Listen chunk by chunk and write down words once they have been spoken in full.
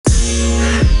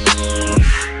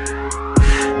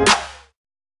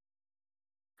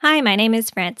Hi, my name is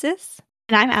Frances,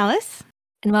 And I'm Alice.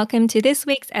 and welcome to this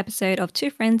week's episode of Two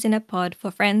Friends in a Pod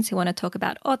for friends who want to talk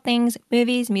about all things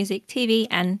movies, music, TV,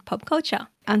 and pop culture.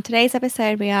 On today's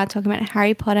episode, we are talking about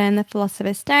Harry Potter and the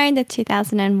Philosopher's Stone, the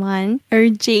 2001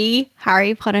 OG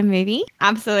Harry Potter movie.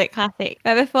 Absolute classic.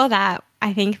 But before that,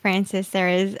 I think, Frances, there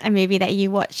is a movie that you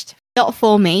watched. Not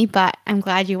for me, but I'm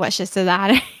glad you watched it so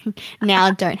that I now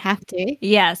don't have to.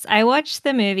 Yes, I watched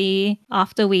the movie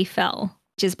After We Fell,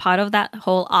 which is part of that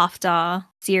whole After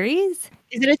series.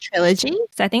 Is it a trilogy?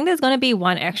 So I think there's going to be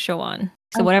one extra one.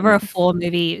 So Oh, whatever a goodness.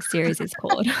 4-movie series is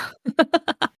called.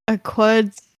 A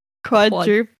quadruplet?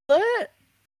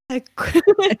 A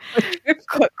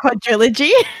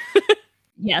quadrilogy?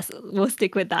 Yes, we'll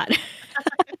stick with that.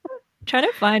 Trying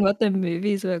to find what the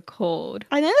movies were called.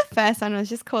 I know the first one was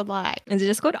just called like Is it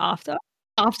just called After?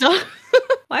 After.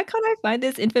 Why can't I find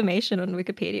this information on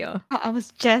Wikipedia? I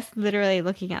was just literally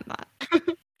looking at that.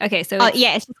 Okay, so Oh, it's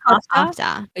yeah, it's just called After,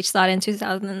 After. which started in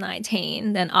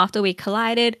 2019. Then After We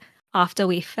Collided, After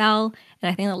We Fell,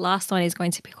 and I think the last one is going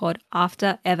to be called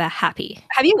After Ever Happy.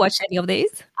 Have you watched any of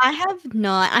these? I have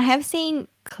not. I have seen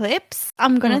clips,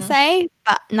 I'm going to say,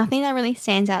 but nothing that really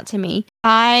stands out to me.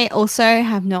 I also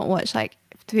have not watched like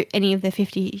any of the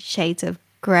 50 Shades of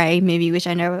Grey movie, which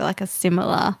I know are like a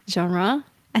similar genre.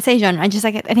 I say genre, I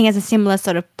think it's a similar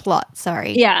sort of plot,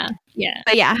 sorry. Yeah.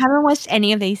 But yeah, I haven't watched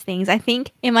any of these things. I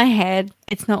think in my head,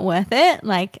 it's not worth it.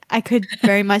 Like, I could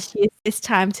very much use this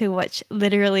time to watch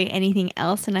literally anything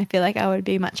else, and I feel like I would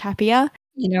be much happier.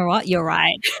 You know what? You're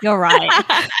right. You're right.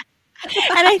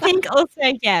 And I think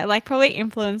also, yeah, like probably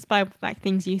influenced by like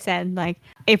things you said, like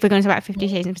if we're going to talk about 50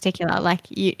 Shades in particular, like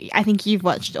I think you've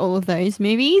watched all of those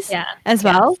movies as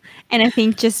well. And I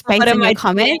think just based on your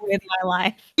comments with my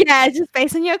life. Yeah, just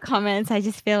based on your comments, I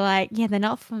just feel like, yeah, they're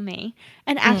not for me.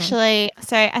 And actually,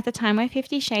 so at the time when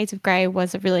 50 Shades of Grey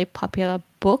was a really popular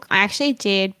book, I actually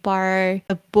did borrow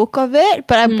a book of it,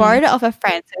 but I borrowed it off a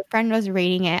friend. So a friend was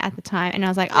reading it at the time, and I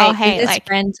was like, oh, hey, this like,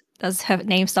 friend, does her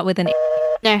name start with an A?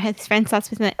 no, his friend starts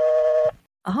with an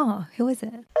Oh, who is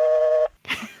it?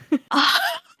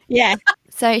 Yeah.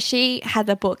 So she had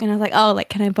the book and I was like, oh, like,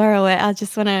 can I borrow it? I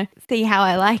just want to see how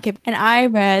I like it. And I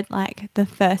read like the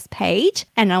first page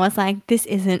and I was like, this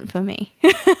isn't for me.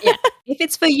 Yeah. If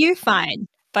it's for you, fine.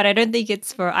 But I don't think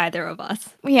it's for either of us.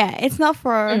 Yeah, it's not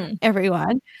for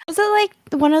everyone. Also, like,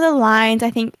 one of the lines I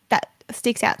think that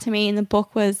sticks out to me in the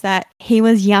book was that he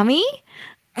was yummy.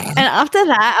 And after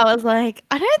that, I was like,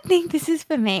 I don't think this is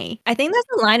for me. I think there's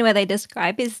a line where they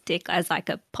describe his dick as like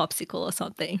a popsicle or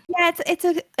something. Yeah, it's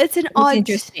an odd,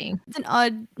 interesting. It's an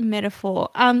odd metaphor.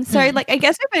 So like, I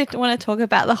guess I want to talk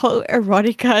about the whole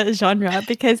erotica genre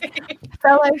because a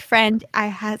fellow friend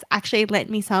has actually lent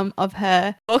me some of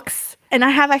her books. And I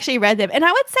have actually read them. And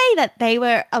I would say that they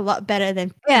were a lot better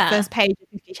than the first page of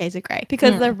 50 Shades of Grey.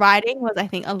 Because the writing was, I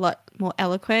think, a lot more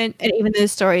eloquent. And even though the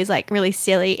story is, like, really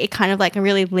silly, it kind of, like,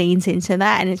 really leans into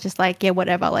that. And it's just like, yeah,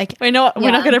 whatever. Like, we're not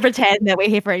going to pretend that we're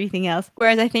here for anything else.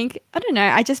 Whereas I think, I don't know,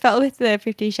 I just felt with the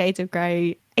 50 Shades of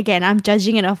Grey, again, I'm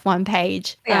judging it off one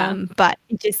page. But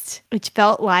it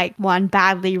felt like one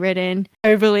badly written,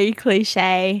 overly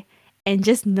cliche, and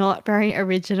just not very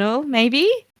original, maybe.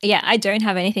 Yeah, I don't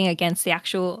have anything against the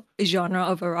actual genre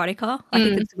of erotica. Like,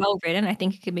 if it's well written, I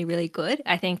think it can be really good.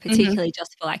 I think particularly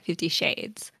just for like 50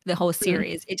 Shades, the whole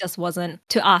series, it just wasn't,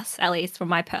 to us, at least from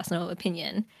my personal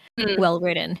opinion, well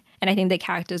written. And I think the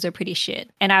characters are pretty shit.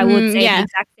 And I would say the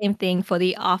exact same thing for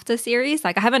the After series.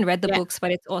 Like, I haven't read the books,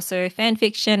 but it's also fan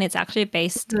fiction. It's actually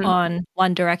based on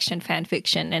One Direction fan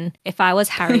fiction. And if I was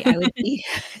Harry, I would be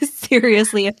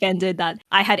seriously offended that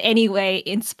I had any way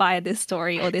inspired this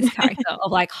story or this character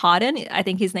of like Harden, I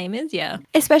think his name is,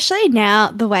 Especially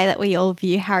now, the way that we all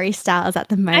view Harry Styles at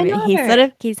the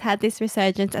moment, he's had this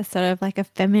resurgence as sort of like a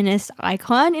feminist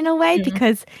icon in a way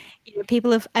because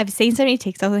I've seen so many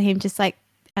TikToks of him just like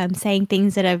saying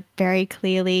things that are very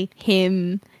clearly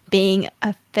him being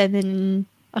a feminine,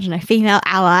 I don't know, female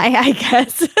ally, I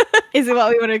guess, is what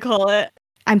we want to call it.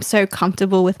 I'm so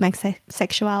comfortable with my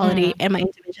sexuality and my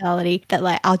individuality that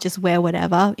like I'll just wear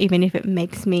whatever, even if it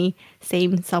makes me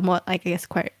seem somewhat, like, I guess,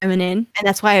 quite feminine. And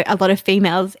that's why a lot of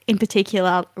females in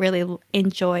particular really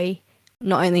enjoy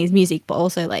not only his music but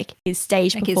also like his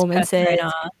stage performances.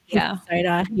 His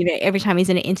persona. Every time he's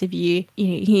in an interview,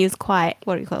 he is quite,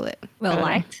 what do you call it? Well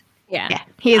liked. Yeah,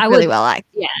 he is really well liked.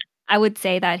 Yeah, I would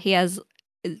say that he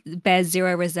bears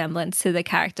zero resemblance to the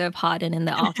character of Harden in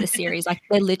the After series. Like,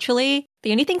 they're literally,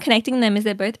 the only thing connecting them is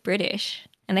they're both British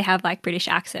and they have like British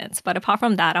accents. But apart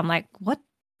from that, I'm like, what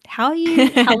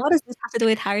what does this have to do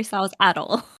with Harry Styles at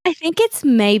all? I think it's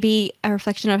maybe a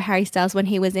reflection of Harry Styles when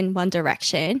he was in One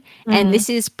Direction. And this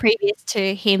is previous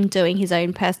to him doing his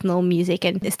own personal music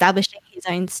and establishing his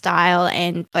own style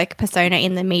and like persona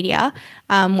in the media.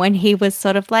 When he was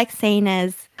sort of like seen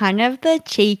as kind of the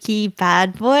cheeky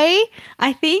bad boy,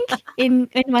 I think, in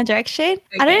One Direction. Okay.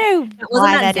 I don't know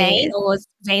why that Zayn, is. Or was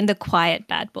Zayn the quiet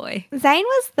bad boy? Zayn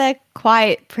was the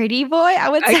quiet pretty boy, I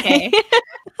would say.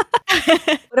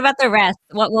 What about the rest?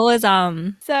 What was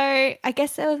So I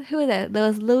guess who was it? There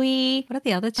was Louis. What are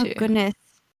the other two? Oh goodness.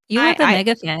 You were the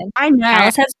mega fan. I know.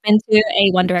 Alice has been to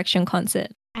a One Direction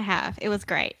concert. I have. It was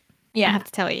great. Yeah. I have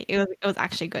to tell you. It was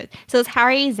actually good. So it was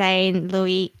Harry, Zayn,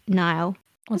 Louis, Niall.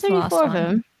 What's the last four one? of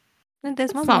them.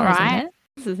 There's one more, more, right? isn't it?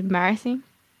 This is embarrassing.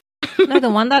 No, the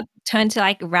one that turned to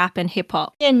like rap and hip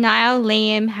hop. Yeah, Niall,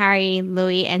 Liam, Harry,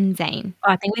 Louis, and Zayn.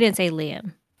 Oh, I think we didn't say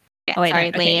Liam. Yeah,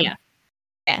 sorry, Liam.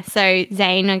 Yeah, so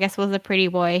Zayn, I guess, was a pretty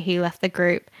boy who left the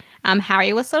group.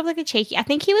 Harry was sort of like a cheeky. I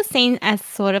think he was seen as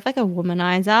sort of like a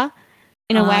womanizer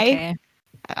in a way. Okay.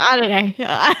 I don't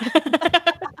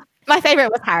know. My favorite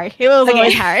was Harry. It was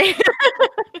always Harry.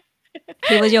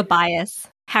 He was your bias.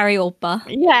 Harry Oppa.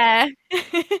 Yeah.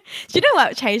 Do you know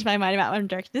what changed my mind about One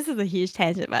Direction? This is a huge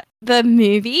tangent, but the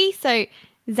movie. So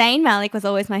Zayn Malik was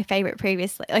always my favorite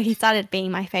previously. Like he started being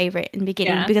my favorite in the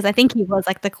beginning because I think he was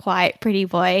like the quiet, pretty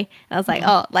boy. And I was like,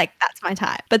 oh, like that's my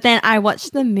type. But then I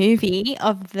watched the movie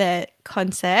of the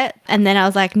concert and then I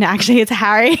was like, no, actually it's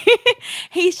Harry.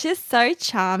 He's just so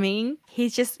charming.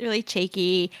 He's just really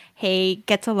cheeky. He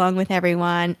gets along with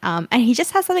everyone. And he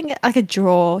just has something like a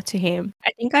draw to him.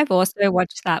 I think I've also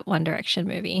watched that One Direction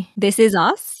movie. This Is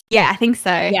Us? Yeah, I think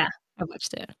so. Yeah. I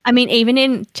watched it. I mean, even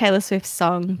in Taylor Swift's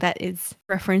song that is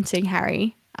referencing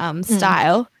Harry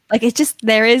style, like it's just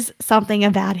there is something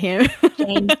about him.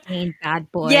 James Dean,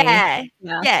 bad boy. Yeah.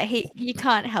 You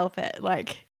can't help it.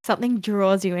 Like something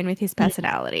draws you in with his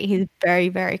personality. He's very,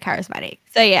 very charismatic.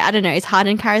 So yeah, I don't know. Is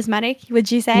Harden charismatic?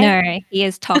 Would you say? No, he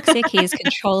is toxic. He is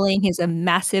controlling. He's a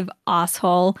massive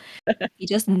asshole. He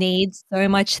just needs so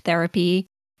much therapy.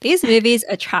 These movies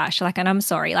are trash, like, and I'm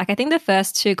sorry. Like, I think the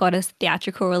first two got a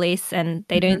theatrical release and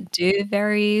they don't do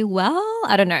very well.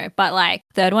 I don't know. But, like,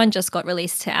 third one just got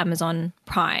released to Amazon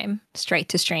Prime, straight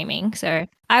to streaming. So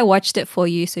I watched it for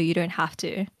you so you don't have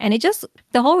to. And it just,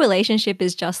 the whole relationship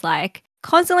is just, like,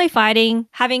 constantly fighting,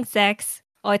 having sex.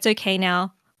 Oh, it's okay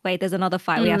now. Wait, there's another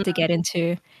fight we have to get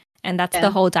into. And that's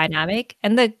the whole dynamic.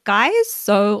 And the guy is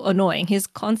so annoying. He's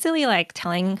constantly, like,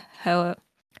 telling her...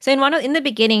 So in the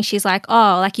beginning, she's like,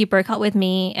 oh, like you broke up with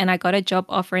me and I got a job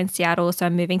offer in Seattle, so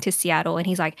I'm moving to Seattle. And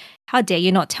he's like, how dare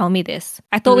you not tell me this?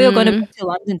 I thought we were going to move to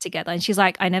London together. And she's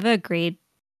like, I never agreed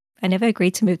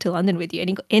to move to London with you.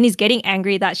 And he's getting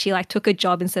angry that she like took a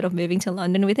job instead of moving to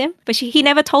London with him. But he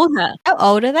never told her. How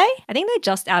old are they? I think they're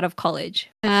just out of college.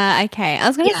 Okay. I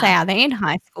was going to say, are they in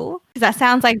high school? Because that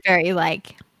sounds like very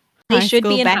like... They should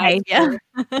be in behavior.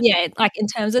 high school. Yeah, like in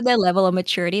terms of their level of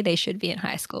maturity, they should be in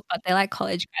high school, but they're like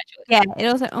college graduates. Yeah,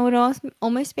 it would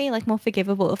almost be like more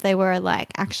forgivable if they were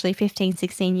like actually 15,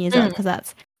 16 years old because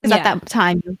at that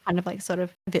time you're kind of like sort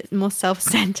of a bit more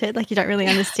self-centered, like you don't really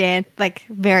understand like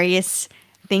various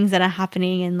things that are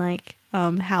happening and like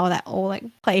how that all like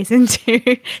plays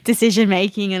into decision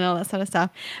making and all that sort of stuff.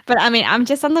 But I mean, I'm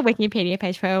just on the Wikipedia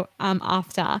page for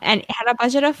After, and it had a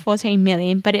budget of 14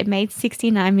 million, but it made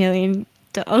 $69 million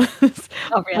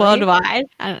worldwide.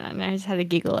 I don't know. I just had to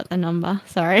giggle at the number.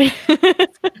 Sorry.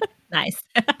 Nice.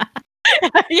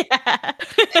 Yeah.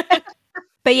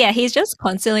 But yeah, he's just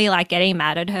constantly like getting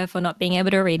mad at her for not being able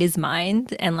to read his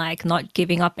mind and like not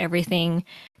giving up everything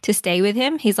to stay with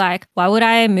him. He's like, why would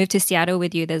I move to Seattle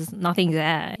with you? There's nothing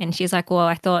there. And she's like, well,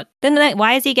 I thought, then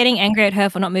why is he getting angry at her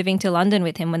for not moving to London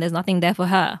with him when there's nothing there for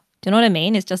her? Do you know what I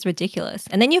mean? It's just ridiculous.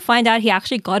 And then you find out he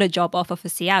actually got a job offer for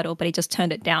Seattle, but he just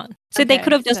turned it down. So they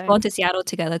could have just gone to Seattle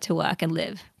together to work and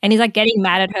live. And he's like getting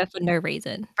mad at her for no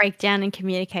reason. Breakdown in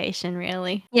communication,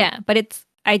 really. Yeah, but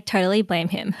I totally blame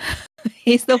him.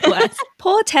 He's the worst.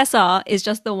 Poor Tessa is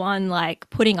just the one like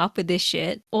putting up with this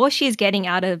shit. All she's getting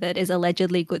out of it is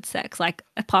allegedly good sex. Like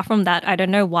apart from that, I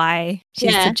don't know why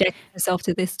she's subjecting herself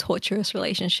to this torturous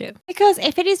relationship. Because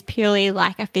if it is purely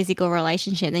like a physical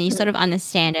relationship, then you sort of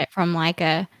understand it from like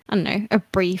a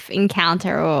brief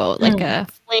encounter or like a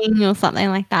fling or something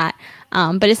like that.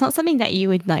 But it's not something that you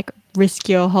would like risk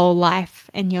your whole life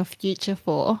and your future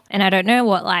for. And I don't know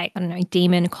what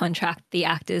demon contract the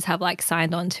actors have like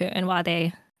signed on to and why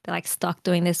they're like stuck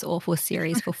doing this awful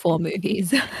series for 4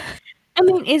 movies. I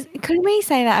mean, couldn't we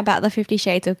say that about the 50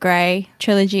 Shades of Grey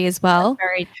trilogy as well?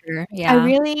 Very true. I Yeah.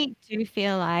 really do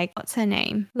feel like what's her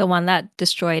name? The one that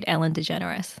destroyed Ellen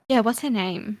DeGeneres. Yeah, what's her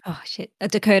name? Oh shit.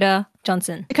 Dakota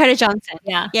Johnson. Dakota Johnson.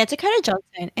 Yeah. Yeah, Dakota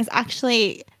Johnson is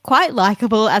actually quite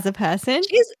likable as a person.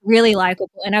 She's really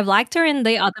likable, and I've liked her in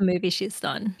the other movies she's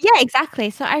done. Yeah, exactly.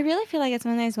 So I really feel like it's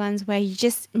one of those ones where you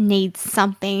just need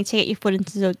something to get your foot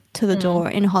into the door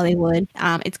in Hollywood.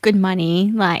 It's good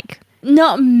money. Like,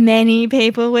 not many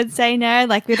people would say no.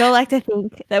 Like, we'd all like to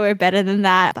think that we're better than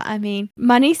that. But I mean,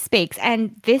 money speaks.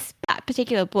 And that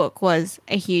particular book was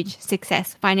a huge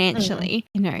success financially.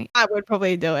 You know, I would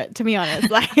probably do it, to be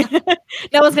honest. Like,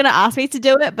 no one's going to ask me to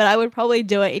do it, but I would probably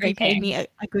do it if you paid me a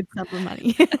good sum of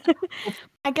money.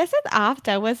 I guess it's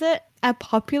after. Was it a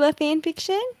popular fan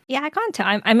fiction? Yeah, I can't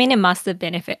tell. I mean, it must have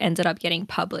been if it ended up getting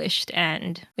published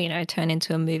and, turned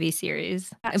into a movie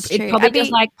series. It probably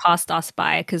just like passed us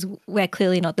by because we're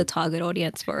clearly not the target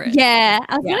audience for it. Yeah,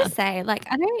 I was going to say, like,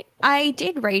 I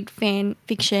did read fan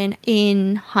fiction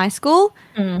in high school.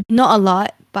 Not a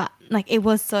lot, but like it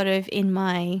was sort of in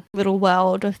my little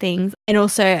world of things. And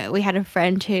also we had a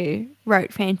friend who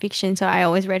wrote fan fiction, so I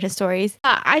always read her stories.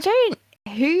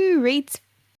 Who reads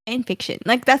fan fiction?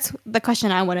 Like, that's the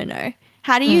question I want to know.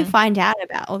 How do you find out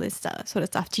about all this sort of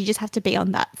stuff? Do you just have to be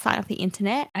on that side of the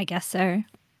internet? I guess so.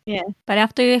 Yeah. But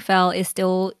After You Fell is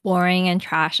still boring and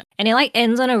trash. And it like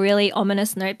ends on a really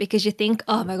ominous note because you think,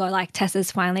 oh my God, like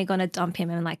Tessa's finally going to dump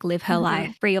him and like live her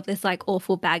life free of this like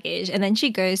awful baggage. And then she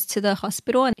goes to the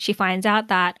hospital and she finds out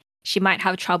that she might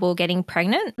have trouble getting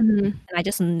pregnant. And I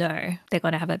just know they're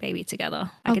going to have a baby together.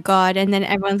 Like, oh God. And then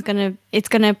it's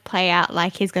going to play out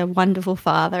like he's a wonderful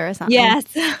father or something. Yes.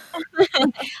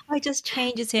 It just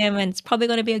changes him and it's probably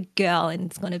going to be a girl and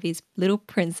it's going to be his little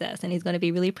princess and he's going to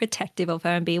be really protective of her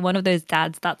and be one of those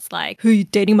dads that's like, who, you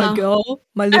dating my girl?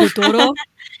 My little daughter?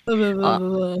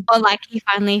 or like he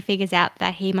finally figures out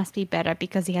that he must be better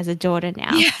because he has a daughter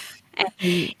now. Yeah. And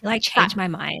he like changed my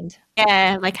mind.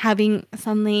 Yeah, like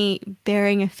suddenly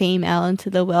bearing a female into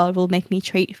the world will make me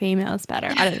treat females better.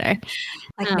 I don't know.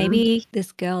 Like maybe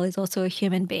this girl is also a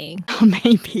human being. Oh,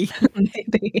 maybe.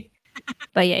 Maybe.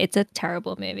 But yeah, it's a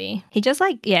terrible movie. He just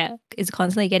is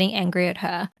constantly getting angry at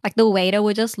her. Like the waiter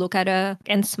would just look at her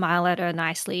and smile at her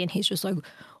nicely and he's just like,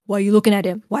 why are you looking at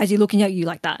him? Why is he looking at you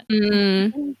like that?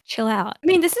 Chill out. I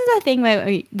mean, this is the thing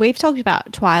where we've talked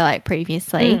about Twilight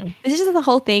previously. This is the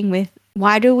whole thing with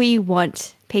why do we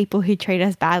want people who treat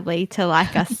us badly to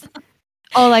like us?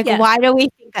 Or like, why do we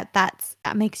think that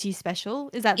makes you special?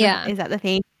 Is that the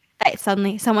thing? That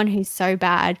suddenly someone who's so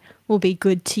bad will be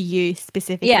good to you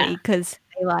specifically because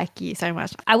they like you so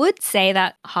much. I would say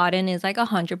that Hardin is like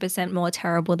 100% more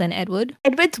terrible than Edward.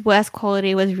 Edward's worst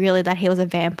quality was really that he was a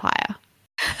vampire.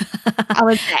 I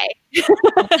would say.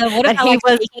 So what about he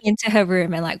was sneaking into her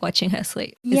room and like watching her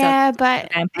sleep? Is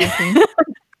but vampire thing?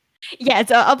 Yeah,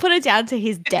 so I'll put it down to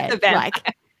his death.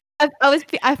 Like,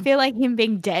 I feel like him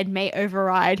being dead may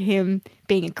override him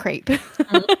being a creep.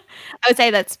 I would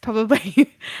say that's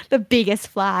probably the biggest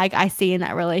flag I see in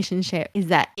that relationship is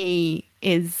that he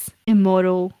is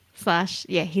immortal /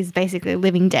 he's basically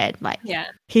living dead. Like,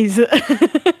 he's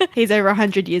over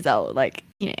 100 years old, like,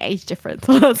 age difference,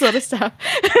 all that sort of stuff.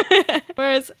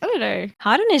 Whereas, I don't know.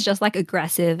 Hardin is just like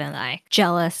aggressive and like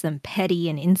jealous and petty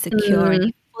and insecure and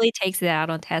he fully takes it out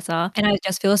on Tessa. And I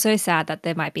just feel so sad that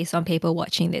there might be some people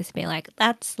watching this being like,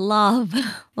 that's love.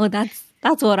 Or that's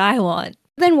what I want.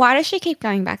 Then why does she keep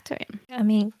going back to him? I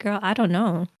mean, girl, I don't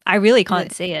know. I really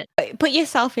can't see it. Put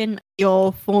yourself in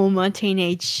your former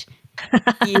teenage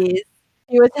years.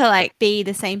 You were to like be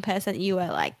the same person you were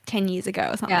like 10 years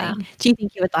ago or something. Do you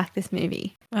think you would like this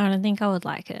movie? I don't think I would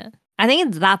like it. I think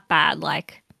it's that bad.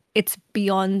 Like, it's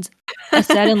beyond a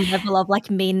certain level of like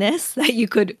meanness that you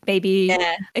could maybe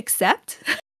accept.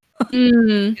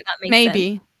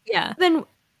 Maybe. Sense. Yeah. Then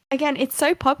again, it's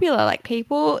so popular. Like,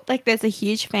 people, like, there's a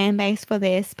huge fan base for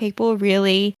this. People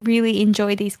really, really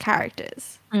enjoy these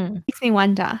characters. Makes me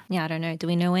wonder. Yeah, I don't know. Do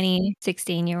we know any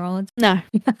 16-year-olds? No.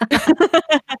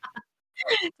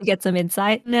 To get some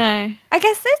insight? No. I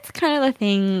guess that's kind of the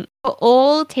thing for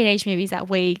all teenage movies that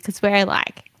because we're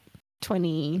like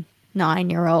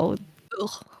 29-year-old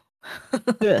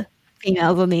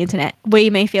females on the internet, we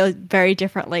may feel very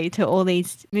differently to all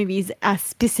these movies are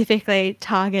specifically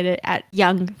targeted at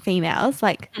young females,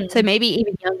 like so maybe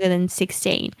even younger than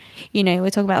 16. We're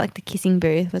talking about like The Kissing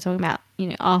Booth, we're talking about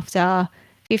after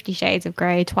 50 Shades of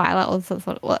Grey, Twilight, all sort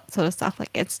of stuff.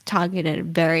 Like, it's targeted at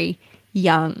very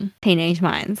young teenage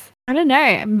minds. I don't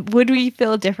know. Would we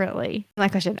feel differently? My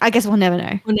question. I guess we'll never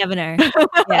know. We'll never know.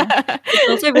 Yeah. It's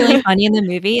also really funny in the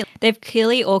movie. They've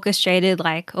clearly orchestrated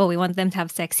like, oh, we want them to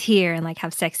have sex here and like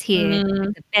have sex here,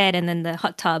 in the bed and then the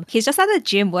hot tub. He's just at the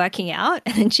gym working out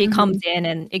and then she comes in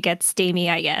and it gets steamy,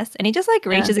 I guess. And he just like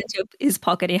reaches into his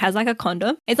pocket. He has like a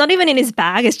condom. It's not even in his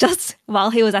bag. It's just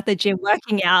while he was at the gym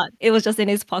working out, it was just in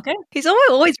his pocket. He's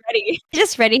always ready.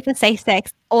 Just ready for safe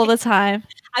sex all the time.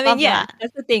 I mean,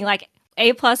 that's the thing. Like,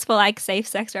 A+ for like safe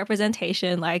sex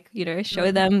representation, like, you know,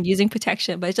 show them using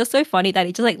protection. But it's just so funny that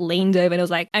he just like leaned over and was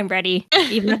like, I'm ready,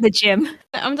 even at the gym.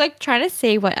 I'm like trying to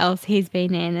see what else he's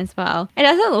been in as well. It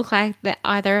doesn't look like that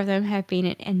either of them have been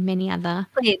in many other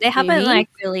They haven't like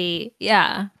really,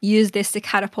 used this to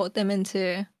catapult them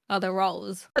into other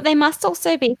roles. But they must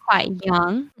also be quite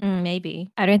young.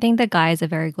 Maybe. I don't think the guy is a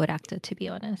very good actor, to be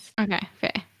honest. Okay,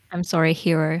 fair. I'm sorry,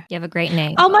 Hero. You have a great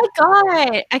name. Oh my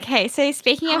God. Okay, so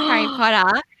speaking of Harry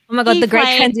Potter. Oh my God, the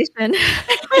great transition.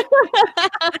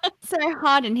 So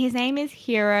Harden, his name is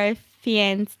Hero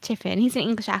Fiennes Tiffin. He's an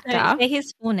English actor. Say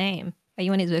his full name. Are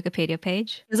you on his Wikipedia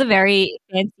page? It's a very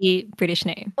fancy British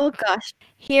name. Oh gosh.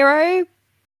 Hero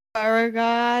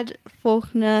Beauregard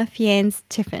Faulkner Fiennes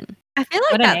Tiffin. I feel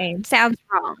like that sounds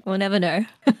wrong. We'll never know.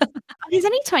 He's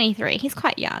only 23. He's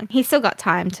quite young. He's still got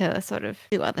time to sort of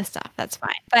do other stuff. That's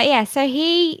fine. But yeah, so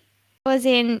he was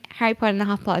in Harry Potter and the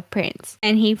Half-Blood Prince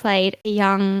and he played a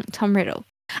young Tom Riddle.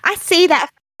 I see that.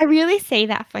 I really see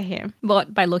that for him.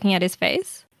 What, by looking at his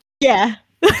face? Yeah.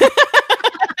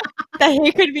 That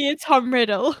he could be a Tom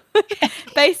Riddle.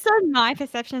 Based on my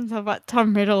perceptions of what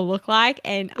Tom Riddle look like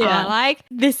and are like,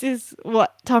 this is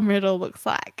what Tom Riddle looks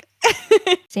like.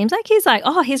 Seems like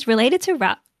he's related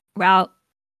to Ralph.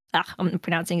 I'm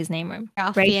pronouncing his name wrong.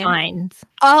 Ray Fiennes.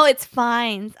 Oh, it's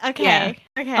Fiennes. Okay. Yeah.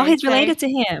 Okay. Oh, he's related to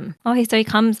him. Oh, he's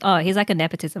like a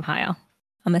nepotism hire.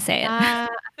 I'm gonna say it.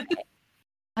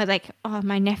 Okay.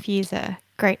 My nephew's a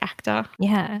great actor.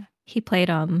 Yeah. He played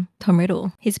Tom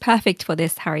Riddle. He's perfect for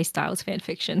this Harry Styles fan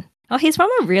fiction. Oh, he's from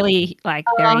a really very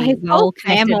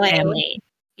well-connected family.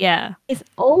 Yeah.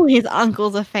 All his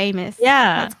uncles are famous.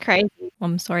 Yeah. That's crazy.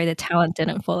 I'm sorry the talent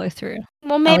didn't follow through.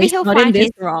 Well, maybe he'll find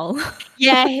his role.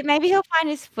 Yeah, maybe he'll find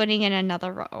his footing in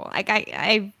another role. Like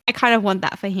I kind of want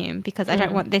that for him because I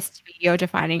don't want this to be your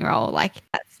defining role. Like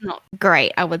that's not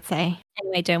great, I would say.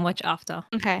 Anyway, don't watch After.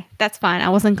 Okay, that's fine. I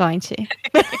wasn't going to.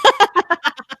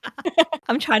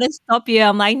 I'm trying to stop you.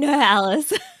 I'm like, no,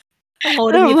 Alice. I'm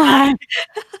holding you back.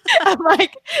 I'm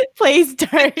like, please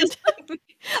don't.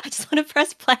 I just want to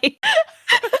press play.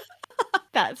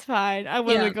 That's fine. I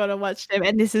wasn't going to watch them.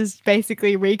 And this is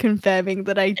basically reconfirming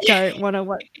that I don't want to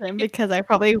watch them because I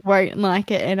probably won't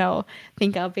like it and I'll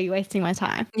think I'll be wasting my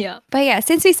time. Yeah. But yeah,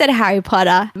 since we said Harry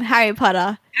Potter.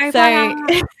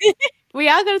 We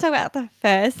are going to talk about the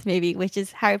first movie, which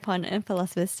is Harry Potter and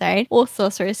Philosopher's Stone, or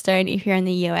Sorcerer's Stone if you're in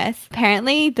the US.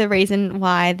 Apparently, the reason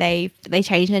why they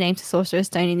changed the name to Sorcerer's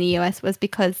Stone in the US was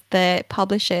because the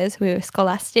publishers, who were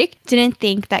Scholastic, didn't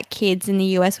think that kids in the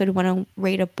US would want to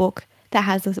read a book that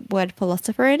has the word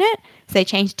philosopher in it. So they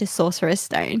changed it to Sorcerer's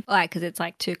Stone. Why? Because it's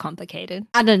too complicated?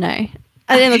 I don't know.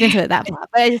 I didn't look into it that far.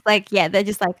 But they're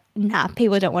just like, nah,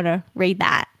 people don't want to read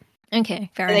that.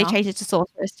 Okay, fair enough. They changed it to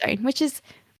Sorcerer's Stone, which is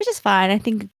fine. I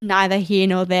think neither here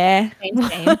nor there.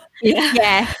 Same.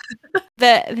 Yeah.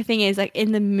 The thing is,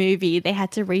 in the movie, they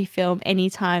had to refilm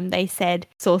anytime they said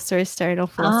Sorcerer's Stone or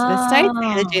Philosopher's Stone. They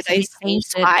had to do those things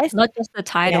twice. Not just the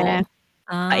title. Yeah.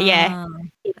 Yeah.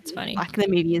 That's funny. Like the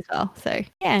movie as well. So,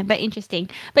 yeah, but interesting.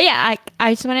 But yeah,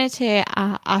 I just wanted to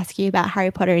ask you about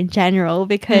Harry Potter in general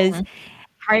because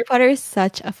Harry Potter is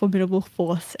such a formidable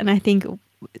force. And I think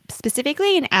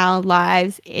specifically in our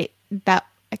lives,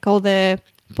 all the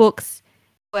books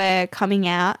were coming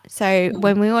out. So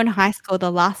when we were in high school,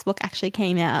 the last book actually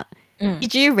came out.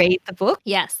 Did you read the book?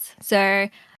 Yes. So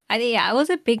I was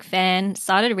a big fan.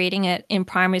 Started reading it in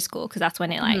primary school because that's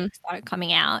when it started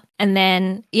coming out. And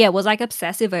then was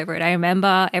obsessive over it. I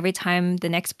remember every time the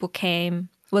next book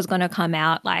was going to come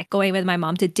out, going with my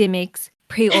mom to Dimmicks,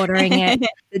 pre-ordering it,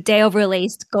 the day of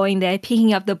release, going there,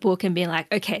 picking up the book and being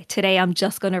like, okay, today I'm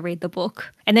just going to read the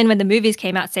book. And then when the movies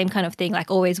came out, same kind of thing,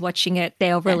 always watching it,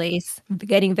 day of release,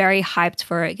 getting very hyped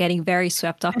for it, getting very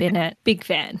swept up in it. Big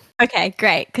fan. Okay,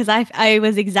 great. Because I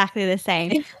was exactly the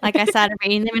same. I started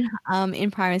reading them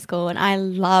in primary school and I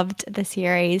loved the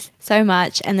series so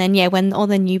much. And then, when all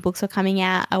the new books were coming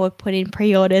out, I would put in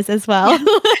pre-orders as well.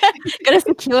 Got to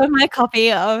secure my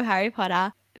copy of Harry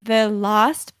Potter. The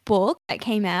last book that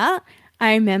came out,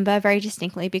 I remember very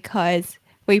distinctly because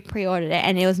we pre-ordered it,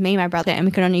 and it was me and my brother, and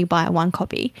we could only buy one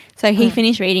copy. So he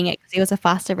finished reading it because he was a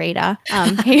faster reader.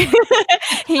 He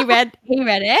he read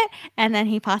it, and then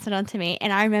he passed it on to me.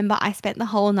 And I remember I spent the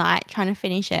whole night trying to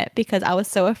finish it because I was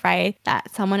so afraid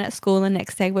that someone at school the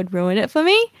next day would ruin it for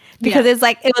me, because it's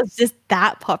like it was just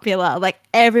that popular. Like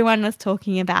everyone was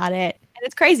talking about it, and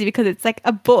it's crazy because it's like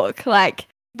a book. Like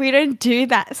we don't do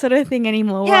that sort of thing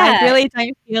anymore. Yeah. I really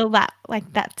don't feel that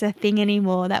like that's a thing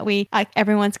anymore, that we like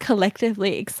everyone's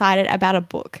collectively excited about a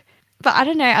book. But I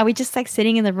don't know, are we just like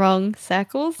sitting in the wrong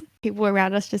circles? People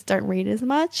around us just don't read as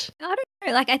much. I don't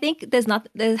know. Like I think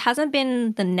there hasn't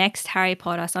been the next Harry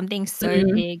Potter, something so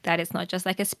big that it's not just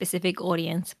like a specific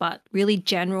audience, but really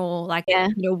general, like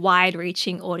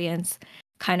wide-reaching audience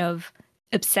kind of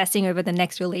obsessing over the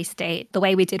next release date the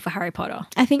way we did for Harry Potter.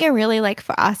 I think it really, like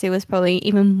for us, it was probably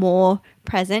even more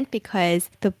present because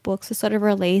the books were sort of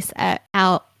released at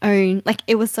our own, like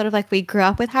it was sort of like we grew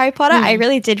up with Harry Potter. I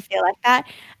really did feel like that.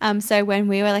 So when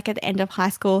we were like at the end of high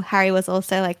school, Harry was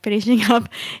also like finishing up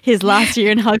his last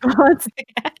year in Hogwarts.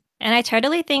 And I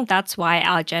totally think that's why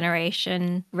our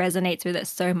generation resonates with it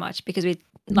so much, because we,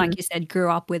 like you said, grew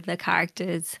up with the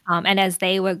characters. And as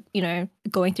they were,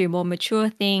 going through more mature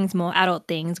things, more adult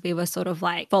things, we were sort of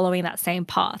like following that same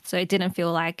path. So it didn't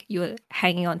feel like you were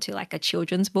hanging on to like a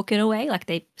children's book in a way. Like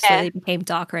they slowly became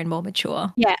darker and more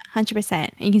mature. Yeah,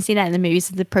 100%. You can see that in the movies,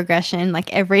 the progression,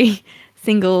 like every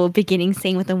single beginning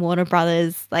scene with the Warner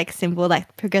Brothers like symbol,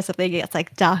 like progressively gets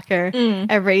like darker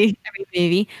every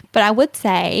movie. But I would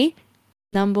say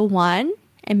number 1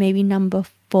 and maybe number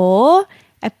 4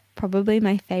 are probably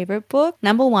my favorite book.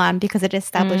 Number 1 because it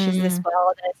establishes this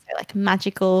world and it's so like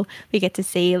magical. We get to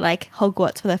see like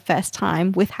Hogwarts for the first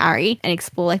time with Harry and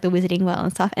explore like the wizarding world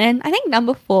and stuff. And I think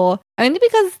number 4 only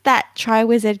because that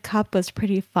Triwizard Cup was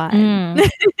pretty fun.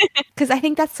 Because I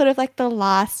think that's sort of like the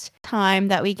last time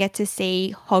that we get to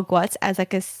see Hogwarts as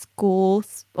like a school,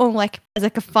 or like as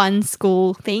like a fun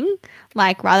school thing,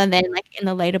 like rather than like in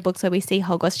the later books where we see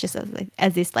Hogwarts just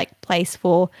as this like place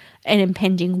for an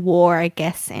impending war, I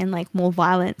guess, and like more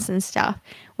violence and stuff.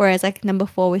 Whereas like number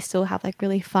 4, we still have like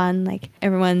really fun, like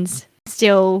everyone's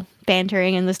still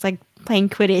bantering and just like playing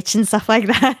Quidditch and stuff like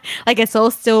that. Like it's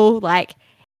all still like,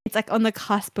 it's like on the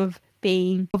cusp of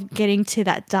getting to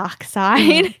that dark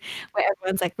side where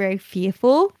everyone's like very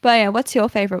fearful. But yeah, what's your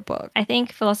favorite book? I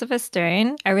think Philosopher's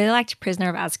Stone. I really liked Prisoner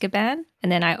of Azkaban.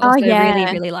 And then I also really,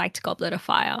 really liked Goblet of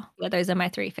Fire. Yeah, those are my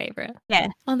 3 favorite. Yeah.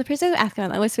 Well, the Prisoner of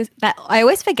Azkaban, I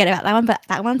always forget about that one, but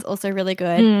that one's also really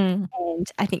good. And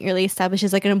I think really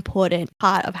establishes like an important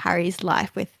part of Harry's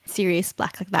life with Sirius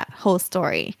Black, like that whole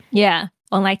story. Yeah.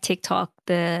 On like TikTok,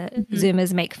 the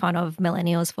Zoomers make fun of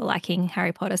millennials for liking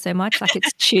Harry Potter so much. Like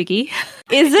it's chuggy.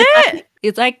 Is it?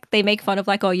 It's like they make fun of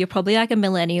like, oh, you're probably like a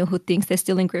millennial who thinks they're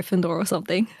still in Gryffindor or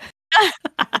something.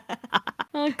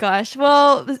 Oh gosh.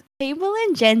 Well, people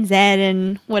in Gen Z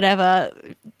and whatever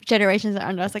generations are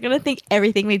under us are going to think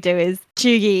everything we do is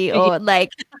chuggy or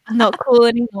like not cool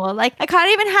anymore. Like I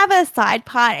can't even have a side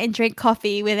part and drink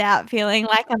coffee without feeling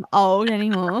like I'm old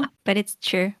anymore. But it's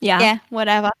true. Yeah. Yeah,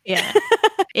 whatever. Yeah.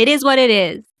 It is what it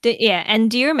is. Yeah. And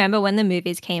do you remember when the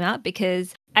movies came out?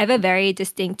 Because I have a very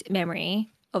distinct memory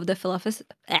of the philosophers.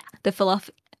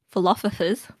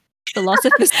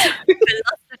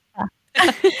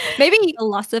 Maybe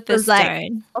Philosopher's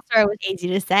Stone. Also, it was easy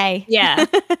to say. Yeah.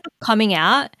 Coming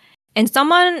out. And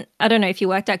someone, I don't know if you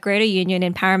worked at Greater Union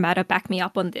in Parramatta, backed me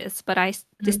up on this, but I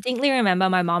distinctly remember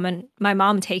my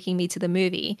mom taking me to the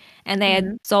movie, and they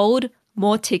had sold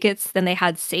more tickets than they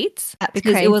had seats. That's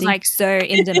because crazy. It was like so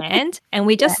in demand. And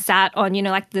we just sat on,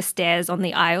 like the stairs on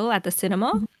the aisle at the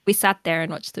cinema. We sat there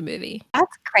and watched the movie.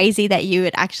 That's crazy that you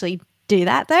would actually do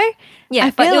that though.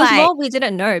 Yeah, but it was more we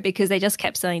didn't know because they just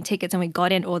kept selling tickets and we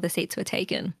got in, all the seats were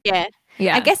taken. Yeah.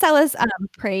 Yeah. I guess that was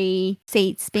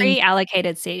pre-seats being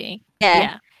pre-allocated seating.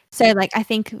 Yeah. So like I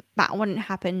think that wouldn't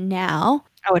happen now.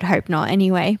 I would hope not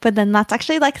anyway. But then that's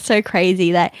actually like so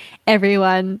crazy that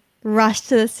everyone rushed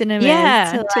to the cinemas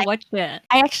to watch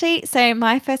it. So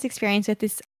my first experience with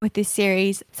this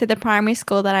series, so the primary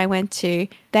school that I went to,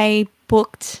 they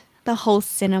booked the whole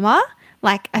cinema,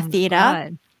 like a theater.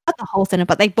 God. Not the whole cinema,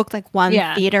 but they booked like one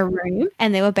theater room,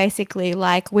 and they were basically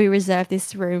like, we reserve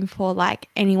this room for like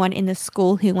anyone in the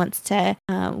school who wants to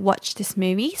watch this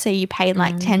movie. So you paid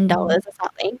like $10 or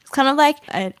something. It's kind of like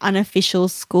an unofficial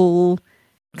school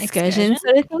excursion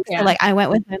sort of thing. So like I went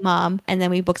with my mom, and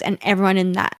then we booked, and everyone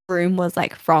in that room was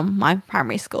like from my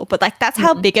primary school. But like that's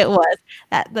how big it was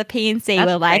that the PNC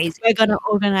were like, we're gonna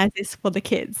organize this for the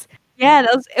kids. Yeah,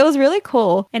 it was really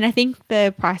cool. And I think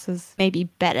the price was maybe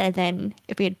better than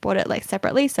if we had bought it like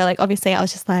separately. So like obviously I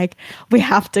was just like, we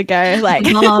have to go. Like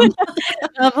Mom,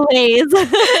 oh, please.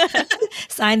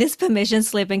 sign this permission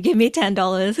slip and give me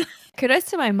 $10. Kudos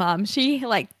to my mom. She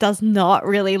like does not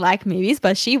really like movies,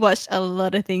 but she watched a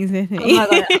lot of things with Oh me. my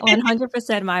god,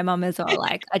 100% my mom as well.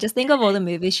 Like, I just think of all the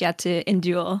movies she had to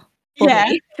endure for Yeah.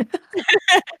 me.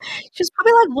 She was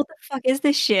probably like, "What the fuck is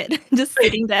this shit?" Just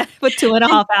sitting there for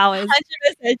 2.5 hours.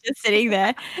 100% just sitting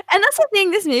there. And that's the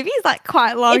thing, this movie is like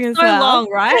quite long It's as so well. long,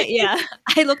 right? Yeah.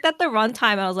 I looked at the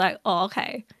runtime, I was like, "Oh,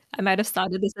 okay. I might have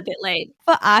started this a bit late."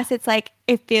 For us, it's like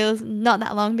it feels not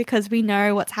that long because we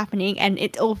know what's happening and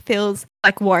it all feels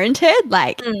like warranted.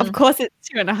 Like, of Mm. course, it's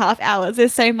 2.5 hours.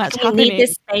 There's so much We need happening.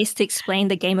 this space to explain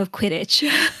the game of Quidditch.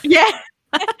 Yeah,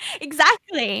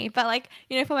 exactly. But like,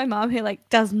 you know, for my mom who like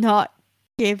does not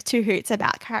give two hoots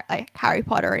about like Harry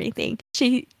Potter or anything,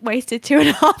 she wasted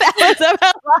 2.5 hours of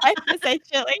her life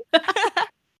essentially.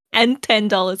 And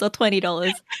 $10 or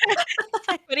 $20.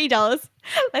 $20.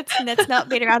 Let's not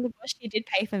beat around the bush. She did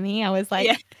pay for me. I was like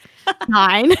Yeah.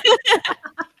 9.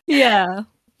 Yeah.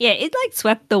 Yeah, it, like,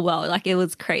 swept the world, like, it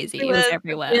was crazy. It was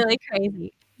everywhere. really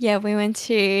crazy. Yeah, we went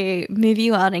to Movie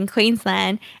World in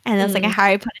Queensland, and there was like a Mm.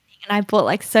 Harry Potter thing, and I bought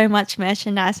like so much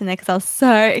merchandise from there because I was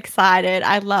so excited.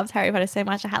 I loved Harry Potter so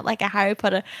much. I had like a Harry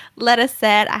Potter letter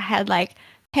set. I had like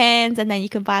pens, and then you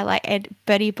could buy like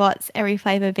Bertie Bott's every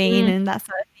flavor bean Mm. and that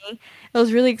sort of thing. It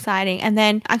was really exciting. And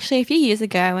then actually a few years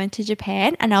ago, I went to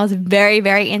Japan, and I was very,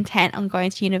 very intent on going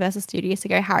to Universal Studios to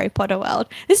go Harry Potter World.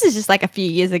 This is just like a few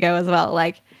years ago as well.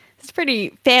 Like it's pretty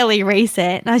fairly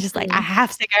recent. And I was just like, I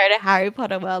have to go to Harry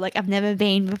Potter World. Like I've never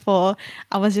been before.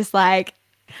 I was just like,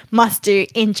 must do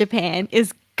in Japan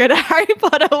is go to Harry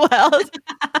Potter World.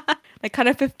 Like kind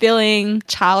of fulfilling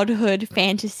childhood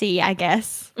fantasy, I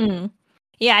guess. Mm.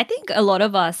 Yeah, I think a lot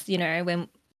of us, you know, when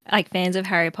like fans of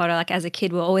Harry Potter, like as a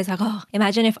kid, we're always like, oh,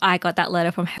 imagine if I got that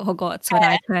letter from Hogwarts when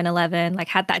I turned 11, like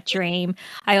had that dream.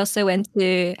 I also went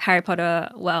to Harry Potter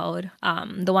World,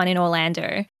 the one in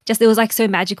Orlando. Just it was like so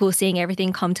magical seeing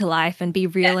everything come to life and be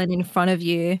real and in front of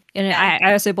you. And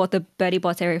I also bought the Bertie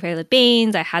Bott's Every Flavor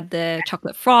beans. I had the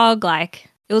chocolate frog. Like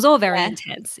it was all very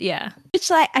intense. Yeah. Which,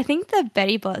 like, I think the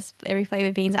Betty Boss Every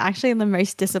Flavor beans are actually the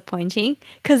most disappointing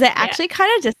because they're actually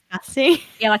kind of disgusting.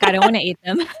 Yeah, like I don't want to eat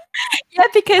them. Yeah,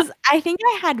 because I think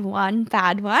I had one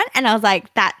bad one and I was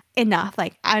like, that's enough.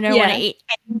 Like, I don't want to eat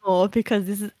anymore because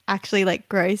this is actually like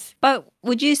gross. But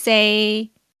would you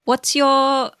say, what's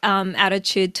your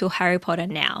attitude to Harry Potter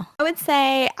now? I would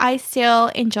say I still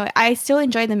enjoy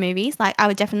the movies. Like I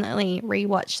would definitely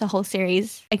rewatch the whole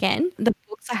series again. The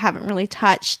books I haven't really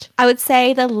touched. I would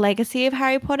say the legacy of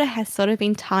Harry Potter has sort of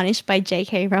been tarnished by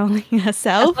J.K. Rowling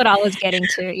herself. That's what I was getting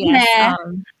to. Yes. Yeah,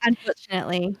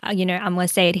 unfortunately. You know, I'm going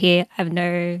to say it here. I have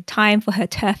no time for her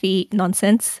turfy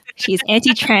nonsense. She's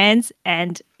anti-trans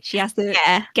and she has to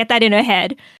get that in her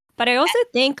head. But I also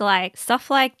think like stuff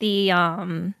like the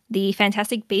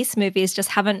Fantastic Beasts movies just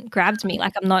haven't grabbed me.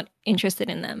 Like I'm not interested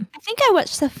in them. I think I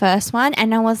watched the first one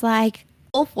and I was like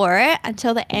all for it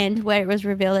until the end where it was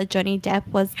revealed that Johnny Depp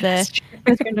was the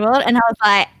Grindelwald, and I was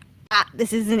like,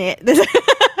 this isn't it.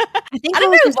 I think I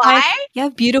don't know why. Like, you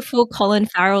have beautiful Colin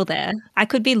Farrell there. I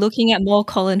could be looking at more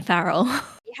Colin Farrell.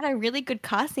 You had a really good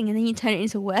casting and then you turn it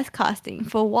into worse casting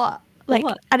for what? Like,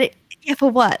 what?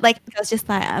 For what? Like, I was just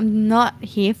like, I'm not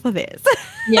here for this.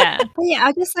 Yeah. But yeah,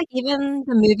 I just like even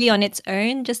the movie on its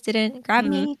own just didn't grab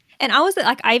me. And I was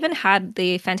like, I even had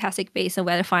the Fantastic Beasts and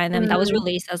Where to Find Them that was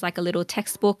released as like a little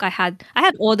textbook. I had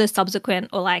all the subsequent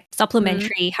or like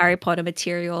supplementary Harry Potter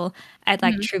material. I had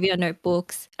like trivia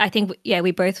notebooks. I think,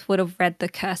 we both would have read The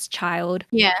Cursed Child.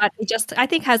 Yeah. But it just, I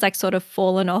think has like sort of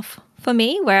fallen off for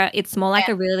me where it's more like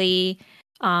a really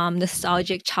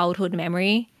nostalgic childhood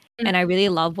memory. And I really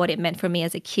love what it meant for me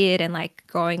as a kid and like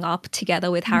growing up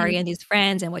together with Harry and his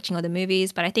friends and watching all the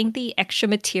movies. But I think the extra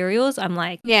materials, I'm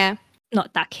like,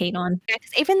 not that keen on.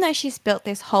 Because even though she's built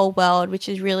this whole world, which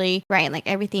is really great, like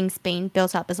everything's been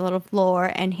built up, there's a lot of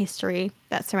lore and history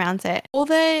that surrounds it. All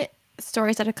the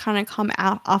stories that have kind of come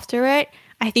out after it,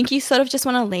 I think you sort of just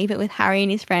want to leave it with Harry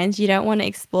and his friends. You don't want to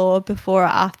explore before or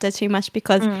after too much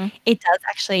because it does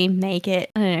actually make it,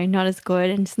 I don't know, not as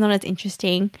good and it's not as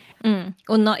interesting.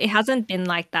 Well, not, it hasn't been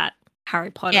like that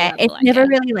Harry Potter. Yeah, level, it's never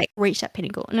really like reached that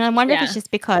pinnacle. And I wonder if it's just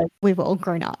because we've all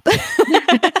grown up.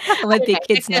 We're big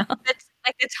kids now.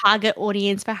 Like the target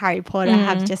audience for Harry Potter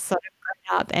have just sort of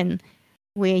grown up and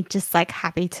we're just like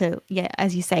happy to,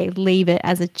 as you say, leave it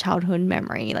as a childhood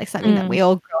memory, like something that we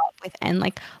all grew up with and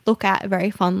like look at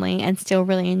very fondly and still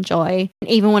really enjoy and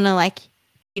even want to like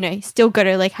still go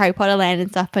to like Harry Potter Land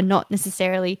and stuff, but not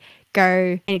necessarily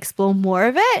go and explore more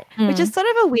of it, which is sort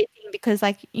of a weird thing because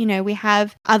like, we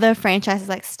have other franchises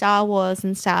like Star Wars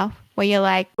and stuff where you're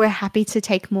like, we're happy to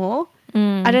take more.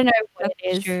 I don't know what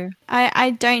it is. True.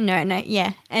 I don't know. No,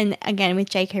 yeah. And again, with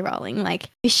J.K. Rowling, like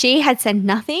if she had said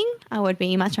nothing, I would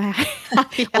be much more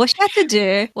happy. All she had to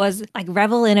do was like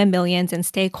revel in her millions and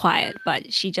stay quiet,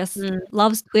 but she just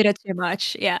loves Twitter too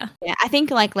much. Yeah. Yeah, I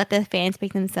think like let the fans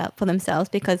speak for themselves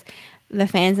because the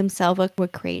fans themselves were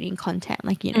creating content,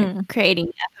 like,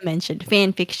 creating aforementioned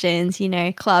fan fictions,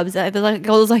 clubs. There's like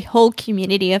a whole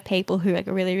community of people who like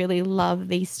really, really love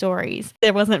these stories.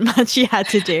 There wasn't much you had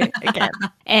to do again.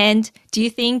 And do you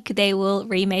think they will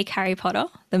remake Harry Potter,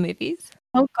 the movies?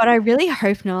 Oh God, I really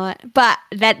hope not. But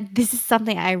this is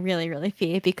something I really, really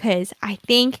fear because I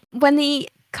think when the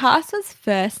cast was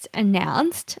first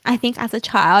announced, I think as a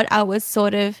child I was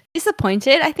sort of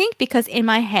disappointed, I think, because in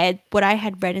my head what I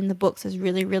had read in the books was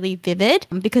really, really vivid,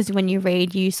 because when you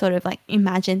read you sort of like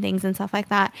imagine things and stuff like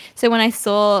that. So when I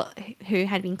saw who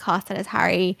had been casted as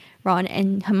Harry, Ron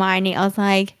and Hermione, I was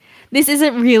like, this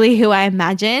isn't really who I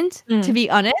imagined, to be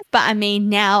honest. But I mean,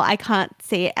 now I can't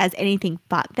see it as anything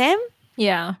but them.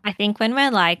 Yeah, I think when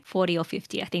we're like 40 or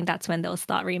 50, I think that's when they'll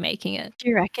start remaking it. Do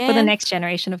you reckon? For the next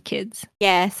generation of kids.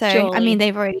 Yeah, so surely. I mean,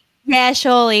 they've already... Yeah,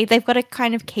 surely. They've got to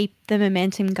kind of keep the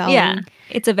momentum going. Yeah,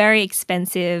 it's a very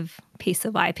expensive piece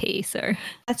of IP, so...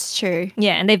 That's true.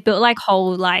 Yeah, and they've built like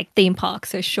whole like theme parks,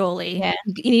 so surely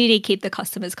you need to keep the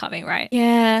customers coming, right?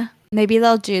 Yeah. Maybe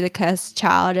they'll do the Cursed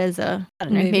Child as a... I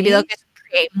don't know, maybe they'll just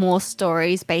create more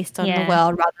stories based on the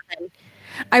world rather than...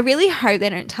 I really hope they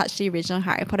don't touch the original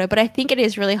Harry Potter, but I think it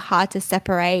is really hard to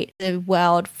separate the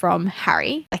world from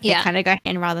Harry. Like they kind of go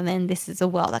in rather than this is a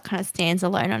world that kind of stands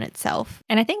alone on itself.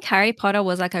 And I think Harry Potter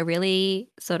was like a really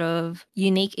sort of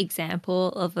unique example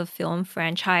of a film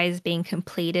franchise being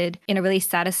completed in a really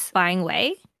satisfying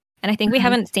way. And I think we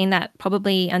haven't seen that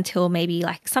probably until maybe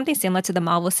like something similar to the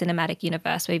Marvel Cinematic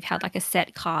Universe, where we've had like a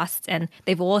set cast and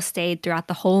they've all stayed throughout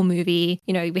the whole movie.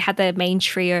 We had the main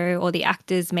trio or the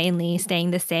actors mainly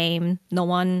staying the same. No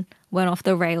one went off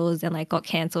the rails and like got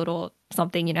cancelled or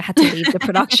something, had to leave the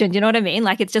production. You know what I mean?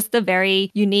 Like it's just a very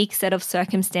unique set of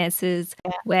circumstances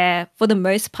where for the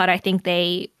most part, I think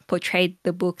they portrayed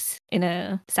the books in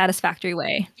a satisfactory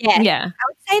way. Yeah. I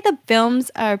would say the films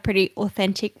are a pretty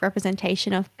authentic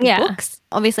representation of the books.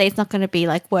 Obviously, it's not going to be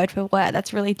like word for word.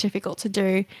 That's really difficult to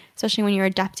do, especially when you're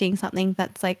adapting something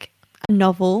that's like a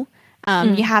novel.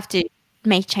 You have to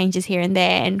make changes here and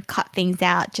there and cut things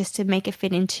out just to make it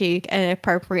fit into an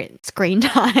appropriate screen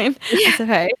time, I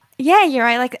suppose. Yeah, you're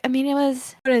right. Like, I mean, it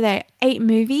was, what are they, 8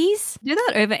 movies? Do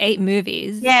that over 8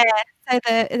 movies? Yeah. So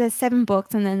there's 7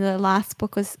 books and then the last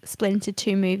book was split into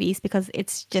 2 movies because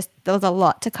it's just, there was a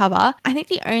lot to cover. I think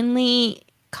the only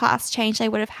cast change they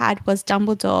would have had was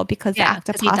Dumbledore because the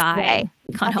actor passed away.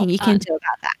 Nothing you can do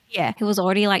about that. Yeah. He was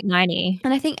already like 90.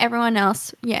 And I think everyone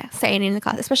else, stayed in the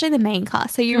cast, especially the main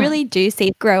cast. So you really do see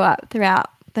it grow up throughout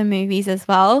the movies as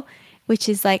well, which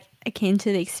is like akin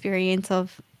to the experience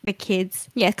of the kids.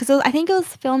 Yeah, because I think it was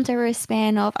filmed over a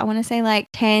span of, I want to say like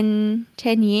 10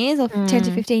 years or 10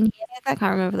 to 15 years. I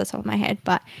can't remember the top of my head,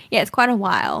 but yeah, it's quite a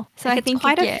while. So I think it's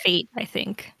quite a feat, I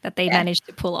think, that they managed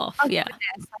to pull off. Goodness.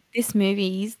 Like these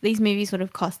movies would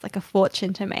have cost like a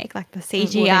fortune to make, like the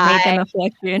CGI. Would have made them a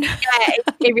fortune.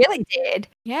 It really did.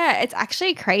 Yeah, it's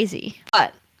actually crazy.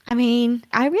 But I mean,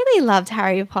 I really loved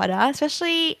Harry Potter,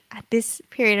 especially at this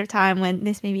period of time when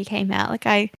this movie came out. Like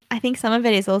I think some of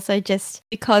it is also just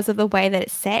because of the way that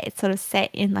it's set. It's sort of set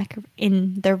in like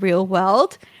in the real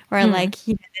world, where like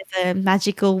there's a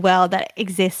magical world that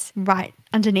exists right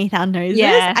underneath our noses.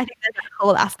 Yeah. I think there's a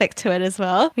whole aspect to it as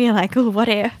well. We're like, oh, what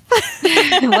if?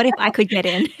 What if I could get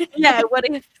in? Yeah, what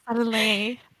if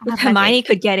suddenly Hermione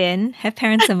could get in? Her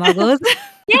parents are muggles.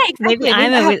 Yeah, exactly. Maybe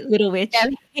I'm a little witch. Yeah,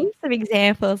 heaps of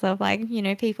examples of like,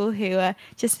 people who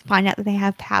just find out that they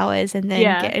have powers and then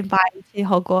get invited to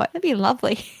Hogwarts. That'd be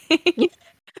lovely.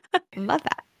 Love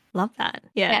that. Love that.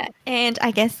 Yeah. And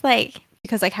I guess like,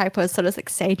 because like Harry Potter sort of like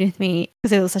stayed with me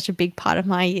because it was such a big part of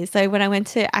my year. So when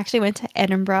I actually went to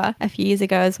Edinburgh a few years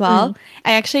ago as well,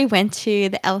 I actually went to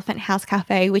the Elephant House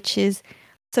Cafe, which is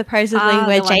supposedly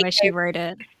where she wrote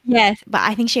it. Yes, but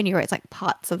I think she only wrote like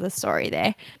parts of the story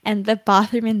there. And the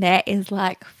bathroom in there is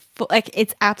like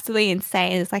it's absolutely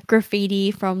insane. It's like graffiti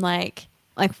from like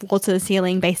floor to the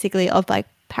ceiling, basically, of like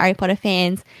Harry Potter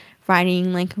fans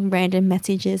writing like random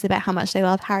messages about how much they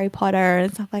love Harry Potter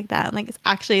and stuff like that. And, like it's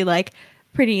actually like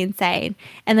pretty insane.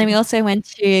 And then we also went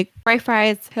to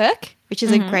Greyfriars Kirk, which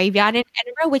is a graveyard in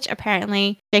Edinburgh, which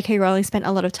apparently J.K. Rowling spent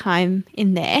a lot of time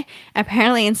in there.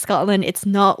 Apparently in Scotland, it's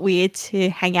not weird to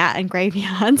hang out in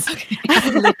graveyards.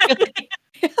 Literally.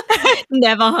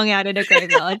 Never hung out in a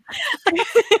graveyard.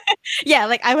 Yeah,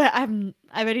 like I've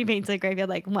only been to a graveyard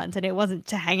like once, and it wasn't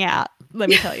to hang out. Let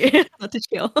me tell you, not to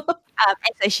chill.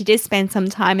 And so she did spend some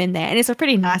time in there, and it's a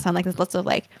pretty nice one. Like there's lots of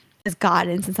like there's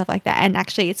gardens and stuff like that, and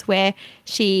actually it's where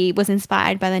she was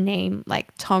inspired by the name like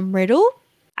Tom Riddle.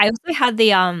 I also had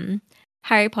the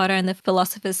Harry Potter and the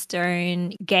Philosopher's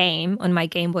Stone game on my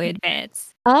Game Boy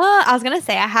Advance. Oh, I was going to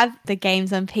say I have the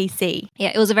games on PC.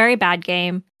 Yeah, it was a very bad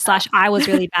game / I was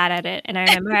really bad at it. And I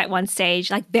remember at one stage,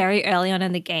 like very early on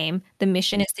in the game, the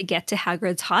mission is to get to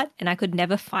Hagrid's hut and I could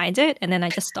never find it. And then I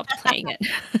just stopped playing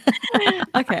it.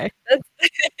 Okay.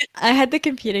 I had the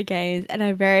computer games and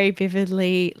I very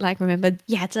vividly like remembered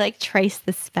you had to like trace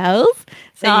the spells.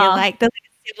 So you're like, there's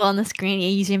like a symbol on the screen, you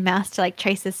use your mouse to like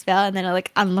trace the spell and then it'll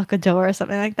like unlock a door or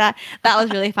something like that. That was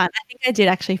really fun. I think I did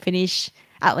actually finish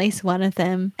at least one of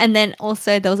them. And then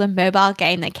also there was a mobile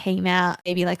game that came out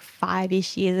maybe like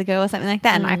 5-ish years ago or something like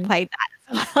that. And I played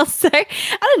that as well. So I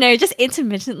don't know, just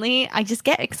intermittently, I just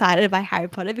get excited by Harry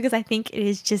Potter because I think it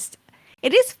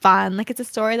is fun. Like it's a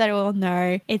story that we all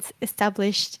know. It's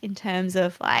established in terms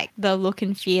of like the look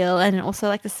and feel and also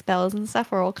like the spells and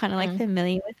stuff. We're all kind of like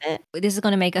familiar with it. This is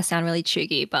going to make us sound really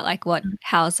cheeky, but like what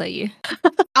house are you?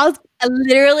 I was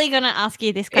literally going to ask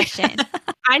you this question.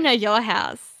 I know your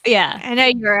house. Yeah. I know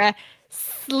you're a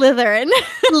Slytherin.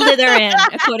 Slytherin,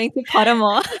 according to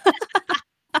Pottermore.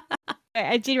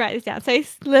 I did write this down. So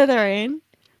Slytherin.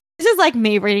 This is like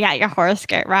me reading out your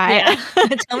horoscope, right? Yeah.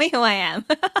 Tell me who I am.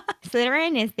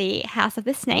 Slytherin is the house of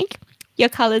the snake. Your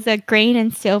colors are green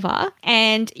and silver,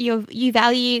 and you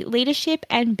value leadership,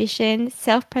 ambition,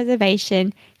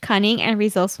 self-preservation, cunning, and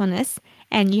resourcefulness.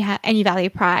 And you value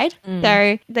pride.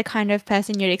 So the kind of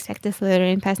person you'd expect a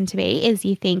Slytherin person to be is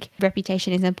you think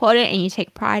reputation is important and you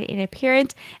take pride in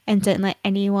appearance and don't let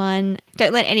anyone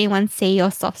see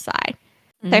your soft side.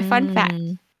 So fun fact,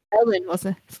 Merlin was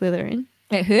a Slytherin.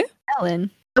 Wait, who?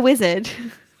 Merlin, the wizard.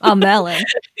 Oh, Merlin.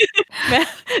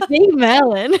 The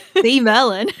Merlin. The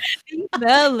Merlin. The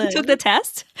Merlin. You took the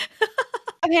test?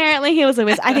 Apparently he was a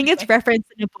wizard. I think it's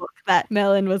referenced in a book that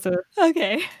Merlin was a...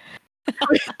 Okay.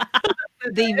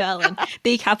 The Merlin.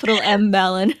 The capital M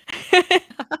Merlin.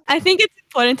 I think it's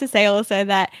important to say also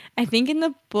that I think in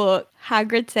the book,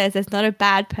 Hagrid says there's not a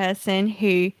bad person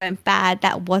who went bad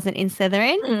that wasn't in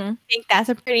Slytherin. I think that's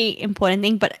a pretty important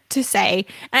thing, but to say,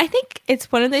 and I think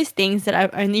it's one of those things that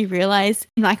I've only realized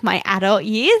in like my adult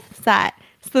years that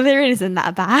Slytherin isn't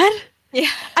that bad.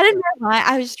 Yeah. I don't know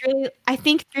why. I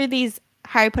think through these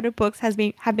Harry Potter books have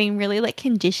been really like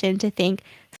conditioned to think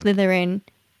Slytherin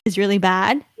is really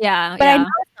bad. Yeah. But I know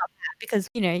it's not bad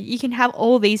because, you know, you can have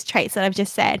all these traits that I've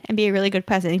just said and be a really good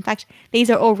person. In fact,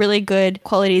 these are all really good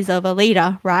qualities of a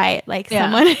leader, right? Like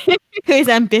someone who is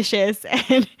ambitious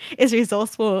and is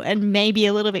resourceful and maybe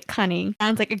a little bit cunning.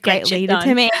 Sounds like a great leader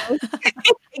to me.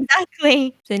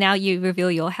 Exactly. So now you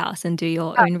reveal your house and do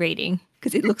your own reading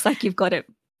because it looks like you've got it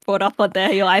brought up on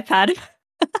there, your iPad.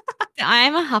 I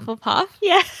am a Hufflepuff.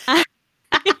 Yeah.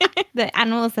 The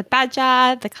animal is a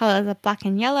badger, the colours are black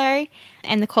and yellow,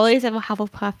 and the qualities of a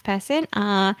Hufflepuff person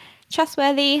are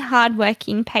trustworthy,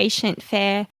 hardworking, patient,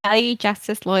 fair, value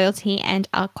justice, loyalty, and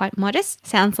are quite modest.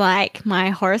 Sounds like my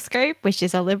horoscope, which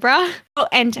is a Libra. Oh,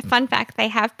 and fun fact, they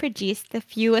have produced the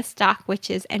fewest dark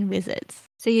witches and wizards.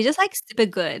 So you're just like super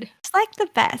good. It's like the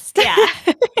best. Yeah.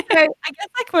 So I guess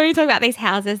like when we talk about these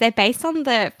houses, they're based on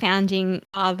the founding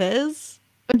fathers.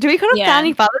 Do we call them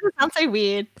founding fathers? It sounds so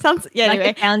weird.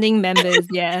 Anyway. The founding members,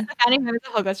 yeah. The founding members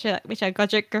of Hogwarts, which are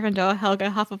Godric Gryffindor, Helga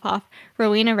Hufflepuff,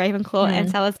 Rowena Ravenclaw,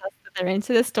 and Salazar Slytherin.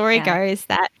 So the story goes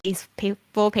that these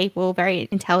four people, very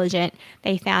intelligent,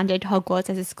 they founded Hogwarts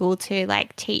as a school to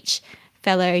like teach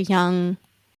fellow young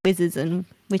wizards and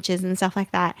witches and stuff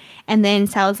like that. And then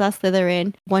Salazar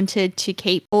Slytherin wanted to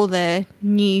keep all the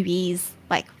newbies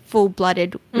like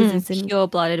full-blooded wizards and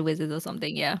pure-blooded wizards or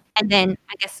something, yeah. And then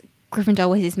I guess Gryffindor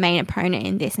was his main opponent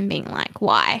in this and being like,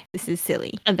 why? This is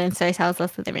silly. And then so Salazar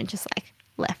Slytherin just like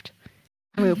left.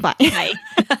 And we were like, hey.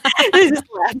 They just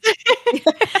left.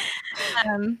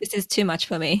 This is too much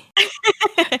for me.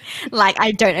 Like,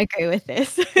 I don't agree with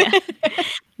this.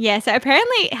 Yeah, so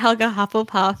apparently Helga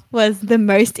Hufflepuff was the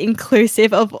most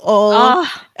inclusive of all.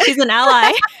 Oh, she's an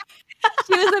ally.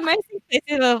 She was the most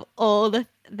inclusive of all the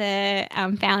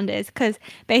founders because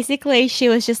basically she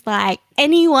was just like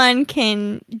anyone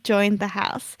can join the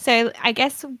house. So I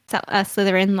guess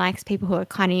Slytherin likes people who are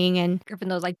cunning and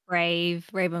Gryffindor's like brave,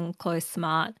 Ravenclaw's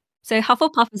smart. So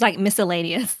Hufflepuff is like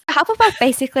miscellaneous. Hufflepuff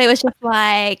basically was just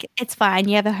like, "It's fine,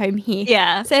 you have a home here."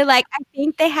 Yeah. So, like, I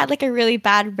think they had, like, a really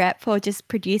bad rep for just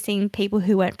producing people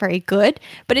who weren't very good,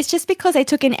 but it's just because they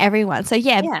took in everyone. So,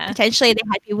 yeah, Yeah. potentially they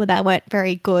had people that weren't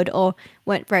very good or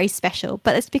weren't very special,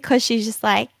 but it's because she's just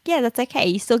like, "Yeah, that's okay,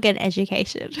 you still get an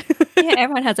education." Yeah,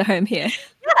 everyone has a home here.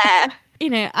 Yeah. You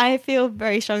know, I feel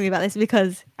very strongly about this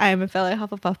because I am a fellow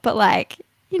Hufflepuff, but, like,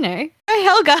 you know, oh,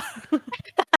 Helga.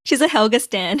 She's a Helga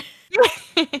stan.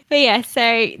 But yeah,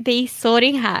 so the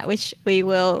Sorting Hat, which we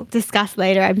will discuss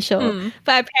later, I'm sure.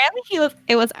 But apparently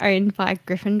it was owned by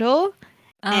Gryffindor.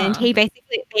 And he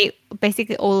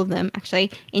basically all of them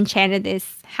actually enchanted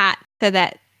this hat so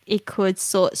that it could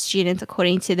sort students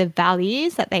according to the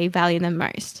values that they value the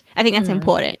most. I think that's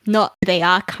important. Not who they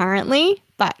are currently,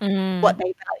 but what they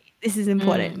value. This is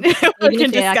important. Even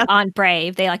if they like, aren't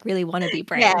brave, they like really want to be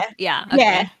brave. Yeah. Okay.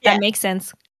 Yeah. That makes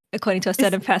sense according to a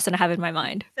certain person I have in my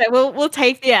mind. So we'll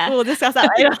discuss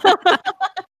that later.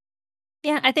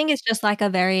 Yeah, I think it's just like a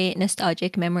very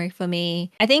nostalgic memory for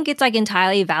me. I think it's like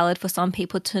entirely valid for some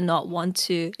people to not want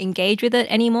to engage with it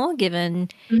anymore, given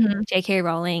J.K.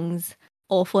 Rowling's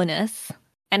awfulness.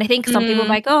 And I think some people are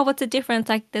like, oh, what's the difference?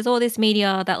 Like, there's all this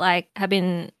media that like have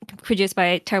been produced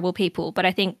by terrible people. But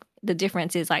I think the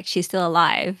difference is like she's still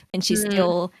alive and she's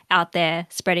still out there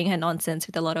spreading her nonsense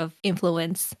with a lot of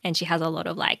influence, and she has a lot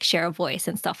of like share of voice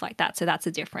and stuff like that. So that's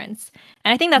a difference.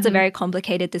 And I think that's a very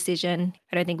complicated decision.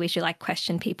 I don't think we should like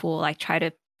question people, like try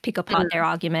to pick apart their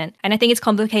argument. And I think it's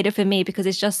complicated for me because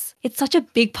it's such a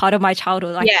big part of my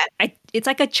childhood. Like it's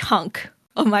like a chunk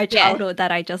of my childhood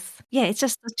that it's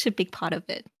just such a big part of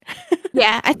it.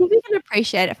 Yeah, I think we can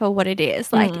appreciate it for what it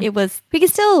is. Like we can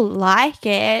still like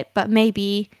it, but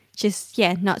maybe just,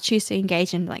 not choose to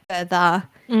engage in like further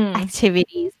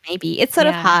activities maybe. It's sort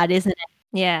of hard, isn't it?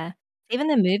 Yeah. Even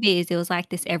the movies, it was like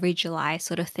this every July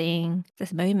sort of thing,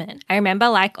 this moment. I remember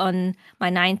like on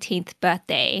my 19th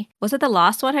birthday, was it the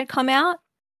last one had come out?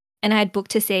 And I had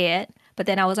booked to see it. But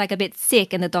then I was like a bit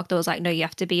sick and the doctor was like, no, you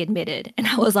have to be admitted. And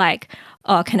I was like,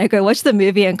 oh, can I go watch the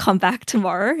movie and come back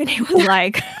tomorrow? And he was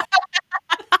like,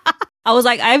 I was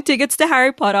like, I have tickets to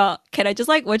Harry Potter. Can I just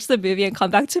like watch the movie and come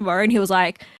back tomorrow? And he was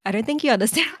like, I don't think you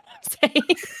understand what I'm saying.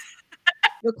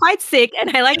 You're quite sick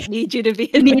and I like need you to be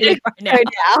admitted right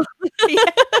now. He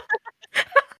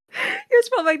was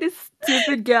probably like this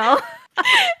stupid girl.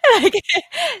 Like,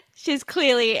 she's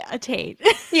clearly a teen.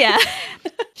 Yeah.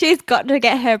 She's got to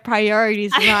get her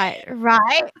priorities right?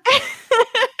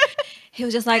 He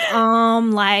was just like,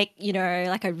 like, you know,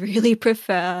 like I really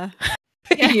prefer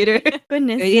you to go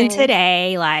in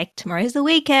today. Like tomorrow's the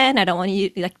weekend. I don't want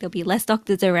you, like there'll be less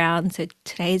doctors around. So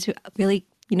today's really,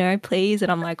 you know, please.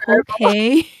 And I'm like,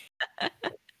 okay. I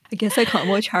guess I can't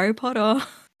watch Harry Potter.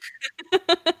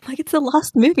 Like it's the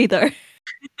last movie though.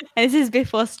 And this is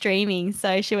before streaming,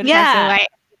 so she would have had to wait.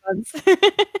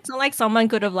 It's not like someone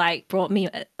could have like brought me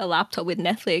a laptop with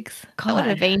Netflix. God. That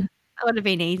would have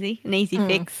been easy, an easy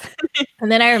fix.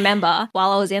 And then I remember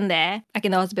while I was in there, like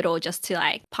in the hospital, just to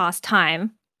like pass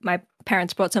time, my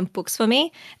parents brought some books for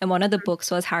me, and one of the books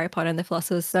was Harry Potter and the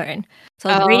Philosopher's Stone. So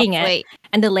I was reading it,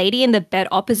 and the lady in the bed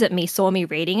opposite me saw me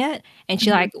reading it, and she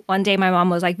like one day my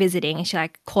mom was like visiting, and she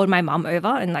like called my mom over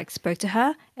and like spoke to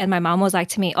her, and my mom was like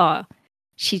to me, oh,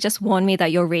 she just warned me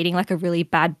that you're reading like a really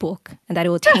bad book and that it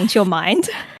will taint your mind.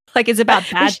 Like it's about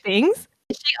bad things.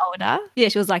 Is she older? Yeah,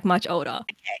 she was like much older.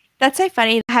 Okay. That's so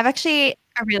funny. I have actually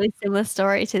a really similar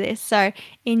story to this. So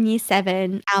in year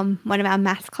 7, one of our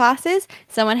maths classes,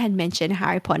 someone had mentioned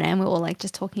Harry Potter and we were all like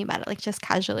just talking about it, like just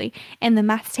casually. And the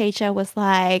maths teacher was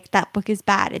like, that book is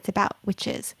bad. It's about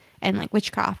witches and like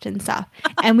witchcraft and stuff.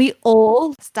 And we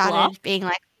all started being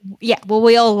like,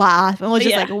 we all laugh and we're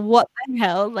just like, what the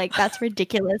hell? Like, that's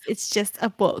ridiculous. It's just a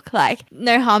book. Like,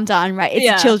 no harm done, right?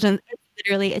 It's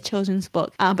literally a children's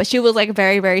book. But she was like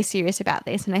very, very serious about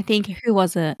this. And I think, who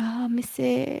was it? I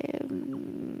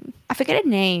forget her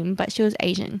name, but she was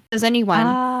Asian. There's only one.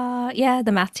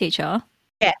 The math teacher.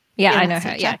 Yeah, I know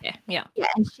her. Yeah.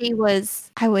 And she was,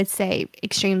 I would say,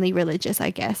 extremely religious, I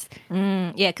guess.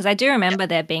 Because I do remember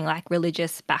there being like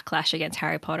religious backlash against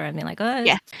Harry Potter and being like, oh,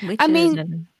 witches. I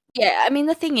mean,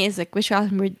 the thing is, like,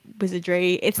 witchcraft and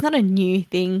wizardry, it's not a new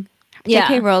thing.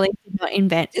 J.K. Rowling did not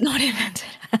invent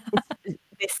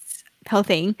this whole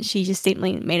thing. She just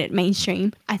simply made it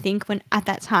mainstream. I think when at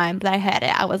that time that I heard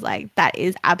it, I was like, that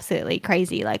is absolutely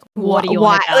crazy. Like, what are you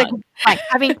on about? Like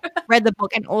having read the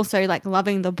book and also like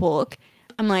loving the book,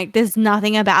 I'm like, there's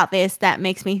nothing about this that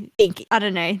makes me think, I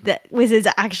don't know, that wizards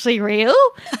are actually real.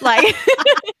 Like,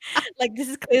 Like, this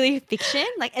is clearly fiction.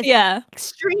 Like, it's Yeah.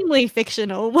 extremely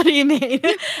fictional. What do you mean?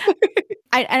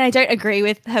 I don't agree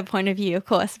with her point of view, of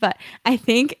course, but I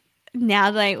think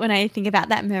now, like, when I think about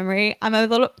that memory, I'm a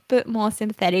little bit more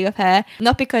sympathetic of her.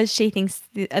 Not because she thinks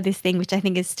this thing, which I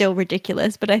think is still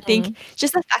ridiculous, but I think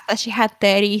just the fact that she had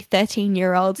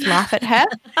 13-year-olds laugh at her,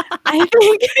 I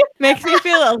think makes me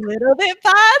feel a little bit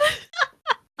bad.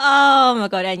 Oh my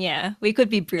god, and yeah, we could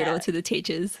be brutal Yeah. to the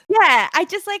teachers. Yeah, I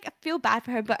just like feel bad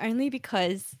for her, but only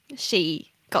because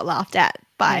she got laughed at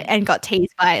by and got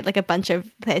teased by like a bunch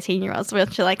of 13-year-olds,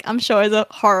 which like I'm sure is a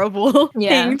horrible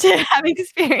thing to have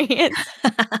experienced.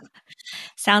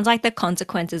 Sounds like the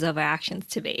consequences of her actions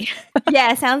to me.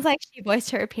 Yeah, sounds like she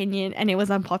voiced her opinion and it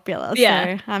was unpopular.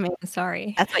 Yeah. So I mean, I'm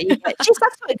sorry. that's what you get. She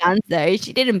stuck to her guns though.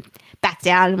 She didn't back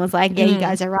down and was like, "Yeah, you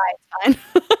guys are right. It's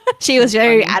fine." She was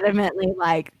very adamantly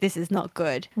like, "This is not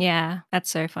good." Yeah,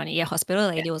 that's so funny. Yeah, hospital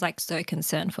lady was like so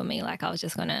concerned for me. Like I was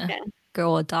just gonna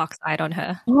go all dark side on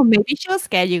her. Oh, maybe she was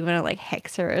scared you were gonna like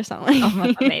hex her or something. Oh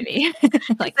my god, maybe.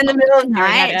 Like in the middle of the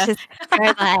night, just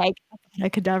go like a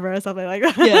cadaver or something like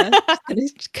that. Yeah,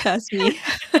 just curse me.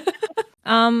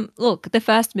 Look, the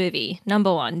first movie,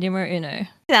 number one, numero uno.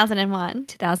 2001.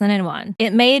 2001.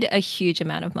 It made a huge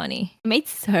amount of money. It made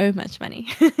so much money.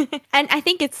 And I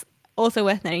think it's also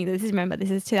worth noting that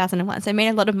this is 2001. So it made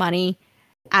a lot of money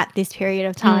at this period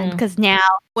of time because now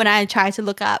when I try to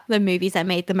look up the movies that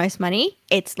made the most money,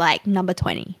 it's like number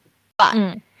 20. But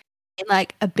in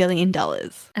like $1 billion.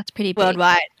 That's pretty big.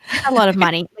 Worldwide. A lot of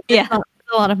money. It's a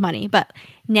lot of money. But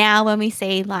now when we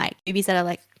see like movies that are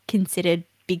like considered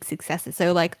big successes,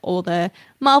 so like all the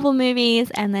Marvel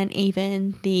movies and then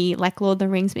even the like Lord of the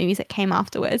Rings movies that came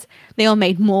afterwards, they all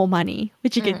made more money,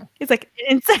 which you can, it's like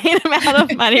an insane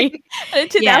amount of money. But in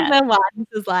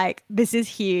 2001, this is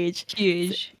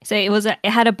huge. So it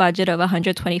had a budget of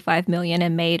 125 million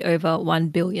and made over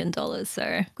 $1 billion.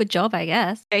 So good job, I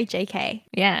guess. Go JK.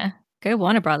 Yeah, go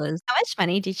Warner Brothers. How much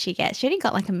money did she get? She only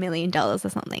got like $1 million or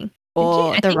something.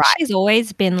 I think she's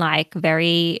always been like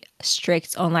very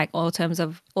strict on like all types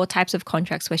of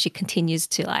contracts where she continues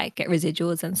to like get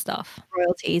residuals and stuff,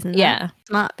 royalties and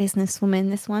smart businesswoman.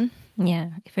 This one,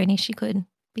 if only she could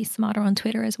be smarter on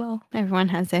Twitter as well. Everyone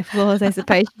has their flaws, I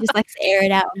suppose. She just likes to air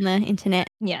it out on the internet.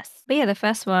 Yes, but yeah, the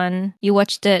first one, you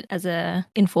watched it as a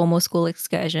informal school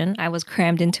excursion. I was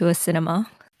crammed into a cinema,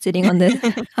 sitting on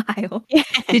the aisle. Yeah.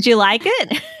 Did you like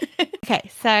it?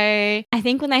 Okay, so I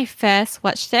think when I first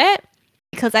watched it,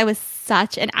 because I was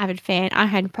such an avid fan, I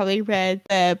had probably read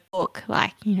the book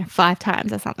like, 5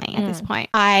 times or something at this point.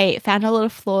 I found a lot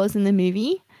of flaws in the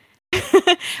movie,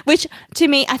 which to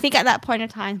me, I think at that point in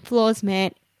time, flaws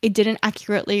meant it didn't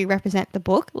accurately represent the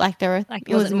book. Like there were, like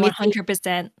it was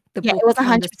 100% the book. It was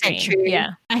 100% true.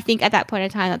 Yeah. I think at that point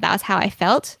in time that was how I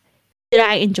felt. Did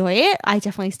I enjoy it? I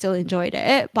definitely still enjoyed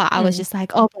it, but I was just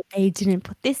like, oh, but they didn't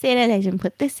put this in and they didn't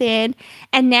put this in.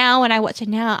 And now when I watch it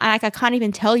now, I can't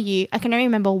even tell you. I can only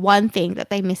remember one thing that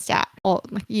they missed out, or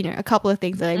like, a couple of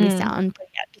things that they missed out on,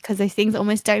 because those things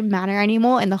almost don't matter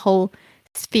anymore in the whole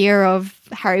sphere of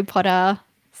Harry Potter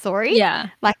story. Yeah.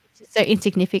 Like it's just so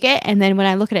insignificant. And then when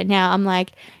I look at it now, I'm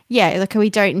like, yeah, like we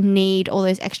don't need all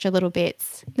those extra little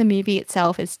bits. The movie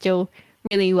itself is still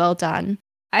really well done.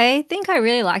 I think I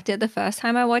really liked it the first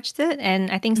time I watched it,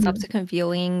 and I think subsequent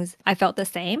viewings, I felt the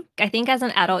same. I think as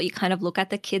an adult, you kind of look at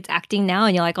the kids acting now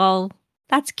and you're like, oh,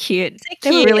 that's cute. So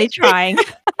they were really trying.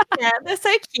 Yeah, they're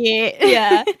so cute.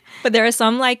 Yeah. But there are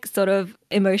some like sort of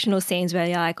emotional scenes where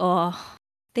you're like, oh,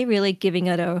 they're really giving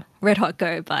it a red hot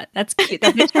go, but that's cute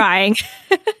that they're trying.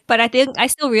 But I think I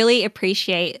still really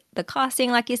appreciate the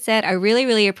casting, like you said. I really,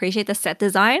 really appreciate the set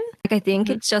design. Like I think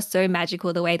it's just so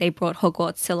magical the way they brought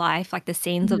Hogwarts to life, like the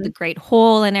scenes of the Great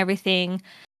Hall and everything.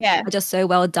 Yeah. Are just so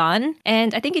well done.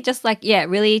 And I think it just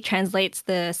really translates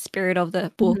the spirit of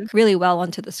the book really well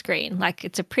onto the screen. Like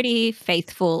it's a pretty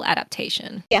faithful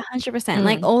adaptation. Yeah, 100%.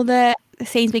 Like all the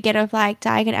scenes we get of like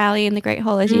Diagon Alley and the Great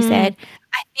Hall, as you said,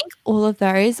 I think all of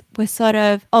those were sort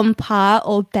of on par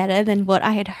or better than what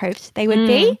I had hoped they would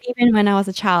be. Even when I was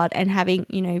a child and having,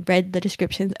 read the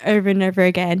descriptions over and over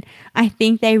again, I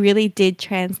think they really did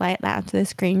translate that onto the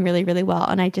screen really, really well.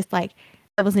 And I just like,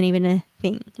 that wasn't even a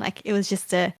thing. Like it was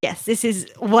just yes, this is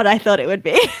what I thought it would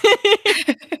be.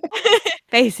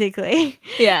 Basically.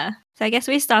 Yeah. So I guess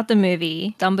we start the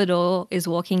movie. Dumbledore is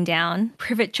walking down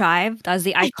Privet Drive, does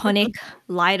the iconic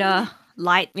light,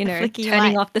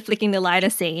 turning off the flicking the lighter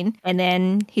scene. And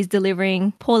then he's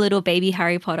delivering poor little baby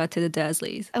Harry Potter to the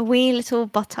Dursleys. A wee little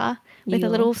butter with a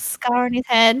little scar on his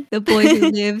head. The boy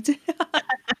who lived.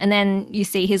 And then you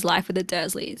see his life with the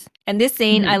Dursleys. And this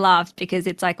scene I laughed because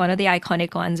it's like one of the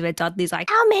iconic ones where Dudley's like,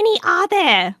 how many are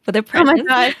there for the presents? Oh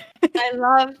my God. I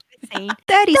love the scene.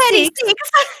 36.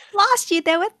 Last year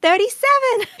there were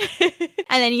 37.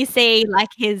 And then you see like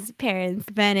his parents,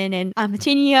 Vernon and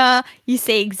Petunia. You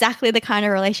see exactly the kind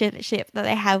of relationship that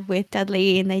they have with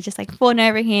Dudley, and they just like fawn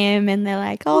over him, and they're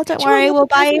like, "Oh, don't worry, we'll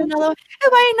buy you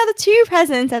another 2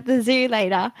 presents at the zoo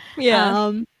later."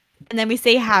 Yeah. And then we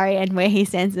see Harry and where he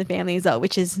stands in the family as well,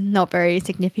 which is not very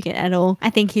significant at all. I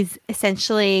think he's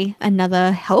essentially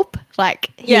another help.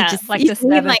 Like the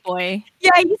servant boy.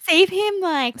 Yeah, you see him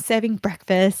like serving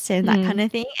breakfast and that kind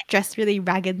of thing, dressed really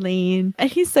raggedly,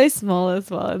 and he's so small as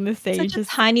well in the scene. Such a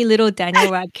tiny little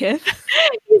Daniel Radcliffe.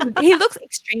 He looks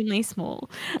extremely small.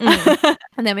 And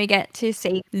then we get to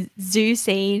see the zoo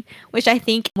scene, which I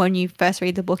think when you first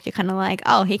read the book, you're kind of like,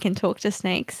 oh, he can talk to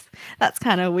snakes. That's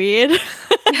kind of weird.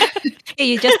 Yeah,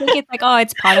 you just think it's like, oh,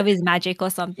 it's part of his magic or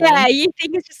something. Yeah, you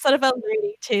think it's just sort of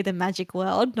alluding to the magic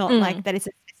world, not like that it's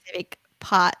a specific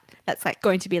part that's like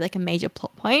going to be like a major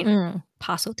plot point.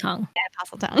 Parseltongue. Yeah,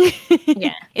 Parseltongue.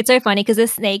 Yeah. It's so funny because the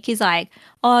snake is like,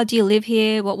 oh, do you live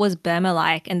here? What was Burma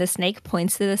like? And the snake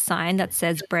points to the sign that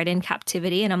says bred in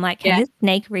captivity. And I'm like, can this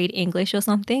snake read English or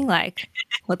something? Like,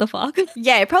 what the fuck?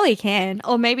 Yeah, it probably can.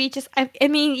 Or maybe just, I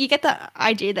mean, you get the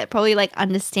idea that probably like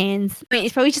understands. I mean,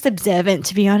 it's probably just observant,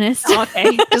 to be honest. Oh,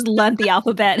 okay. Just learned the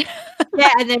alphabet. Yeah,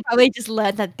 and then probably just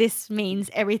learned that this means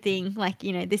everything. Like,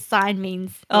 you know, this sign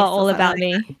means. All about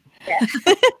me. Yeah.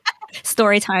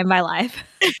 Story time, my life.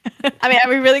 I mean, are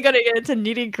we really going to get into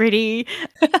nitty gritty?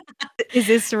 Is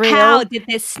this real? How did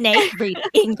this snake read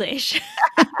English?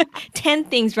 10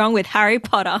 things wrong with Harry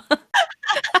Potter.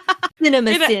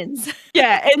 Cinema sins.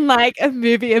 Yeah, in like a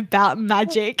movie about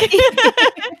magic.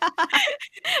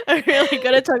 I really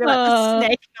got to talk about the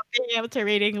snake not being able to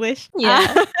read English.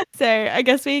 Yeah. So I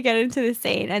guess we get into the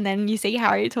scene, and then you see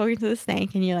Harry talking to the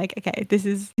snake, and you're like, okay, this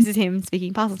is him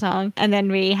speaking Parseltongue. And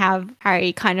then we have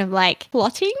Harry kind of like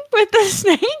plotting with the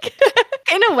snake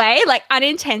in a way, like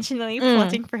unintentionally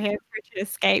plotting for him to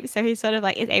escape. So he sort of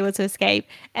like is able to escape,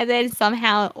 and then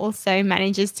somehow also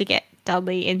manages to get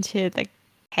Dudley into the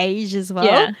cage as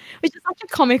well, which is such a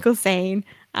comical scene.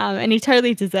 And he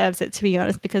totally deserves it, to be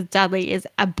honest, because Dudley is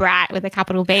a brat with a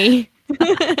capital B.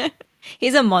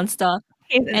 He's a monster.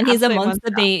 He's a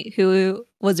monster bee who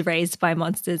was raised by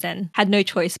monsters and had no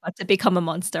choice but to become a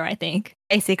monster, I think.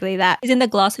 Basically that. He's in the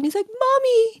glass and he's like,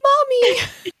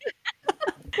 Mommy!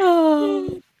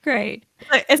 Oh, great.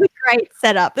 It's a great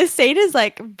setup. This scene is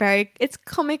like it's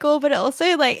comical, but it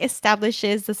also like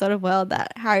establishes the sort of world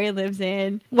that Harry lives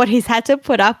in, what he's had to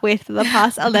put up with for the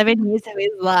past 11 years of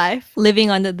his life. Living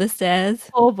under the stairs.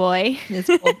 Poor boy. This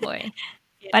poor boy.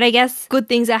 But I guess good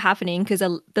things are happening because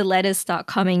the letters start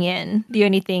coming in. The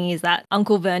only thing is that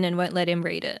Uncle Vernon won't let him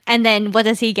read it. And then what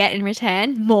does he get in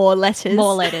return? More letters.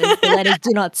 More letters. The letters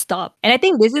do not stop. And I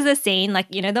think this is a scene, like,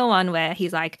 you know, the one where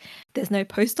he's like, there's no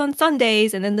post on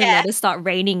Sundays, and then the letters start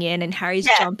raining in and Harry's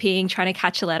jumping, trying to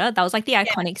catch a letter. That was like the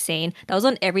iconic scene. That was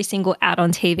on every single ad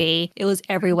on TV. It was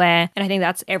everywhere. And I think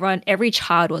that's every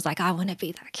child was like, I want to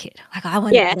be that kid. Like, I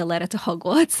want to get a letter to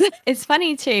Hogwarts. It's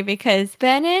funny too, because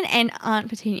Vernon and Aunt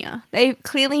Petunia, they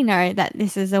clearly know that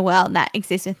this is a world that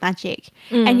exists with magic.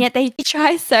 And yet they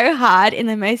try so hard in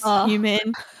the most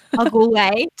human Muggle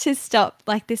way to stop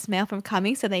like this mail from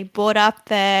coming. So they board up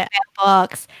the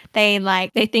mailbox. They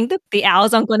think that the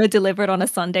owls aren't going to deliver it on a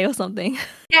Sunday or something.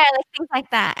 Yeah, like things like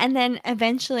that. And then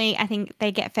eventually I think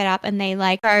they get fed up and they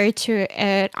like go to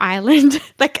an island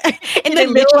like in the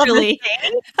middle of the sea.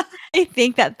 I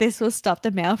think that this will stop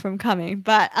the mail from coming,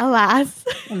 but alas.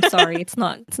 I'm sorry, it's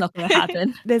not going to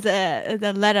happen. There's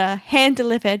a letter hand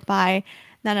delivered by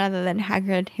none other than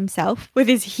Hagrid himself, with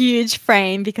his huge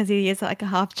frame, because he is like a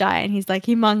half giant. He's like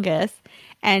humongous,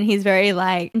 and he's very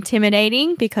like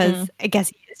intimidating because I guess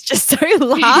he is just so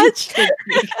large.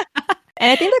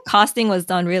 And I think the casting was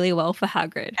done really well for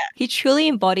Hagrid. He truly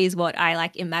embodies what I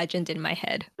like imagined in my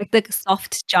head, like the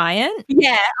soft giant.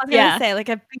 Yeah, I was gonna say like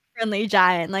a big friendly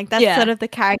giant. Like that's sort of the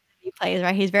character he plays,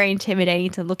 right? He's very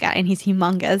intimidating to look at, and he's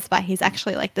humongous, but he's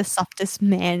actually like the softest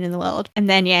man in the world. And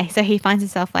then so he finds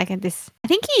himself like at this. I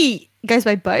think he goes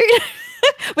by boat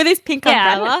with his pink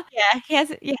umbrella. Yeah, he has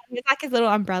like his little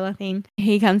umbrella thing.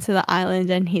 He comes to the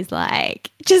island and he's like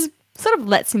just sort of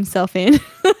lets himself in.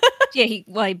 He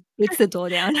beats the door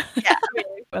down.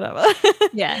 Whatever.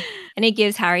 And he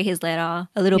gives Harry his letter,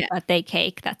 a little birthday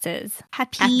cake that says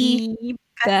Happy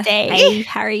birthday,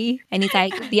 Harry. And he's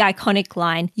like, the iconic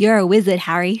line, "You're a wizard,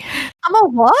 Harry." I'm a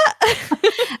what?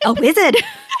 A wizard.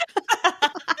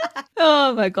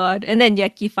 Oh my god. And then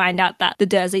you find out that the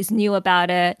Dursleys knew about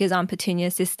it because Aunt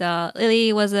Petunia's sister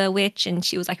Lily was a witch and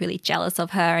she was like really jealous of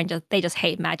her and they just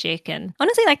hate magic. And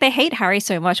honestly, like they hate Harry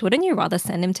so much. Wouldn't you rather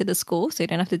send him to the school so you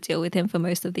don't have to deal with him for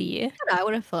most of the year? I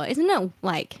would have thought. Isn't it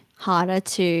like harder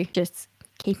to just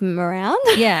keep him around?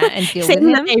 Yeah, and deal with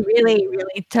Seeing that him. they really,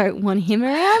 really don't want him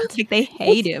around. Like they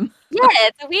hate him. Yeah,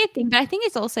 it's a weird thing, but I think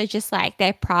it's also just like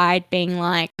their pride being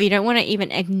like, we don't want to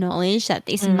even acknowledge that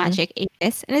this magic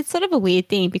exists. And it's sort of a weird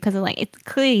thing because like it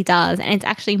clearly does, and it's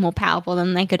actually more powerful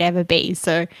than they could ever be.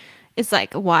 So it's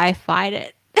like, why fight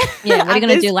it? Yeah, what are you At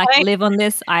gonna this do? Like point? live on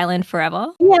this island forever?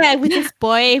 Yeah, with this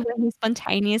boy where he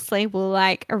spontaneously will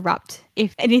like erupt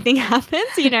if anything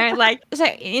happens, you know, like so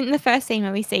in the first scene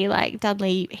where we see like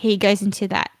Dudley, he goes into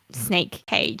that snake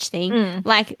cage thing,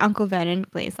 like Uncle Vernon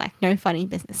is like no funny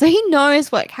business. So he knows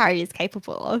what Harry is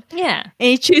capable of. Yeah. And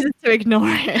he chooses to ignore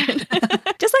it.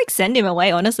 Just like send him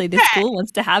away, honestly. This school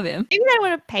wants to have him. Maybe they don't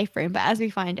want to pay for him, but as we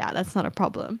find out, that's not a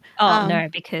problem. Oh no,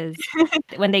 because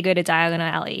when they go to Diagon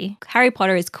Alley, Harry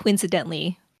Potter is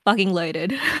coincidentally fucking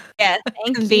loaded. Yeah,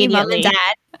 thanks you, Mum and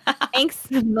Dad. Thanks,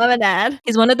 Mum and Dad.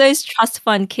 He's one of those trust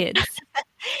fund kids.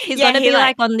 He's Yeah, gonna he be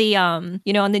like on the on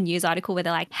the news article where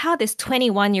they're like, how this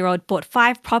 21-year-old bought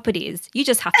 5 properties. You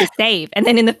just have to save. And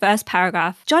then in the first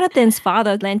paragraph, Jonathan's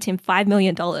father lent him $5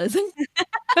 million.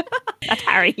 That's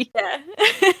Harry. Yeah.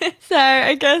 So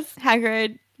I guess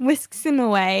Hagrid whisks him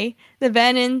away. The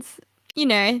Vernons, you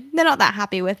know, they're not that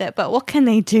happy with it, but what can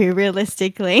they do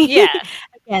realistically? Yeah.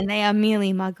 Again, they are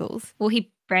merely muggles. Well,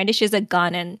 he brandishes a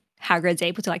gun and Hagrid's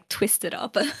able to like twist it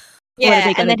up.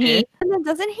 Yeah, and then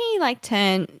doesn't he like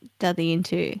turn Dudley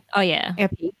into Oh yeah. a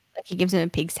pig? Like he gives him a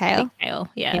pig's tail. Tail.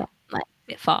 Yeah. Like,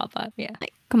 A bit far, but yeah.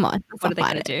 like come on. What are they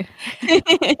gonna do?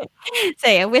 So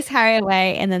yeah, whisk Harry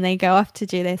away, and then they go off to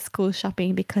do their school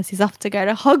shopping because he's off to go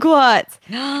to Hogwarts,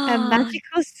 a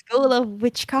magical school of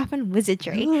witchcraft and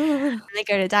wizardry. And they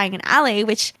go to Diagon Alley,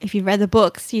 which, if you've read the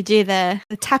books, you do the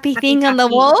tappy thing on the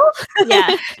wall.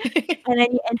 Yeah. And then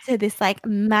you enter this like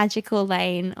magical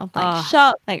lane of like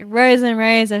shop, like rows and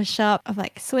rows of shop of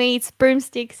like sweets,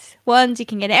 broomsticks, wands. You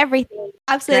can get everything,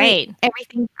 absolutely Great.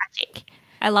 everything magic.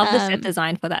 I love the set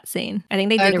design for that scene. I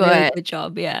think they did a really good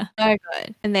job. Yeah. So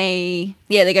good. And they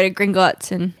go to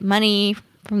Gringotts and money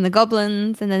from the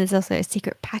goblins. And then there's also a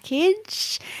secret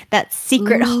package. That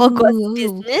secret Hogwarts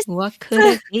business. What could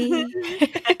it be?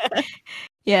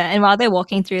 Yeah, and while they're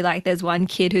walking through, like, there's one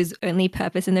kid whose only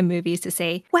purpose in the movie is to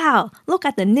say, wow, look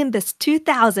at the Nimbus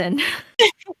 2000. And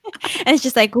it's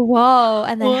just like, whoa.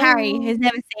 And then Harry, who's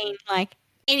never seen, like,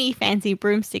 any fancy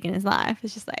broomstick in his life,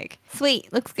 is just like,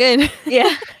 sweet, looks good.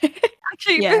 Yeah.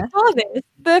 Actually, before this,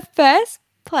 the first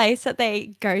place that they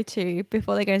go to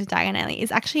before they go to Diagon Alley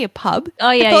is actually a pub.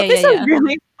 Oh, yeah, I thought this was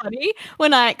really funny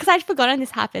because I'd forgotten this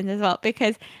happens as well,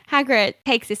 because Hagrid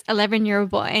takes this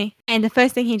 11-year-old boy and the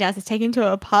first thing he does is take him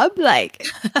to a pub. Like,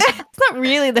 it's not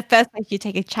really the first place you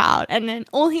take a child, and then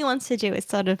all he wants to do is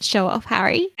sort of show off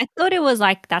Harry. I thought it was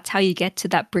like, that's how you get to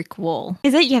that brick wall.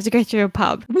 Is it? You have to go through a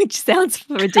pub? Which sounds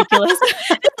ridiculous.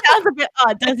 It sounds a bit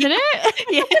odd, doesn't it?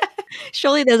 Yeah.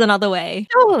 Surely there's another way.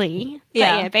 Surely.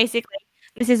 Yeah. But yeah, basically,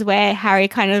 this is where Harry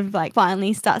kind of like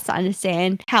finally starts to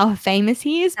understand how famous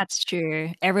he is. That's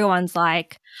true. Everyone's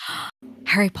like,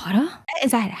 Harry Potter?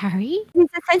 Is that Harry? He's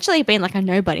essentially been like a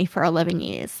nobody for 11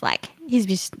 years. Like, he's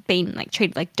just been like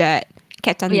treated like dirt,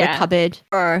 kept under the cupboard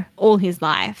for all his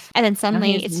life. And then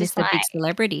suddenly it's just a like, big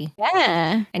celebrity.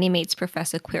 Yeah. And he meets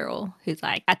Professor Quirrell, who's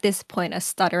like, at this point, a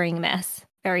stuttering mess,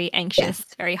 very anxious,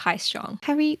 very high strung.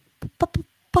 Harry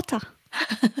Potter.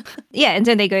 Yeah, and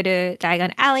then they go to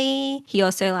Diagon Alley. He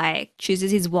also like chooses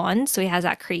his wand, so he has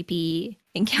that creepy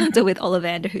encounter with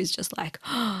Ollivander, who's just like,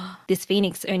 oh, this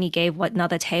phoenix only gave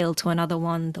another tail to another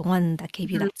one, the one that gave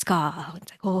you that scar.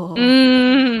 It's like, oh.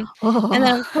 And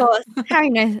then of course Harry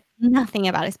knows nothing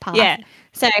about his past. Yeah.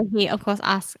 So he of course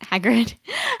asks Hagrid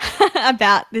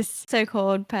about this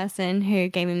so-called person who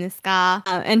gave him the scar,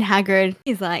 and Hagrid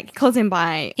is like, calls him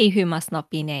by he who must not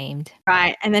be named.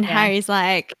 Right, and then Harry's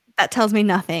like, that tells me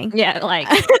nothing. Yeah, like,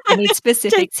 I need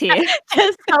specifics here.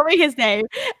 Just tell me his name.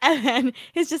 And then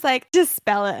he's just like, just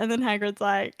spell it. And then Hagrid's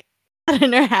like, I don't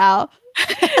know how.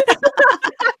 Which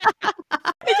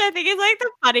I think is like the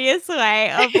funniest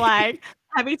way of like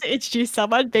having to introduce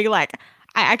someone, being like,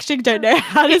 I actually don't know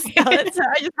how to spell it, so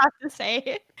I just have to say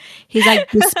it. He's like,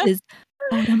 this is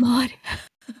Voldemort.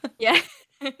 Yeah.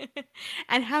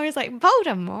 And Harry's like,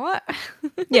 Voldemort?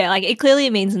 Yeah, like it clearly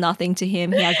means nothing to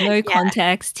him. He has no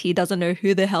context. He doesn't know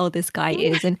who the hell this guy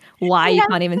is and why you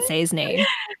can't even say his name.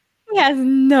 He has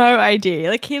no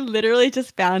idea. Like, he literally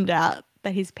just found out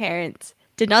that his parents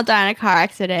did not die in a car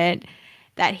accident,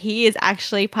 that he is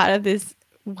actually part of this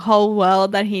whole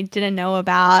world that he didn't know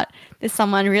about. There's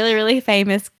someone really, really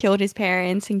famous killed his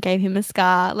parents and gave him a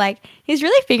scar. Like, he's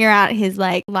really figuring out his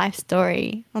like life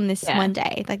story on this one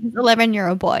day. Like, he's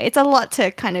 11-year-old boy. It's a lot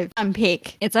to kind of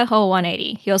unpick. It's a whole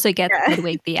 180. He also gets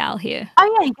Hedwig the owl here.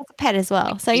 Oh yeah, he gets a pet as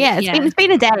well. So yeah, it's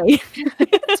been a day.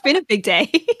 It's been a big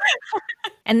day.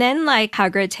 And then like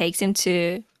Hagrid takes him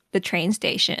to the train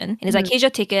station and he's like, here's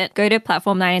your ticket, go to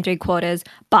platform 9 and 3/4,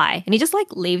 bye. And he just like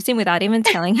leaves him without even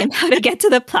telling him how to get to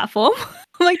the platform.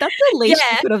 I'm like, that's the least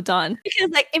you could have done.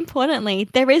 Because like, importantly,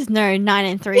 there is no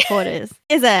 9 3/4.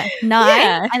 There's a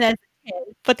 9 and there's a 10,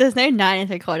 but there's no 9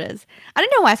 3/4. I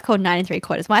don't know why it's called 9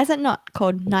 3/4. Why is it not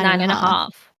called 9 and a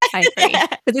half? I agree.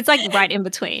 Because it's like right in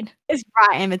between. It's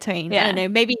right in between. I don't know.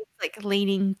 Maybe it's like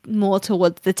leaning more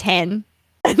towards the 10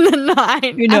 and the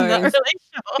 9. Who knows? I'm not really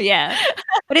sure. Yeah.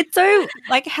 But it's so,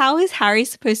 like, how is Harry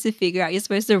supposed to figure out you're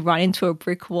supposed to run into a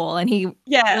brick wall? And he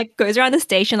like goes around the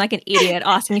station like an idiot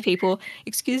asking people,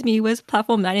 excuse me, where's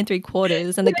platform 9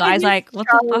 3/4? And the guy's like, what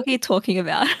the fuck are you talking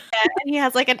about? Yeah, and he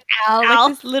has like an owl. Like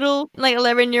this little like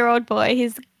 11-year-old boy.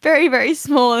 He's very, very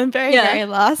small and very, very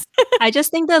lost. I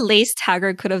just think the least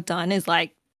Hagrid could have done is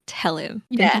like tell him.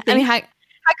 Yeah. I mean, Hagrid,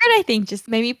 I think, just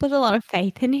maybe put a lot of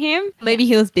faith in him. Maybe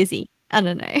he was busy. I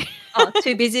don't know.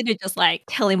 Too busy to just like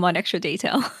tell him one extra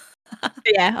detail.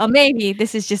 Yeah, or maybe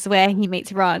this is just where he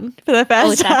meets Ron for the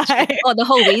first time. Oh, the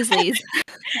whole Weasleys.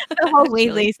 The whole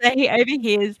Weasley. So he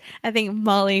overhears, I think,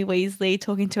 Molly Weasley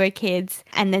talking to her kids,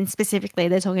 and then specifically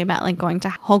they're talking about like going to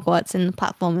Hogwarts and the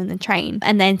platform and the train.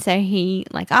 And then so he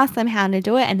like asks them how to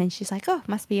do it, and then she's like, oh,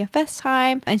 must be your first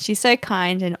time. And she's so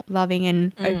kind and loving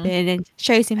and open and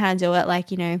shows him how to do it.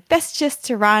 Like, you know, best just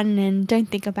to run and don't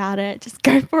think about it. Just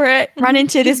go for it. Run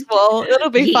into this wall. It'll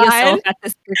be fine. Yourself at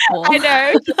this wall. I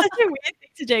know. It's such a weird thing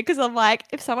to do because I'm like,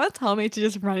 if someone told me to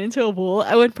just run into a wall,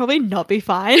 I would probably not be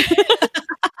fine.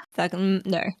 Like,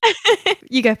 no.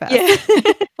 You go first. Yeah.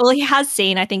 Well, he has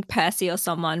seen, I think, Percy or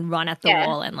someone run at the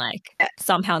wall and like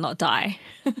somehow not die.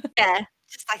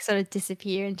 Just like sort of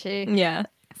disappear into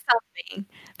something.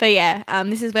 But yeah,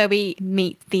 this is where we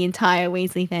meet the entire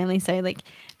Weasley family. So like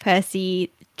Percy,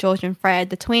 George and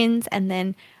Fred, the twins, and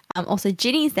then also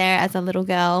Ginny's there as a little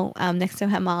girl next to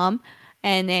her mom.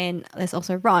 And then there's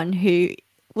also Ron, who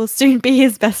will soon be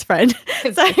his best friend.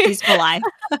 So he's for life.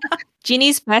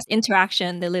 Ginny's first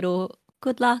interaction, the little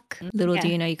good luck. Little do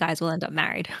you know you guys will end up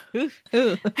married. Ooh.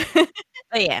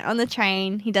 But yeah, on the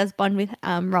train, he does bond with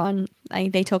Ron.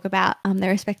 Like, they talk about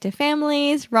their respective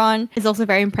families. Ron is also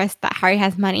very impressed that Harry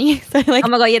has money. So like, oh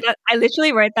my god, yeah, I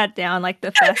literally wrote that down. Like,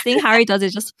 the first thing Harry does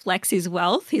is just flex his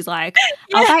wealth. He's like,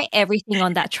 I'll buy everything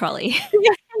on that trolley.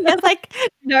 There's like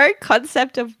no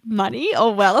concept of money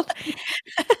or wealth.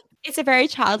 It's a very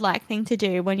childlike thing to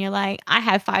do when you're like, I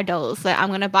have $5, so I'm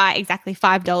going to buy exactly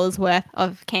 $5 worth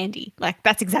of candy. Like,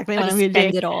 that's exactly what I'm going to do.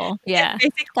 Spend it all. Yeah.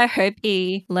 I hope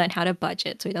he learned how to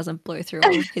budget so he doesn't blow through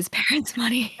all his parents'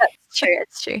 money. That's true.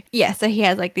 It's true. Yeah, so he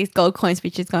has like these gold coins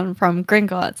which has gone from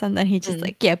Gringotts, and then he just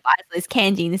like, buys this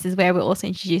candy. And this is where we're also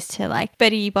introduced to like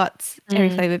Betty Bott's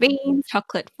Every Flavour Beans,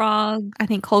 chocolate frog, I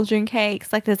think cauldron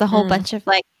cakes. Like, there's a whole bunch of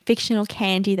like fictional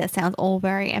candy that sounds all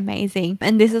very amazing.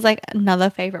 And this is like another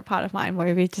favorite part of mine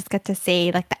where we just get to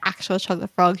see like the actual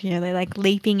chocolate frogs. You know, they're like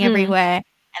leaping everywhere.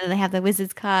 And then they have the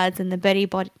wizard's cards and the Betty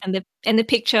Bott and the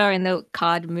picture and the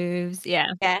card moves.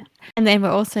 Yeah. And then we're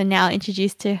also now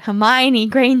introduced to Hermione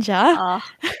Granger. Oh,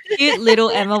 cute little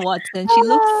Emma Watson. She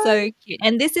looks so cute.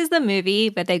 And this is the movie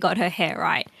but they got her hair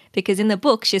right, because in the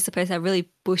book she's supposed to have really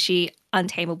bushy,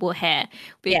 untamable hair,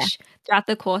 which throughout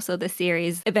the course of the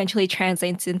series eventually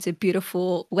translates into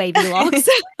beautiful wavy locks.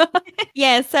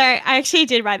 Yeah, so I actually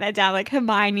did write that down. Like,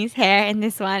 Hermione's hair in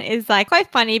this one is like quite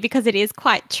funny because it is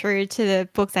quite true to the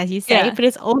books, as you say, but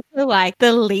it's also like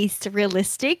the least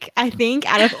realistic, I think,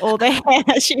 out of all the hair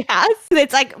that she has.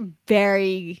 It's like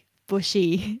very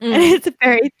bushy and it's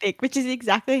very thick, which is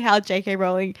exactly how J.K.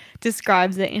 Rowling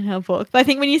describes it in her book. But I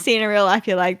think when you see it in real life,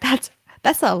 you're like, that's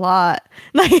a lot.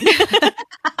 Like,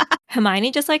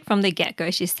 Hermione, just like from the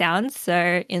get-go, she sounds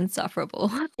so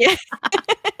insufferable. Yeah.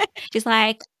 She's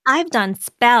like, I've done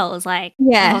spells. Like,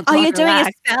 yeah. God, you're doing relax.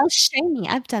 a spell? Show me.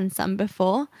 I've done some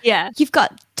before. Yeah. You've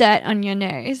got dirt on your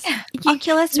nose.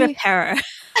 Oculus Reparo.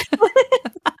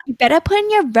 You better put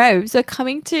on your robes. We're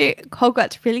coming to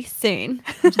Hogwarts really soon.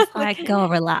 I'm just like, go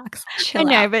relax. Chill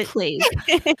out, but please.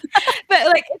 But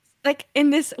like, it's like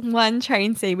in this one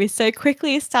train scene, we so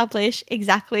quickly establish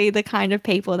exactly the kind of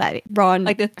people that Ron,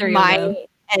 like the three of them,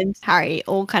 and Harry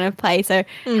all kind of play. So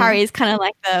Harry is kind of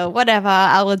like the whatever,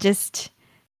 I will just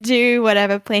do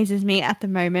whatever pleases me at the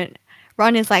moment.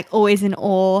 Ron is like always in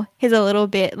awe. He's a little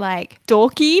bit like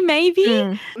dorky,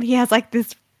 maybe. He has like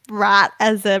this rat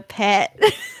as a pet.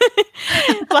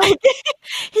 Like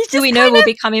he's Who just we know will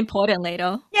become important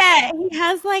later. yeah, he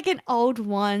has like an old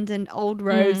wand and old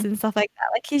robes and stuff like that.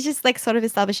 Like he's just like sort of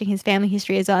establishing his family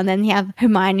history as well. And then you have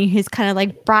Hermione, who's kind of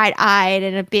like bright-eyed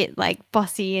and a bit like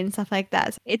bossy and stuff like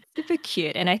that. So, It's super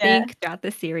cute. And I think throughout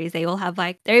the series, they all have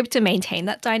like, they're able to maintain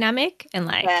that dynamic and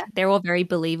like they're all very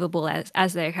believable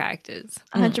as their characters.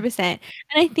 100%. And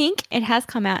I think it has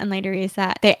come out in later years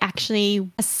that they actually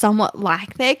are somewhat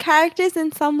like their characters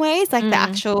in some ways, like the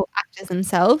actual actors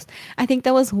themselves. I think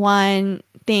there was one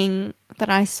thing that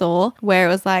I saw where it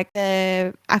was like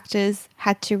the actors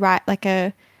had to write like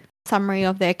a summary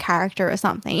of their character or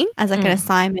something as like an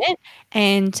assignment.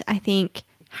 And I think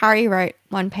Harry wrote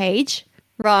 1 page,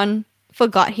 Ron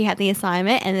forgot he had the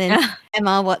assignment, and then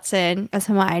Emma Watson as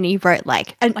Hermione wrote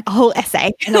like a whole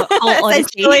essay. A whole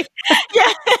odyssey.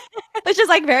 Yeah. Which is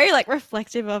like very like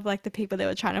reflective of like the people they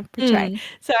were trying to portray.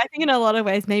 So I think in a lot of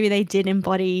ways maybe they did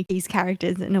embody these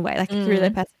characters in a way, like through their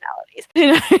personalities. Who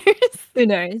knows? Who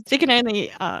knows? You can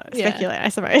only speculate, I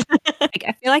suppose. Like,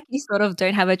 I feel like you sort of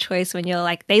don't have a choice when you're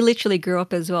like, they literally grew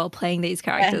up as well playing these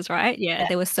characters, right? Yeah,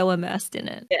 they were so immersed in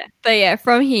it. Yeah. But yeah,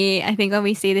 from here, I think when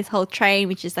we see this whole train,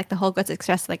 which is like the Hogwarts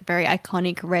Express, like very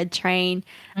iconic red train,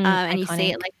 and you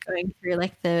see it like going through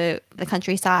like the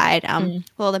countryside, with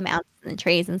all the mountains and the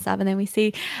trees and stuff, and then we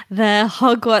see the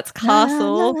Hogwarts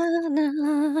castle.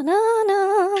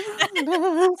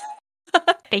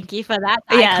 Thank you for that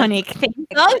iconic thing.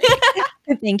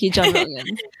 Thank you, John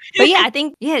Williams. But yeah, I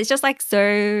think it's just like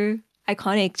so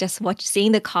iconic. Just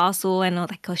seeing the castle and all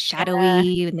like all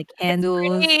shadowy and the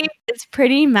candles. It's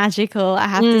pretty magical, I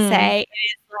have to say. It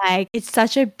is like it's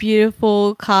such a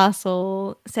beautiful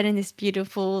castle set in this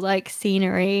beautiful like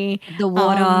scenery. The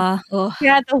water.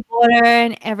 Yeah, the water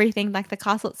and everything. Like the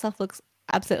castle itself looks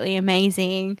absolutely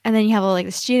amazing. And then you have all like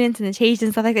the students and the teachers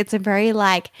and stuff like that. It's a very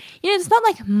like, it's not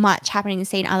like much happening in the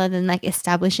scene other than like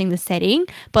establishing the setting,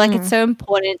 but like it's so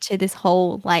important to this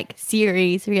whole like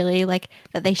series really, like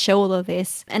that they show all of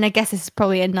this. And I guess this is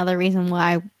probably another reason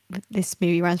why this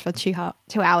movie runs for 2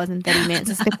 hours and 30 minutes.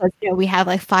 It's because we have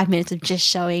like 5 minutes of just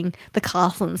showing the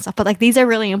castle and stuff, but like these are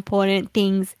really important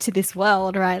things to this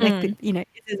world, right? Like this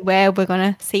is where we're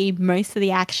gonna see most of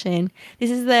the action.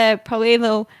 This is probably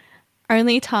the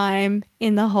only time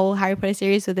in the whole Harry Potter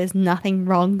series where there's nothing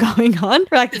wrong going on.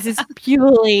 Like this is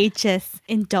purely just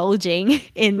indulging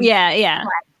in the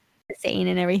scene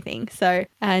and everything. So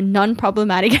a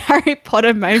non-problematic Harry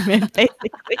Potter moment,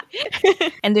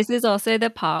 basically. And this is also the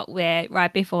part where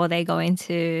right before they're going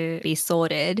to be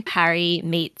sorted, Harry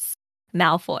meets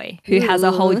Malfoy, who has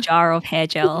a whole jar of hair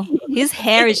gel. His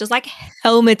hair is just like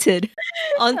helmeted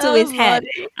onto his head.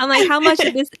 I'm like, how much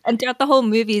did this? And throughout the whole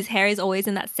movie, his hair is always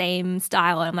in that same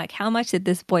style. I'm like, how much did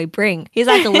this boy bring? He's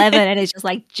like 11 and it's just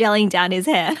like gelling down his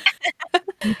hair.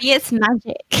 Maybe it's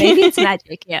magic. Maybe it's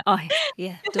magic. Yeah. Oh,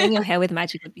 yeah. Doing your hair with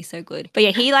magic would be so good. But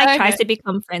yeah, he like tries to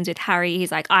become friends with Harry.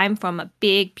 He's like, I'm from a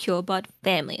big pure blood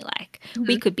family. Like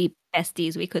we could be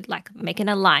besties. We could like make an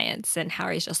alliance. And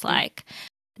Harry's just like,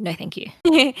 no, thank you.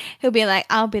 He'll be like,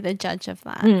 I'll be the judge of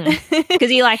that. Because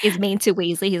he like is mean to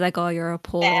Weasley. He's like, oh, you're a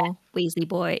poor Weasley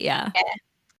boy. Yeah.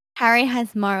 Harry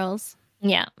has morals.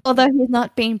 Yeah. Although he's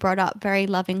not being brought up very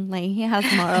lovingly, he has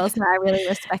morals, and I really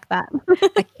respect that.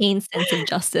 A keen sense of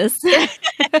justice.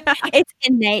 It's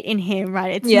innate in him,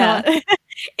 right? It's not.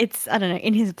 It's, I don't know,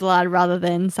 in his blood rather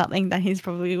than something that he's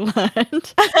probably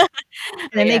learned.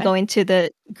 And then they go into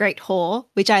the Great Hall,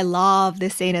 which I love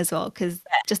this scene as well, because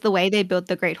just the way they built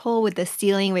the Great Hall with the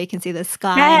ceiling where you can see the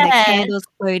sky and the candles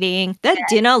floating. That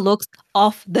dinner looks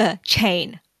off the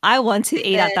chain. I want to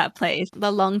eat at that place.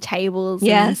 The long tables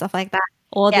and stuff like that.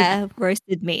 All the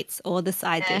roasted meats, all the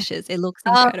side dishes. It looks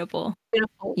incredible.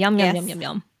 Beautiful. Yum, yum, yum, yum,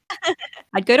 yum.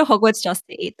 I'd go to Hogwarts just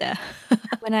to eat there.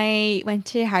 When I went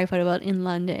to Harry Potter World in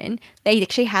London, they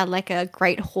actually had like a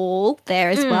great hall there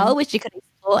as well, which you could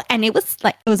explore. And it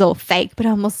was all fake, but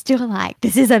I was still like,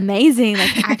 this is amazing.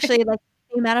 Like actually like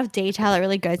the amount of detail that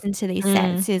really goes into these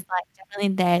sets is like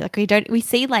definitely there. Like we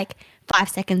see like 5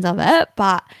 seconds of it,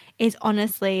 but it's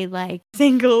honestly like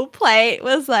single plate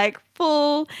was like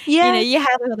full. Yeah. You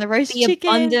have all the roast chicken.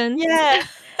 Abundance. Yeah.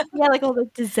 Yeah, like all the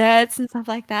desserts and stuff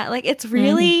like that. Like it's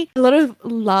really a lot of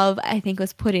love, I think,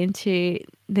 was put into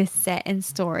this set and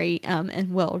story and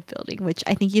world building, which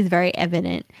I think is very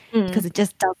evident because it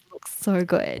just does look so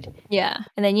good. Yeah.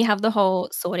 And then you have the whole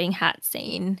sorting hat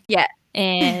scene. Yeah.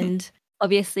 And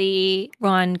obviously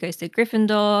Ron goes to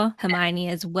Gryffindor, Hermione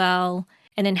as well.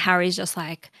 And then Harry's just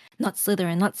like, not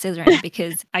Slytherin,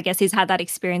 because I guess he's had that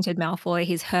experience with Malfoy.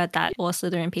 He's heard that all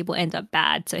Slytherin people end up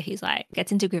bad, so he's like,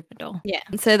 gets into Gryffindor. Yeah.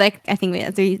 So like I think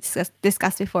as we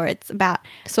discussed before, it's about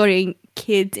sorting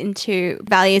kids into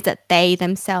values that they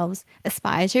themselves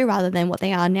aspire to rather than what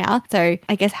they are now. So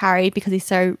I guess Harry, because he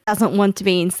so doesn't want to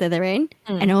be in Slytherin,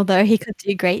 and although he could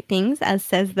do great things, as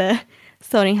says the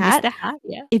Sorting Hat, Mr. Hat,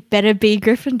 yeah. it better be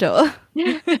Gryffindor.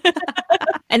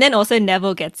 And then also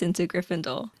Neville gets into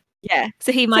Gryffindor. Yeah.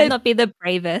 So he might not be the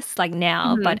bravest like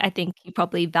now, but I think he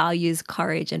probably values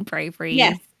courage and bravery.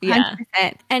 Yes, 100%.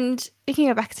 Yeah. And we can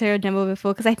go back to Neville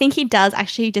before, because I think he does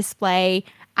actually display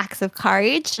acts of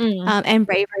courage and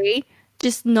bravery,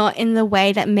 just not in the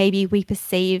way that maybe we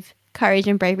perceive courage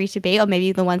and bravery to be, or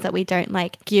maybe the ones that we don't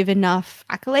like give enough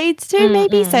accolades to,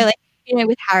 maybe. So like, you know,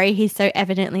 with Harry, he's so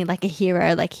evidently like a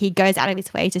hero. Like he goes out of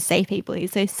his way to save people.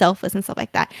 He's so selfless and stuff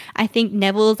like that. I think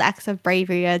Neville's acts of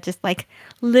bravery are just like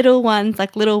little ones,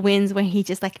 like little wins where he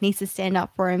just like needs to stand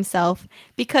up for himself.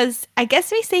 Because I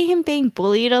guess we see him being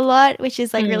bullied a lot, which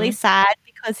is like really sad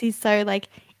because he's so like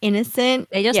innocent.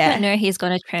 They just don't know he's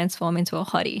going to transform into a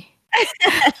hottie.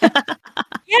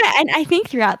 Yeah, and I think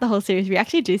throughout the whole series we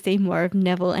actually do see more of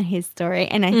Neville and his story,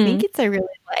 and I think it's a really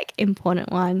like important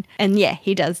one. And yeah,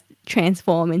 he does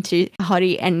transform into a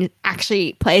hottie and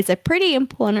actually plays a pretty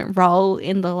important role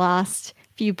in the last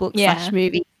few books /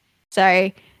 movies.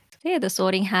 So yeah, the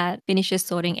Sorting Hat finishes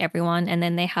sorting everyone, and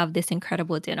then they have this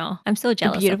incredible dinner. I'm still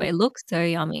jealous of it. It looks so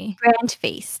yummy. Grand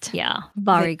feast. Yeah,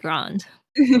 very grand.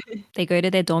 They go to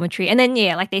their dormitory, and then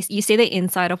like you see the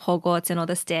inside of Hogwarts and all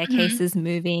the staircases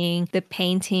moving, the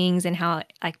paintings, and how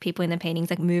like people in the paintings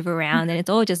like move around, and it's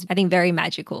all just, I think, very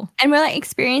magical. And we're like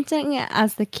experiencing it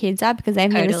as the kids are, because they've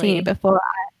never seen it before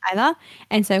either,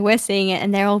 and so we're seeing it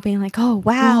and they're all being like, oh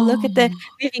wow, look at the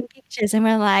moving pictures, and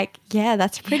we're like, yeah,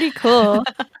 that's pretty cool.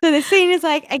 So the scene is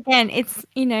like, again, it's,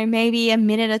 you know, maybe a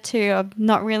minute or two of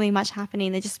not really much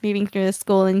happening. They're just moving through the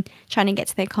school and trying to get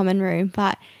to their common room,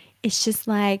 but it's just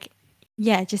like,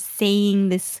 yeah, just seeing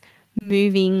this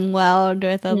moving world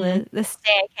with all the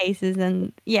staircases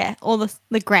and all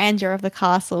the grandeur of the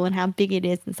castle and how big it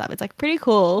is and stuff. It's like pretty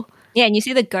cool. Yeah, and you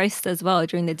see the ghosts as well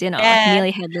during the dinner, like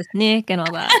nearly headless Nick and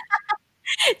all that.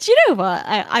 Do you know what?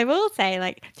 I will say,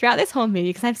 like, throughout this whole movie,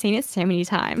 because I've seen it so many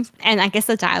times, and I guess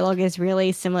the dialogue is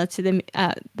really similar to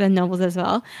the novels as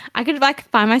well. I could like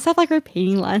find myself like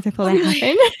repeating lines before they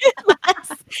happen.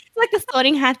 It's like the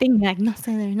Sorting Hat thing, like not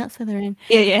Slytherin, not Slytherin.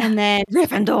 Yeah. And then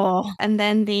Gryffindor. And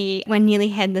then when nearly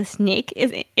headless Nick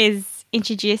is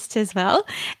introduced as well,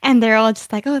 and they're all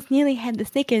just like, oh, it's nearly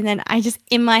headless Nick, and then I just,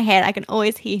 in my head, I can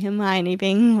always hear Hermione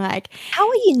being like, how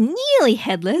are you nearly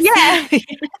headless? Yeah.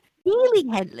 Nearly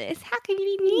headless? How can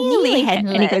you be nearly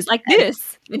headless? And he goes like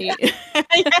this.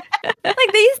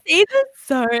 Like these scenes are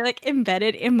so like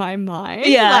embedded in my mind.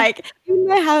 Yeah. Like, even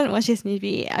though I haven't watched this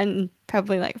movie in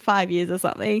probably like 5 years or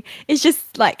something, it's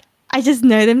just like I just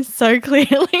know them so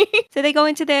clearly. So they go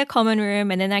into their common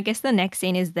room, and then I guess the next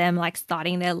scene is them like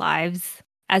starting their lives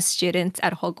as students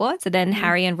at Hogwarts. So then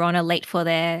Harry and Ron are late for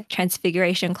their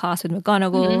transfiguration class with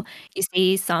McGonagall. You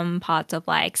see some parts of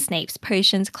like Snape's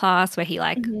potions class where he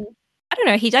like, I don't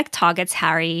know, he like targets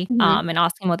Harry and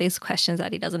asks him all these questions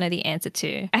that he doesn't know the answer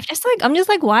to. I'm just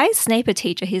like, why is Snape a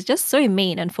teacher? He's just so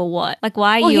mean, and for what? Like,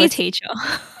 why are you a teacher?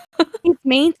 He's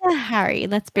mean to Harry,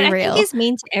 let's be real. I think he's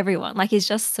mean to everyone. Like, he's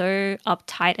just so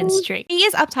uptight and strict. He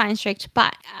is uptight and strict,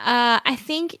 but I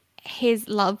think his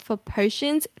love for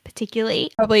potions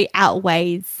particularly probably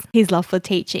outweighs his love for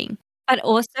teaching. But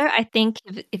also, I think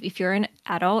if you're an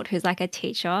adult who's like a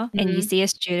teacher and you see a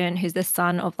student who's the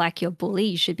son of like your bully,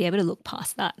 you should be able to look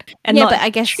past that and not, but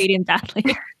I guess, treat him badly.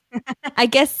 I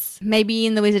guess maybe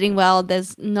in the wizarding world,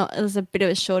 there's a bit of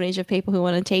a shortage of people who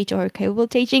want to teach or are capable of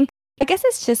teaching. I guess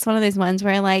it's just one of those ones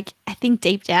where like, I think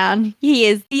deep down he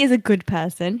is a good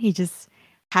person. He just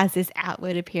has this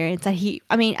outward appearance that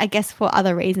I guess for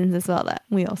other reasons as well that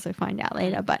we also find out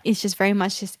later, but it's just very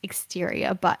much just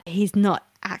exterior, but he's not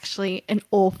actually an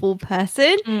awful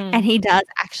person, and he does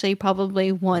actually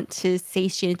probably want to see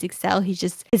students excel. He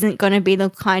just isn't going to be the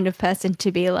kind of person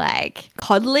to be like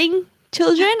coddling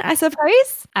children, I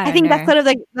suppose. I think that's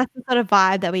the sort of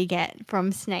vibe that we get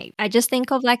from Snape. I just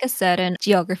think of like a certain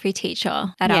geography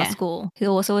teacher at our school who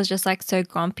also was just like so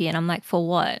grumpy, and I'm like, for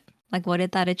what? Like, what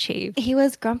did that achieve? He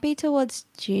was grumpy towards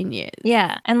juniors.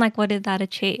 Yeah, and like, what did that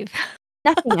achieve?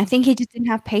 Nothing. I think he just didn't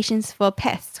have patience for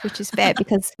pests, which is fair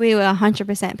because we were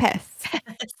 100% pests.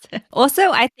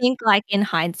 Also, I think like in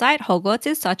hindsight, Hogwarts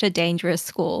is such a dangerous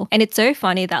school. And it's so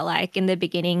funny that like in the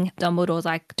beginning, Dumbledore's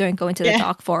like, don't go into the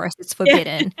dark forest, it's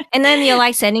forbidden. And then you're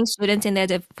like sending students in there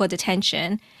for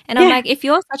detention. And I'm like, if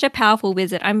you're such a powerful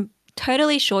wizard, I'm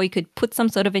totally sure you could put some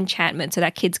sort of enchantment so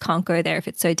that kids can't go there if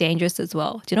it's so dangerous as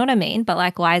well. Do you know what I mean? But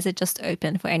like, why is it just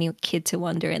open for any kid to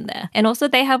wander in there? And also,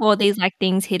 they have all these like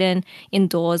things hidden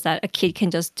indoors that a kid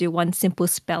can just do one simple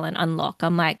spell and unlock.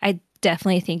 I'm like, I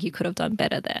definitely think you could have done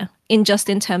better there in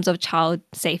terms of child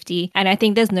safety. And I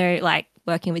think there's no like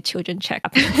working with children check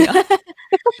up here.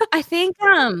 I think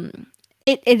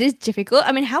it is difficult.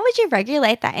 I mean, how would you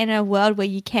regulate that in a world where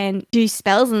you can do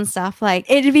spells and stuff? Like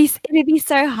it'd be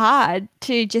so hard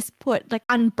to just put like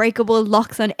unbreakable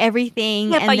locks on everything.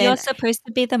 Yeah, and but then you're supposed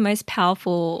to be the most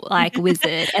powerful like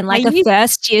wizard, and like a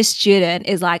first year student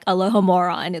is like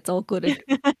Alohomora, and it's all good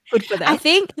for them. I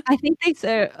think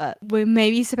they we're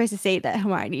maybe supposed to say that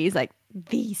Hermione is like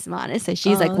the smartest, so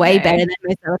she's like way better than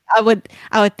most of us.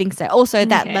 I would think so. Also,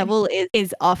 that level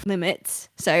is off limits,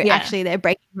 so actually they're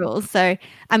breaking rules. So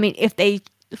I mean, if they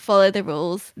follow the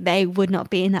rules, they would not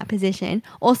be in that position.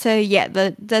 Also, yeah,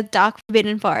 the Dark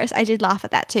Forbidden Forest, I did laugh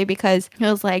at that too, because it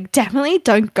was like, definitely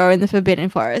don't go in the Forbidden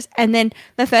Forest. And then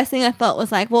the first thing I thought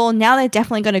was like, well, now they're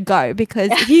definitely going to go, because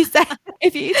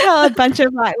if you tell a bunch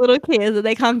of like little kids that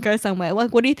they can't go somewhere,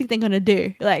 like what do you think they're going to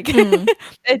do? Like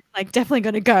it's like definitely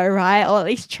going to go, right? Or at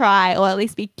least try, or at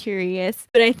least be curious.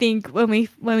 But I think when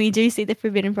we do see the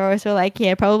Forbidden Forest, we're like,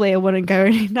 yeah, probably I wouldn't go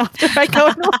after I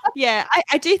go. Yeah,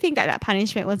 I do think that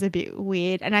punishment was a bit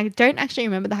weird, and I don't actually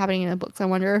remember that happening in the book, so I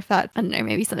wonder if that, I don't know,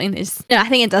 maybe something is. No, I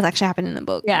think it does actually happen in the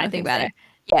book. Yeah, I think about it.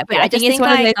 Yeah, but I think it's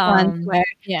one of those ones where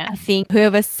I think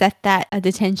whoever set that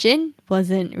detention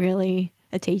wasn't really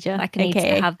a teacher. Like needs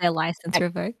to have their license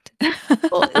revoked.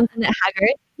 Well, isn't it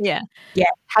Hagrid? Yeah.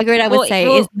 Hagrid, I would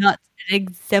say, is not an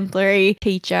exemplary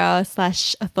teacher /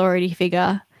 authority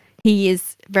figure. He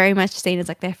is very much seen as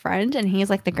like their friend, and he is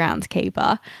like the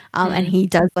groundskeeper, and he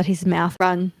does let his mouth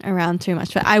run around too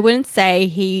much. But I wouldn't say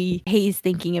he's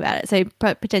thinking about it. So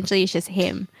potentially it's just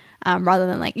him, rather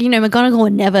than like, McGonagall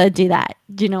would never do that.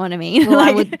 Do you know what I mean? Well, I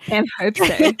would hope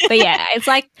so. But yeah, it's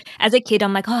like as a kid,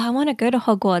 I'm like, oh, I want to go to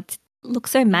Hogwarts.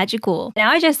 Looks so magical. Now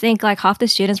I just think like half the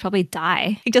students probably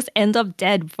die. They just end up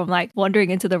dead from like wandering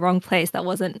into the wrong place that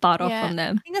wasn't thought of from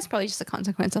them. I think that's probably just a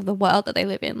consequence of the world that they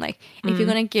live in. Like if you're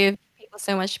going to give people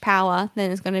so much power, then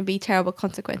there's going to be terrible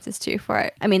consequences too for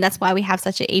it. I mean, that's why we have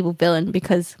such an evil villain,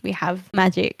 because we have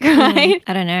magic, right?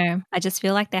 I don't know. I just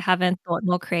feel like they haven't thought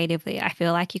more creatively. I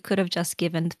feel like you could have just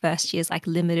given first years like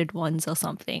limited wands or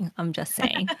something. I'm just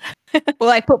saying.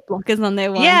 Well, I put blockers on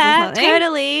their wands or something.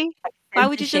 Totally. Why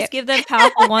would you just give them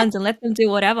powerful ones and let them do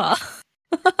whatever?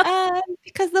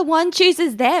 Because the one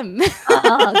chooses them.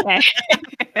 Oh, okay.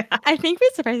 I think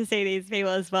we're supposed to see these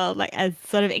people as well, like as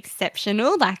sort of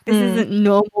exceptional. Like this isn't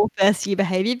normal first year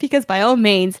behavior, because by all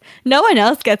means, no one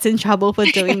else gets in trouble for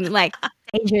doing like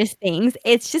dangerous things.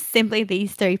 It's just simply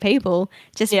these three people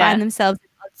just find themselves in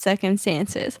odd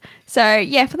circumstances. So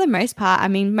yeah, for the most part, I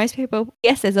mean, most people,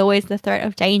 yes, there's always the threat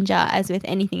of danger as with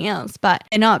anything else, but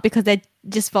they're not, because they're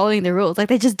just following the rules. Like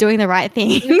they're just doing the right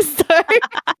thing. So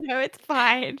no, it's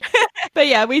fine. But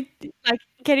yeah, we like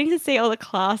getting to see all the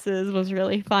classes was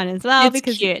really fun as well. It's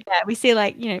because cute. Yeah, we see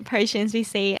like, potions, we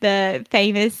see the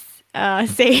famous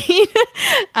scene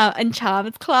in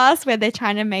Charms class where they're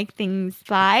trying to make things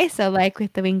fly. So like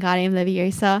with the Wingardium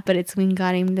Leviosa, but it's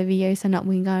Wingardium Leviosa, not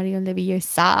Wingardium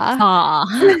Leviosa.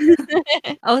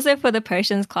 Also for the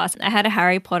potions class, I had a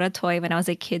Harry Potter toy when I was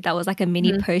a kid that was like a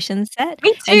mini potion set.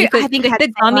 Me too. I think we had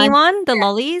the gummy one, the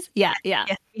lollies. Yeah.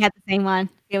 Yes, we had the same one.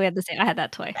 Yeah, we had the same. I had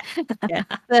that toy. Yeah.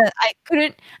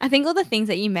 I think all the things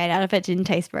that you made out of it didn't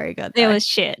taste very good, though. It was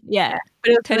shit. Yeah.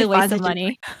 But it was totally waste of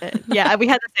money. Yeah, we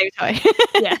had the same toy.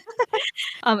 Yeah.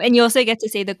 And you also get to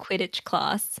see the Quidditch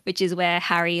class, which is where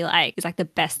Harry is like the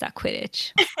best at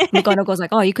Quidditch. McGonagall's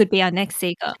like, oh, you could be our next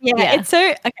Seeker. Yeah. It's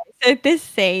so okay. So this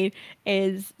scene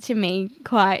is, to me,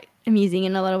 quite amusing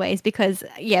in a lot of ways, because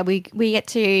we get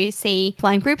to see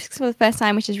flying broomsticks for the first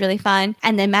time, which is really fun.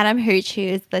 And then Madame Hooch, who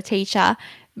is the teacher,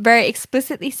 very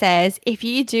explicitly says, if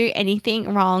you do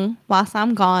anything wrong whilst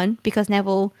I'm gone, because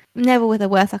Neville with the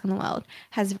worst luck in the world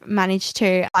has managed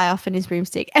to fly off in his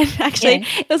broomstick. And actually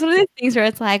it was one of those things where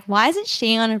it's like, why isn't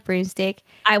she on a broomstick?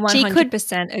 I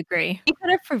 100% agree. He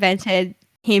could have prevented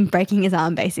him breaking his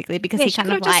arm, basically, because he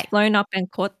kind of just flown up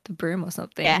and caught the broom or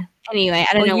something. Yeah. Anyway,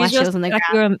 I don't know why she was on the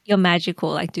ground. You're magical,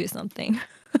 like do something.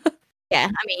 Yeah,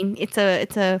 I mean, it's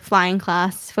a flying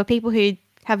class for people who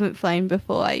haven't flown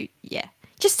before. Yeah.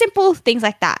 Just simple things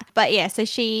like that. But yeah, so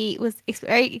she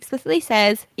very explicitly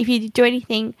says, if you do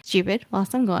anything stupid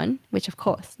whilst I'm gone, which of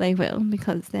course they will,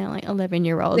 because they're like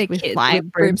 11-year-olds with flying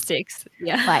broomsticks.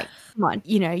 Yeah. Like, come on,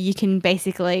 you can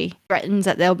basically threaten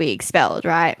that they'll be expelled,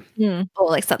 right?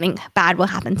 Or like something bad will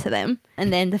happen to them.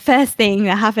 And then the first thing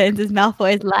that happens is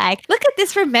Malfoy's like, look at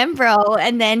this Remembrall.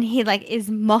 And then he like is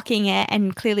mocking it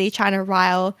and clearly trying to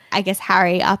rile, I guess,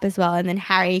 Harry up as well. And then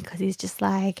Harry, because he's just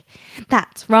like,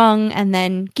 that's wrong. And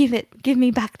then give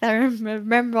me back the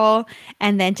Remembrall.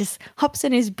 And then just hops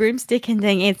on his broomstick and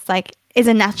then it's like, is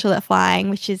a natural at flying,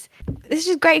 which is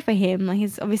great for him. Like,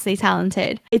 he's obviously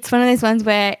talented. It's one of those ones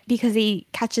where because he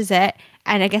catches it,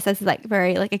 and I guess that's like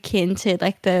very like akin to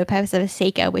like the purpose of a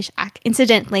seeker, which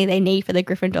incidentally they need for the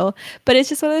Gryffindor. But it's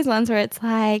just one of those ones where it's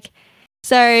like,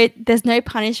 so there's no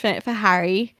punishment for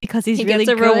Harry because he really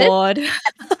gets a good. Reward.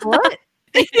 What?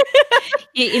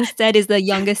 He instead is the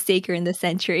youngest seeker in the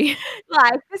century.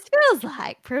 Like, this feels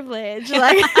like privilege.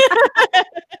 Like,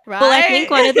 right? Well, I think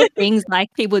one of the things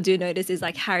like people do notice is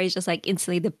like Harry's just like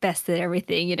instantly the best at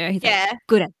everything. You know, he's like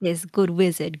good at this, good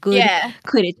wizard, good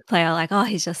Quidditch player. Like, oh,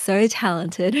 he's just so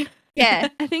talented. Yeah,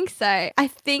 I think so. I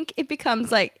think it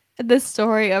becomes like the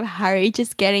story of Harry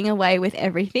just getting away with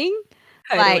everything.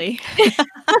 Totally. Like,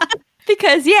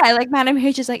 because like Madam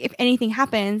Hooch is like, if anything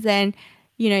happens, then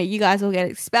you know, you guys will get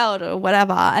expelled or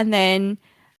whatever. And then,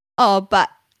 but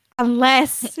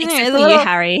unless except for you,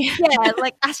 Harry. Yeah,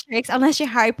 like asterisk, unless you're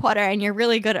Harry Potter and you're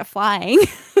really good at flying.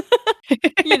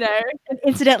 You know,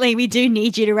 incidentally, we do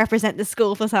need you to represent the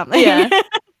school for something. Yeah.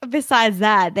 Besides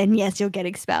that, then yes, you'll get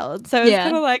expelled. So it's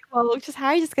kind of like, well, just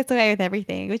Harry just gets away with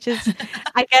everything, which is,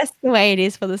 I guess, the way it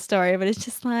is for the story. But it's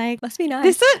just like, must be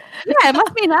nice. It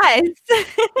must be nice.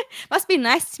 Must be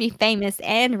nice to be famous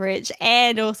and rich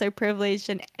and also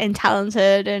privileged and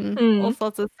talented and all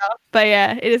sorts of stuff. But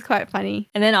yeah, it is quite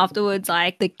funny. And then afterwards,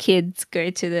 like the kids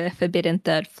go to the forbidden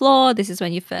third floor. This is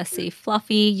when you first see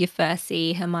Fluffy. You first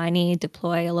see Hermione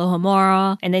deploy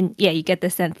Alohomora. And then, you get the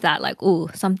sense that like, oh,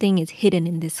 something is hidden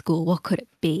in this school. What could it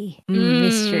be?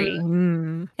 Mystery.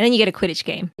 And then you get a Quidditch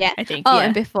game. Yeah, I think.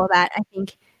 And before that, I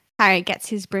think Harry gets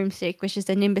his broomstick, which is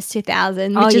the Nimbus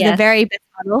 2000, which is the very best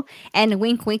model. And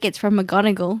wink, wink, it's from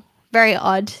McGonagall. Very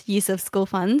odd use of school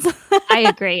funds. I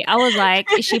agree. I was like,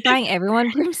 is she buying everyone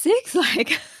broomsticks?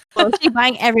 Like, well, is she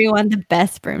buying everyone the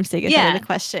best broomstick? Is really the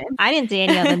question. I didn't see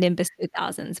any other Nimbus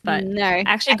 2000s, but no, I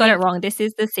actually got it wrong. This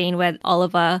is the scene where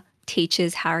Oliver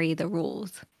teaches Harry the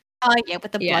rules. Oh yeah,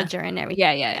 with the bludger and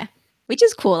everything. Yeah. Which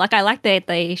is cool. Like, I like that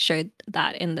they showed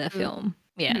that in the film.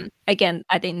 Yeah. Again,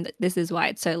 I think that this is why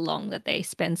it's so long, that they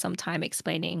spend some time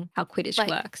explaining how Quidditch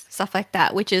works. Stuff like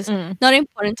that, which is not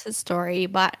important to the story,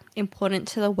 but important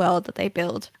to the world that they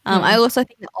build. I also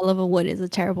think that Oliver Wood is a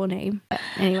terrible name. But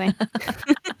anyway.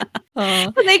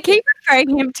 But they keep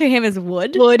referring to him as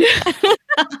Wood.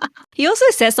 He also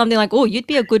says something like, oh, you'd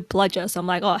be a good bludger. So I'm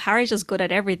like, oh, Harry's just good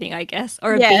at everything, I guess.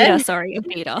 Or a beater, sorry, a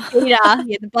beater. Yeah,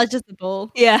 the bludger's the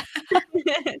ball. Yeah.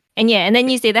 And then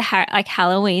you see the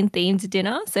Halloween themed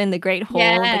dinner. So in the Great Hall,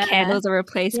 the candles are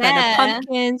replaced by the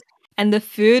pumpkins, and the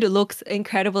food looks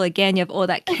incredible again. You have all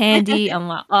that candy. I'm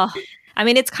like, oh. I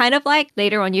mean, it's kind of like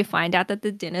later on you find out that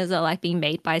the dinners are like being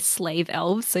made by slave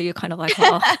elves. So you're kind of like,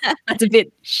 oh, that's a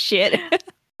bit shit.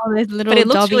 But it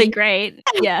looks really great.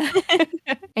 Yeah.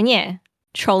 And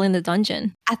Troll in the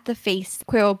dungeon. At the feast,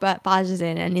 Quirrell barges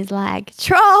in and is like,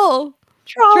 Troll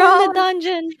in the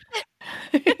dungeon.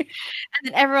 And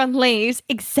then everyone leaves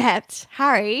except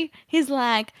Harry. He's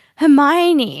like,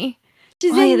 Hermione.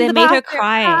 She's in they the made her bathroom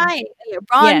cry.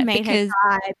 Ron made her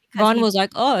cry. Ron was like,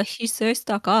 oh, she's so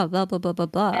stuck up, blah, blah, blah, blah,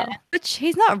 blah. Yeah. Which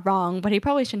he's not wrong, but he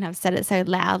probably shouldn't have said it so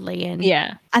loudly. And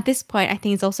at this point, I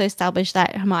think it's also established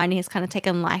that Hermione has kind of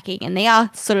taken liking, and they are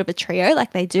sort of a trio.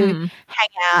 Like, they do hang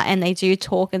out and they do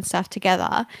talk and stuff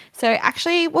together. So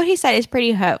actually what he said is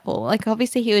pretty hurtful. Like,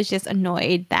 obviously he was just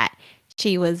annoyed that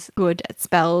she was good at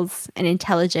spells and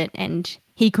intelligent and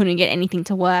he couldn't get anything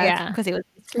to work because he was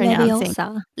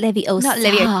Leviosa. Not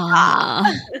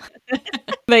Leviosa.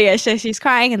 But so she's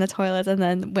crying in the toilet, and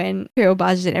then when Quirrell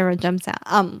barges in, everyone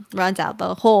runs out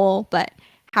the hall, but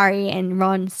Harry and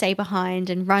Ron stay behind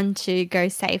and run to go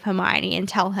save Hermione and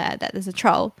tell her that there's a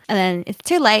troll. And then it's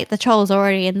too late. The troll's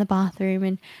already in the bathroom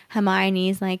and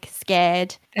Hermione's like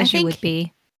scared. As you would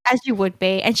be. As you would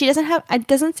be. And she it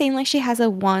doesn't seem like she has a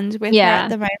wand with her at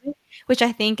the moment, which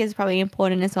I think is probably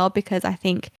important as well, because I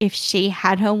think if she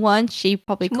had her wand, she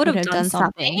probably could have done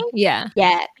something. Yeah.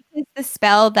 Yeah. Because the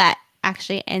spell that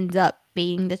actually ends up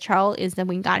being the troll is the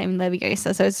Wingardium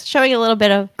Leviosa. So it's showing a little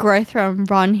bit of growth from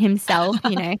Ron himself,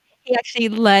 you know. He actually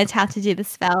learned how to do the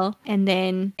spell, and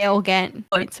then they all get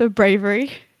points for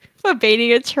bravery for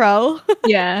beating a troll.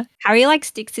 Yeah. Harry like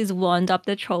sticks his wand up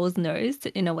the troll's nose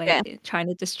in a way, trying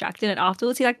to distract it. And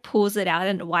afterwards he like pulls it out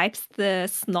and wipes the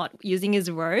snot using his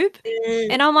robe.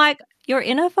 And I'm like, you're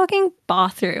in a fucking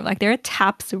bathroom. Like, there are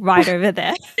taps right over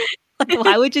there. Like,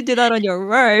 why would you do that on your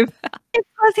robe?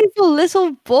 Because because he's a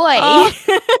little boy.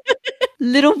 Oh.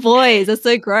 Little boys are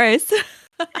so gross.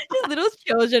 Just little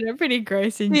children are pretty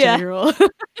gross in general.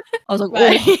 I was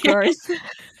like, oh, gross.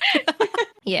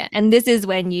 Yeah, and this is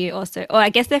when you also, or I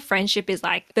guess their friendship is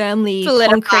like firmly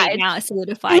concrete now,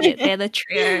 solidified it. They're the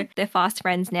trio, they're fast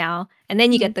friends now. And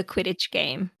then you get the Quidditch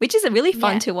game, which is really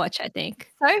fun to watch, I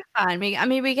think. So fun.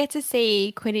 We get to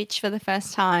see Quidditch for the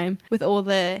first time with all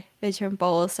the different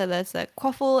balls. So there's the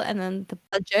Quaffle and then the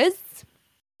Bludgers.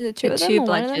 The two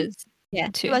Bludgers. Yeah,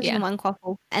 two Bludgers and one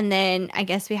Quaffle. And then I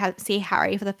guess we see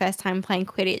Harry for the first time playing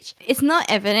Quidditch. It's not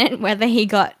evident whether he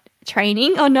got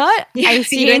training or not. I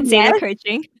assume you don't see the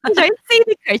coaching. You don't see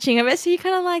the coaching of it, so you're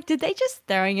kind of like, did they just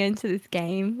throw him into this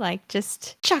game? Like,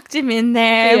 just chucked him in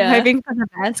there, hoping for the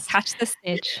best. Catch the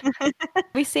snitch.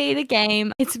 We see the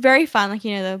game. It's very fun. Like,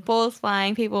 you know, the balls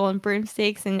flying, people on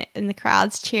broomsticks, and the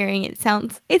crowds cheering. It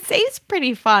seems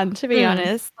pretty fun, to be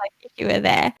honest. Like, if you were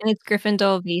there. And it's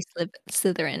Gryffindor v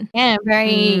Slytherin. Yeah,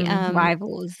 very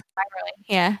rivals.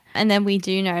 Yeah, and then we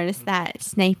do notice that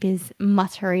Snape is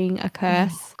muttering a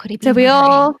curse. Could he be so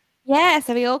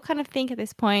we all kind of think at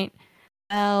this point,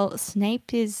 well,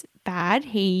 Snape is bad.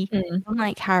 He doesn't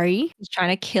like Harry. He's trying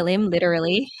to kill him,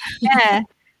 literally. Yeah.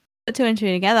 Put two and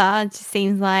two together, it just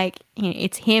seems like, you know,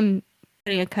 it's him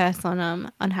putting a curse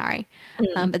on Harry.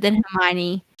 But then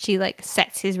Hermione, she like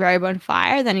sets his robe on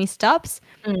fire, then he stops.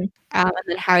 And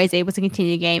then Harry's able to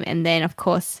continue the game, and then of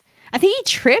course I think he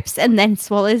trips and then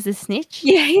swallows the snitch.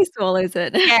 Yeah, he swallows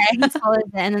it. Yeah, he swallows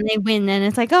it, and then they win, and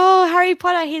it's like, oh, Harry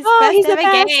Potter, his first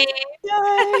ever game.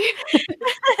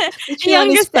 The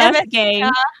youngest ever game.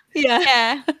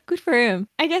 Yeah. Good for him.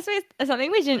 I guess it's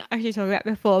something we didn't actually talk about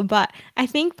before, but I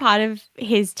think part of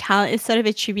his talent is sort of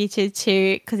attributed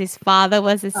to because his father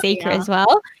was a seeker as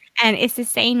well. And it's the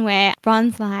scene where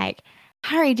Ron's like,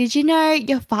 Harry, did you know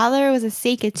your father was a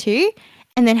seeker too?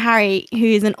 And then Harry, who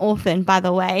is an orphan, by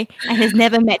the way, and has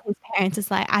never met his parents,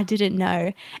 is like, I didn't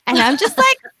know. And I'm just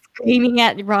like screaming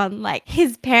at Ron, like,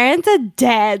 his parents are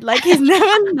dead. Like, he's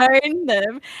never known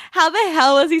them. How the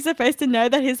hell was he supposed to know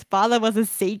that his father was a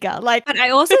seeker? Like, but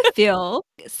I also feel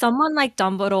someone like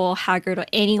Dumbledore or Hagrid or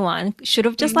anyone should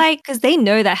have just like, because they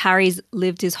know that Harry's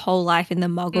lived his whole life in the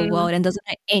Muggle world and doesn't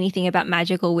know anything about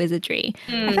magical wizardry.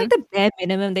 I feel like the bare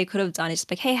minimum they could have done is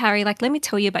just like, hey Harry, like let me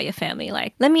tell you about your family.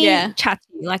 Like let me chat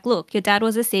to you. Like look, your dad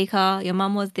was a seeker, your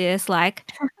mum was this.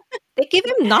 Like they give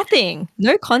him nothing,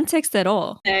 no context at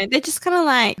all. No, they're just kind of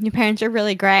like, your parents are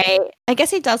really great. I guess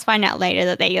he does find out later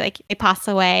that they pass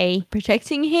away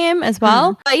protecting him as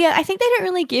well. But yeah, I think they don't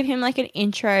really give him like an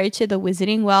intro to the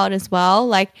wizarding world as well.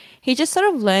 Like he just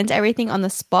sort of learns everything on the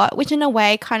spot, which in a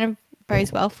way kind of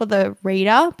bodes well for the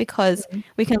reader because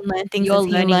we can learn things as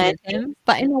he learns him.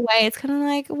 But in a way, it's kind of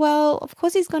like, well, of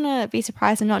course he's gonna be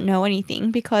surprised and not know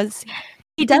anything because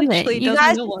he doesn't. You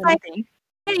guys know anything.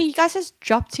 Yeah, you guys just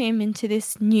dropped him into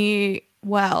this new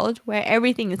world where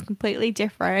everything is completely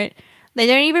different. They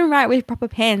don't even write with proper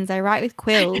pens. They write with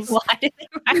quills. Why do they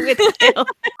write with quills?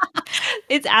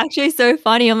 It's actually so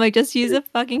funny. I'm like, just use a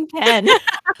fucking pen.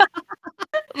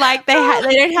 Like they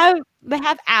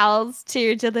have owls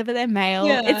to deliver their mail.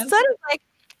 Yeah. It's sort of like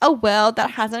a world that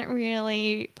hasn't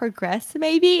really progressed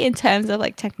maybe in terms of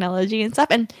like technology and stuff.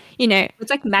 And you know,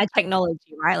 it's like mad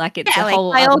technology, right? Like it's a like,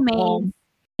 whole by all other means, form.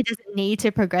 It doesn't need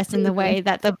to progress in the way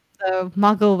that the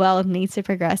Muggle world needs to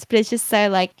progress, but it's just so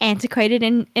like antiquated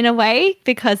in a way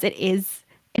because it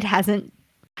hasn't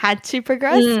had to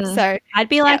progress. So I'd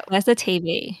be like, where's the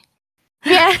TV?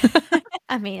 Yeah.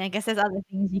 I mean, I guess there's other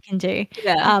things you can do.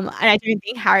 Yeah. And I don't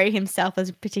think Harry himself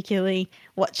was particularly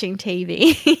watching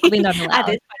TV. Probably not allowed. At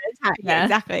this point in time. Yeah,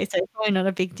 exactly. So it's probably not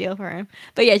a big deal for him.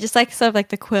 But yeah, just like sort of like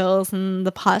the quills and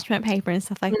the parchment paper and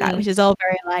stuff like that, which is all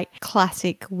very like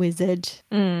classic wizard.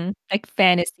 Like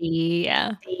fantasy,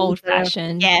 old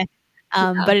fashioned. Yeah.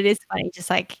 But it is funny, just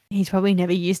like he's probably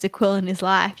never used a quill in his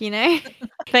life, you know?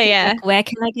 But yeah. Like, where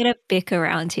can I get a Bic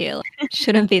around here? Like,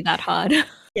 shouldn't be that hard.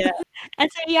 Yeah.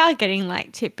 And so we are getting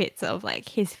like tidbits of like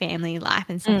his family life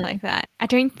and stuff like that. I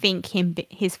don't think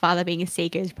his father being a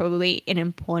seeker is probably an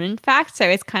important fact. So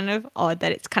it's kind of odd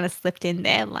that it's kind of slipped in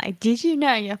there. Like, did you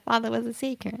know your father was a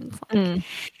seeker? And it's like,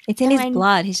 it's in his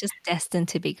blood. He's just destined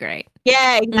to be great.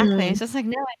 Yeah, exactly. It's just like,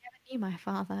 no, I never knew my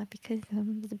father because I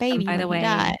was a baby. And by the way,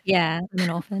 died. Yeah, I'm an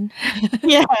orphan.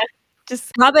 Yeah.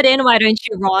 Just rub it in, why don't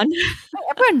you, Ron?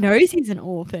 Everyone knows he's an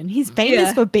orphan. He's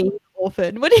famous for being an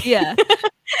orphan. What?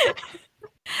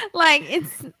 Like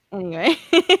it's anyway,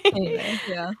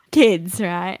 yeah. Kids,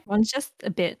 right? Ron's just a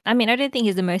bit. I mean, I don't think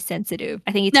he's the most sensitive.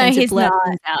 I think he tends to blurt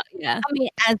things out. Yeah. I mean,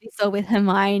 as we saw with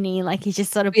Hermione, like he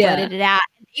just sort of blurted it out.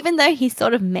 even though he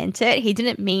sort of meant it, he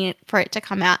didn't mean it for it to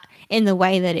come out in the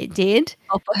way that it did.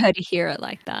 Or for her to hear it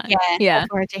like that. Yeah, Yeah. or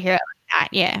for her to hear it like that,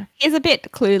 yeah. He's a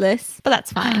bit clueless, but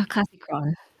that's fine. Classic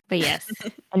Ron. But yes.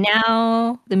 And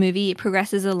now the movie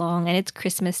progresses along and it's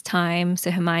Christmas time. So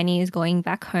Hermione is going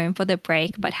back home for the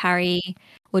break, but Harry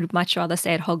would much rather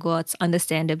stay at Hogwarts,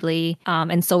 understandably.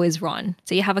 And so is Ron.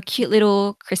 So you have a cute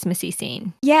little Christmassy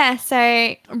scene. Yeah,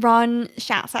 so Ron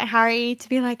shouts at Harry to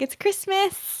be like, "It's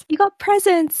Christmas." You got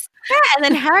presents. Yeah, and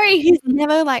then Harry, who's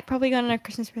never like probably gotten a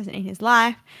Christmas present in his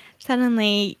life,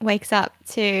 suddenly wakes up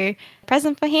to a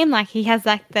present for him. Like he has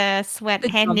like the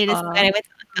hand knitted sweater with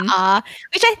the R,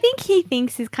 which I think he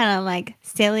thinks is kind of like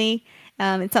silly.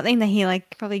 It's something that he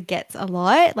like probably gets a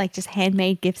lot, like just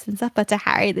handmade gifts and stuff. But to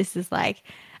Harry, this is like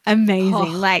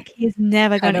amazing. Like he's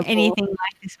never gotten anything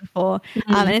like this before.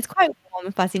 And it's quite warm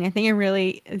and fuzzy. And I think it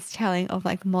really is telling of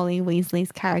like Molly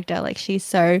Weasley's character. Like she's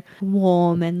so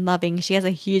warm and loving. She has a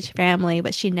huge family,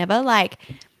 but she never like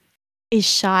is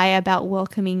shy about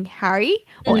welcoming Harry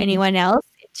or anyone else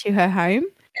into her home.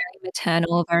 Very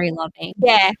maternal, very loving.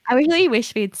 Yeah, I really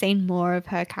wish we'd seen more of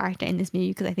her character in this movie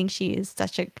because I think she is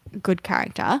such a good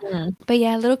character. But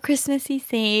yeah, little Christmassy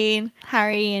scene,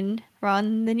 Harry and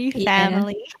Ron, the new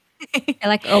family. They're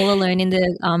like all alone in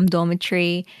the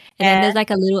dormitory. And then there's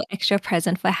like a little extra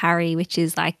present for Harry, which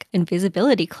is like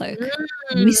invisibility cloak.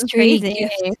 Mystery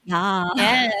gift.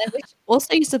 Yeah, which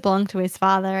also used to belong to his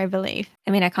father, I believe.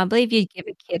 I mean, I can't believe you'd give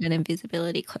a kid an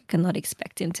invisibility cloak and not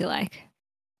expect him to like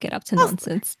get up to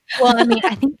nonsense. Well, I mean,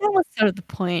 I think that was sort of the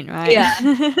point, right? Yeah.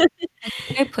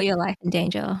 Don't put your life in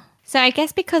danger. So I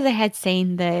guess because they had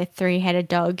seen the three-headed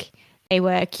dog, they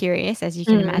were curious, as you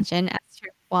can imagine, as to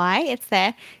why it's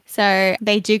there. So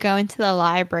they do go into the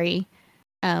library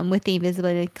with the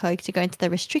invisibility cloak to go into the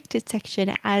restricted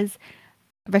section as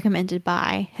recommended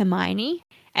by Hermione.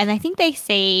 And I think they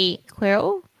see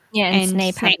Quirrell. Yeah, and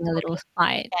Snape having a little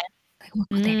fight. Yeah. Like, what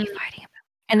could they be fighting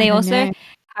about? And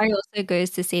Harry also goes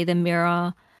to see the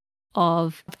mirror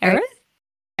of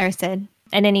Erised.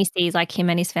 And then he sees like him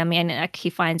and his family, and like he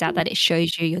finds out that it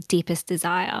shows you your deepest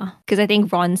desire. Because I think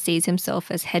Ron sees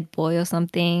himself as head boy or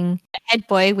something. Head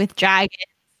boy with dragons.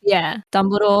 Yeah.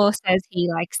 Dumbledore says he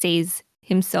like sees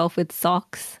himself with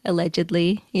socks,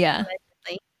 allegedly. Yeah.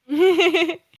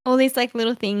 Allegedly. All these like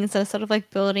little things are sort of like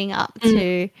building up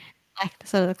to like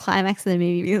sort of the climax of the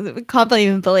movie because we can't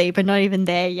even believe we're not even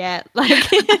there yet.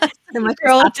 Like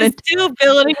we're all just still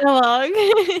building along.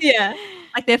 Yeah.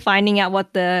 Like they're finding out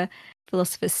what the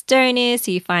Philosopher's Stone is.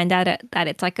 So you find out that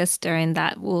it's like a stone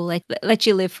that will let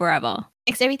you live forever.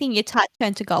 Makes everything you touch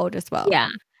turn to gold as well. Yeah.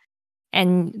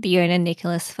 And the owner,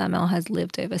 Nicholas Flamel, has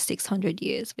lived over 600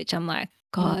 years, which I'm like,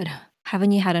 God,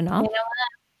 haven't you had enough? You know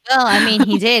what? Well, I mean,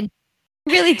 he did.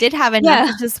 He really did have enough.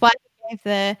 Yeah. Which is why he gave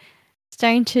the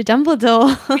stone to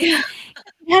Dumbledore. Yeah.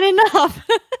 He had enough.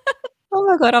 Oh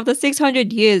my God, after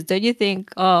 600 years, don't you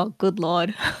think, oh, good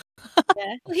Lord.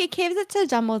 Yeah. Well, he gives it to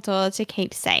Dumbledore to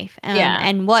keep safe.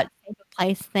 And what safer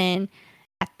place than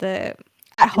at Hogwarts,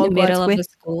 the middle of the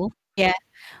school? Yeah.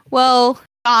 Well,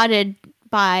 guarded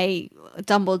by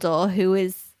Dumbledore, who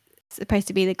is supposed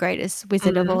to be the greatest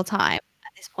wizard of all time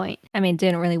at this point. I mean, it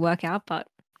didn't really work out, but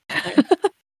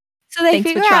so they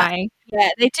figure out. Yeah,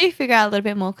 they do figure out a little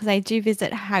bit more because they do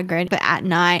visit Hagrid, but at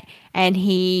night, and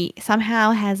he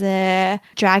somehow has a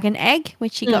dragon egg,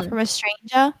 which he got from a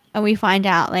stranger. And we find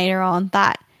out later on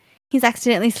that he's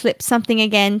accidentally slipped something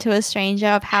again to a stranger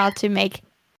of how to make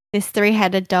this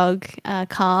three-headed dog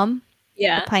calm.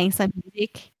 Yeah. Playing some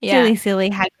music. Yeah. Silly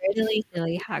Hagrid.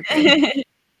 Silly Hagrid.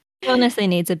 He honestly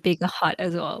needs a bigger hut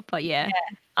as well, but yeah.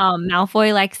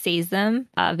 Malfoy like sees them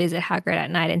visit Hagrid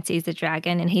at night and sees the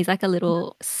dragon, and he's like a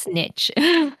little snitch.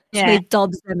 So he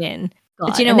dobs them in. God.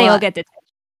 But you know, they all get detention.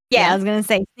 Yeah, I was gonna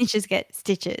say snitches get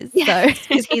stitches. Yeah. So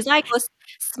because he's like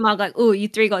smug, like, oh, you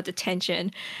three got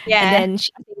detention. Yeah. And then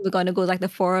I think we're gonna go like the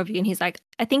four of you, and he's like,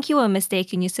 I think you were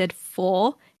mistaken. You said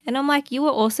 4, and I'm like, you were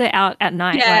also out at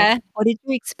night. Yeah. Like, what did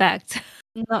you expect?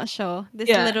 I'm not sure. This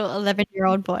little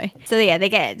 11-year-old boy. So yeah, they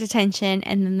get detention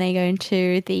and then they go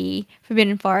into the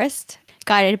Forbidden Forest,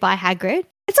 guided by Hagrid.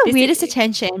 It's the weirdest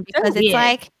detention because it's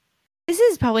like, this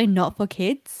is probably not for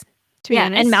kids, to be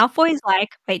honest. And Malfoy's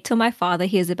like, wait till my father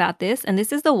hears about this. And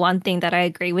this is the one thing that I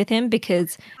agree with him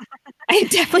because I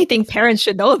definitely think parents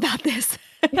should know about this.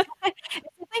 It's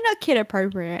definitely not kid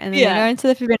appropriate. And then they go into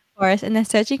the Forbidden Forest and they're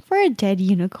searching for a dead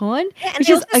unicorn. Yeah, and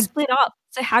they also split up.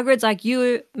 So Hagrid's like,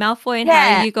 you, Malfoy and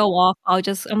Harry, you go off.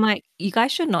 I'm like, you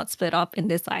guys should not split up in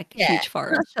this like huge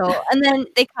forest. Not sure. And then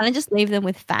they kind of just leave them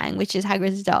with Fang, which is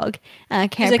Hagrid's dog.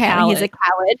 He's a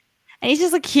coward. And he's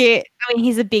just a cute, I mean,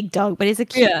 he's a big dog, but he's a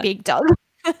cute big dog.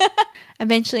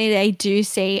 eventually they do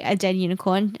see a dead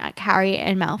unicorn, like Harry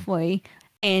and Malfoy,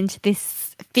 and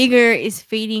this figure is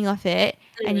feeding off it,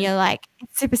 and you're like,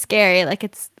 it's super scary. Like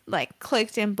it's like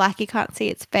cloaked in black, you can't see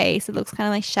its face. It looks kind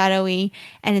of like shadowy,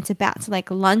 and it's about to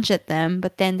like lunge at them,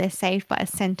 but then they're saved by a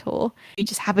centaur who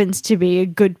just happens to be a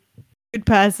good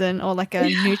person or like a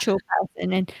neutral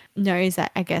person and knows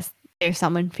that I guess there's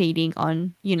someone feeding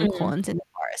on unicorns in the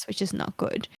forest, which is not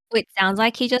good. It sounds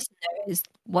like he just knows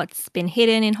what's been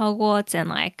hidden in Hogwarts and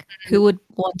like who would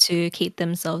want to keep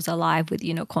themselves alive with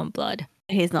unicorn blood.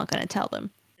 He's not going to tell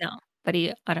them. No, but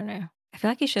I don't know. I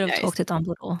feel like he should have talked to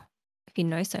Dumbledore if he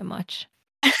knows so much.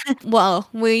 Well,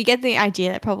 we get the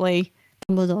idea that probably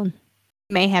Dumbledore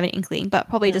may have an inkling, but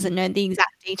probably doesn't know the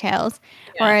exact details.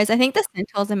 Yeah. Whereas I think the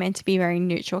centaurs are meant to be very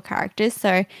neutral characters,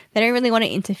 so they don't really want to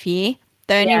interfere.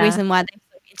 The only reason why they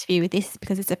interfere with this is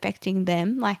because it's affecting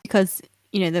them, like because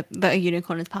you know the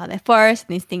unicorn is part of their forest,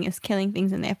 and this thing is killing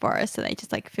things in their forest, so they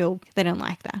just like feel they don't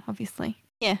like that. Obviously,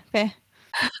 yeah, fair,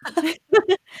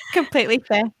 completely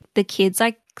fair. The kids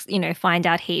like find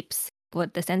out heaps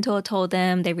what the centaur told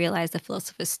them. They realize the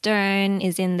Philosopher's Stone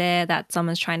is in there, that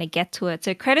someone's trying to get to it.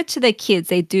 So credit to the kids,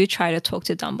 they do try to talk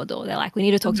to Dumbledore. They're like, we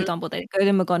need to talk to Dumbledore. They go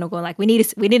to McGonagall, like, we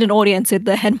need an audience with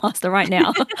the headmaster right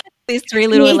now. These 3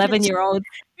 little 11-year-olds.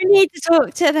 We need to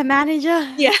talk to the manager.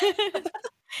 Yeah.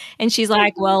 And she's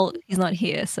like, well, he's not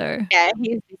here, so. Yeah,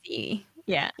 he's busy.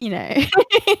 Yeah.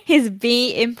 He's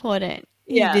important.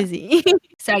 He's busy.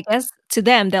 So I guess to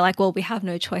them, they're like, well, we have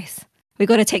no choice. We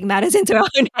got to take matters into our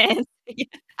own hands.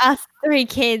 Us 3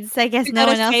 kids, I guess no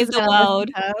one else is the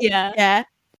world. Yeah.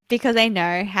 Because they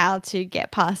know how to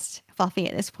get past Fluffy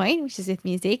at this point, which is with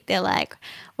music. They're like,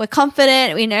 we're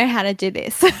confident, we know how to do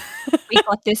this. We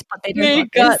got this, but they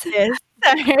don't got this.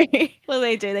 So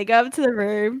what do? They go up to the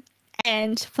room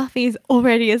and Fluffy's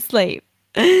already asleep.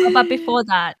 But before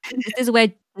that, this is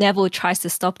where Neville tries to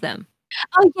stop them.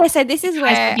 Oh yeah, so this is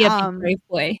where be a big brave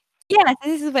boy. Yeah, so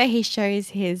this is where he shows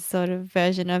his sort of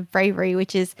version of bravery,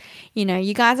 which is,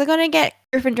 you guys are going to get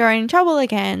Gryffindor in trouble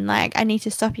again. Like, I need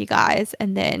to stop you guys.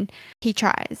 And then he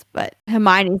tries, but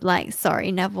Hermione's like,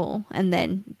 sorry, Neville, and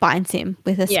then binds him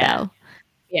with a spell.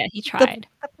 Yeah, he tried.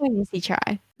 The point is he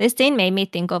tried. This scene made me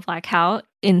think of like how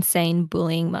insane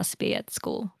bullying must be at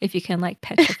school if you can like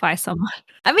petrify someone.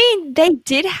 I mean, they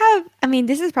did have,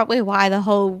 this is probably why the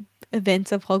whole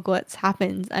events of Hogwarts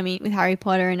happens. I mean, with Harry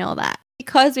Potter and all that.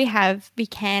 Because we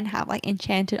can have like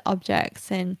enchanted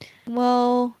objects and,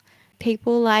 well,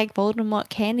 people like Voldemort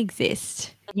can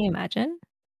exist. Can you imagine?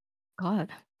 God,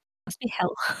 must be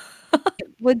hell. It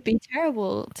would be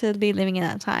terrible to be living in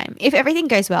that time. If everything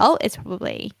goes well, it's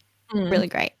probably really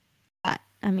great. But,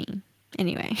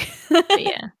 anyway. But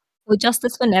yeah. Well,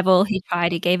 justice for Neville. He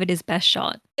tried. He gave it his best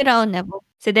shot. Good old Neville.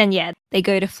 So then, they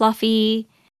go to Fluffy.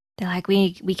 They're like,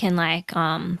 we can like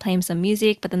play him some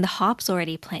music, but then the harp's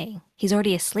already playing. He's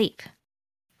already asleep.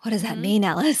 What does that mean,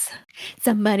 Alice?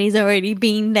 Somebody's already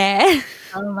been there.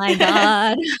 Oh my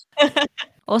God.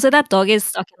 Also, that dog is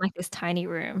stuck in like this tiny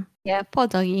room. Yeah, poor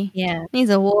doggy. Yeah. Needs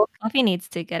a walk. Fluffy needs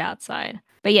to get outside.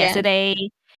 But so they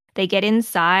get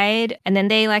inside and then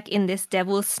they like in this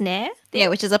devil's snare. Yeah,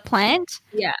 which is a plant.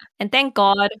 Yeah. And thank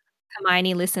God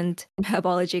Hermione listened in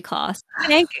herbology class.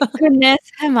 Thank goodness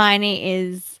Hermione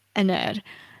is a nerd.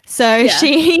 So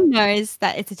she knows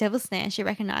that it's a devil's snare. She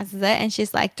recognizes it and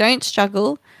she's like, don't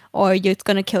struggle or it's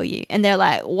going to kill you. And they're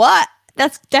like, what?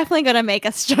 That's definitely going to make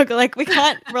us struggle. Like, we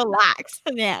can't relax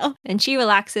now. And she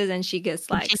relaxes and she gets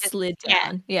like slid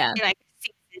down. Yeah. She like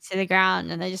sinks to the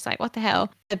ground and they're just like, what the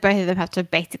hell? Both of them have to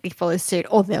basically follow suit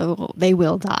or they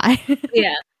will die.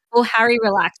 Yeah. Well, Harry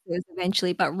relaxes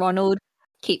eventually, but Ronald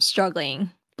keeps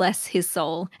struggling. Bless his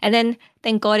soul. And then,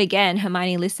 thank God again,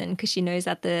 Hermione listened because she knows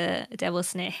that the Devil's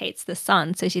Snare hates the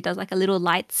sun. So she does like a little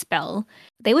light spell.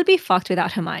 They would be fucked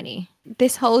without Hermione.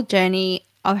 This whole journey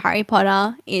of Harry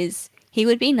Potter is he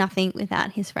would be nothing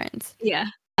without his friends. Yeah.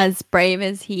 As brave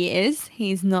as he is,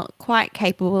 he's not quite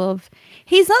capable of,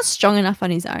 he's not strong enough on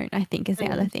his own, I think is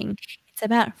the other thing. It's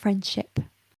about friendship.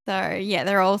 So yeah,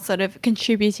 they're all sort of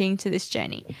contributing to this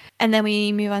journey. And then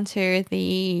we move on to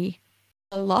the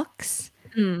locks.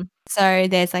 So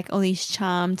there's like all these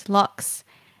charmed locks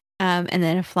and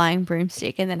then a flying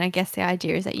broomstick. And then I guess the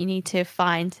idea is that you need to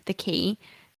find the key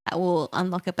that will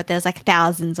unlock it. But there's like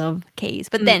thousands of keys.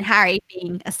 But then Harry,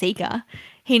 being a seeker,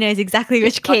 he knows exactly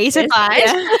which key to find.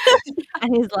 Yeah.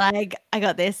 And he's like, I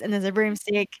got this. And there's a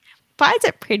broomstick. Finds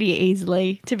it pretty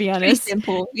easily, to be honest. Pretty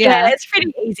simple. Yeah, it's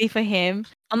pretty easy for him.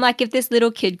 I'm like, if this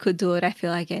little kid could do it, I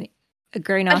feel like a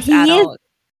grown-ass adult.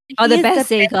 The best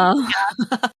seeker.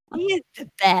 He is the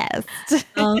best.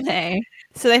 Okay.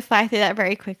 So they fly through that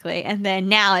very quickly, and then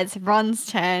now it's Ron's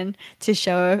turn to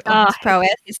show off Oh, his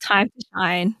prowess it's time to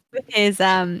shine. with his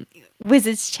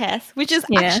wizard's chess, which is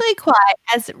Yeah. actually quite,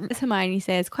 as Hermione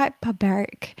says, quite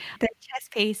barbaric. The chess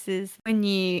pieces, when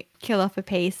you kill off a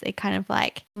piece, it kind of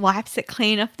like wipes it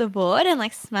clean off the board and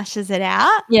like smashes it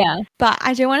out. Yeah. But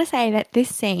I do want to say that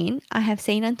this scene I have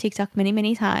seen on TikTok many,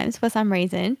 many times for some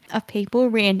reason of people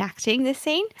reenacting this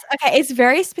scene. Okay, it's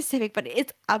very specific, but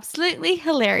it's absolutely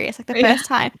hilarious. Like the first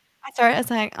time I saw it, I was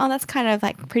like, oh, that's kind of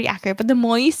like pretty accurate. But the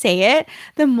more you see it,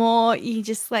 the more you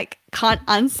just like can't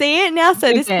unsee it now.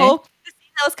 So this whole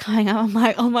scene that was coming up, I'm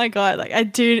like, oh my God, like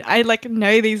I like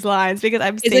know these lines because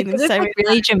I've seen them so many like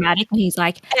really dramatic when he's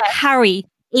like, Harry,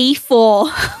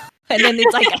 E4. And then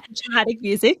it's like dramatic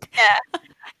music. Yeah.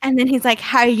 And then he's like,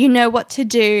 Harry, you know what to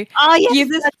do. Oh, yes.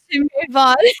 You've got to move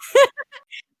on.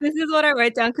 This is what I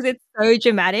wrote down because it's so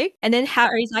dramatic. And then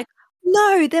Harry's like,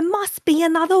 no, there must be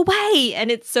another way.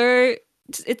 And it's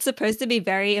supposed to be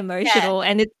very emotional.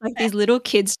 And it's like these little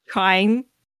kids trying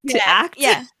to act.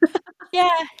 Yeah. Yeah.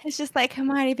 It's just like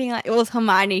Hermione being like, it was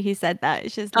Hermione who said that.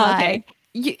 It's just like,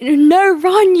 no,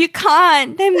 Ron, you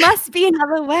can't. There must be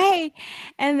another way.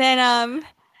 And then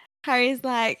Harry's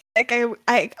like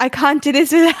I can't do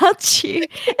this without you.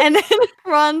 And then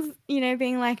Ron's,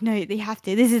 being like, no, they have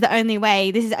to. This is the only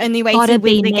way. This is the only way to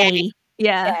win the game.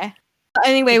 Yeah. The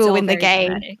only way we'll win the game.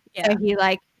 Dramatic. Yeah. So he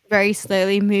like very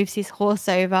slowly moves his horse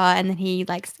over, and then he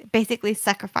like basically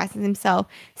sacrifices himself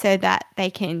so that they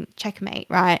can checkmate,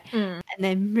 right? And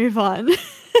then move on.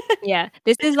 Yeah.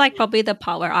 This is like probably the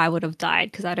part where I would have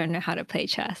died because I don't know how to play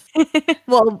chess.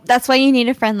 Well, that's why you need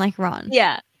a friend like Ron.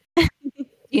 Yeah.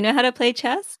 You know how to play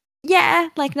chess? Yeah,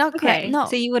 like not great. Okay.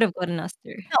 So you would have gotten us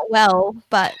through. Not well,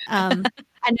 but I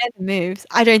know the moves.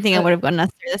 I don't think I would have gotten us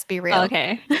through. Let's be real.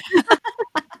 Okay.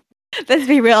 Let's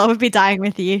be real. I would be dying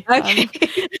with you. Okay.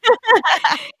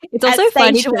 It's also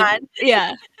funny.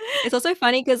 Yeah. It's also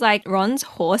funny because like Ron's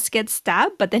horse gets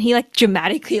stabbed, but then he like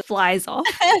dramatically flies off.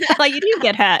 Like you didn't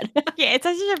get hurt. Yeah, it's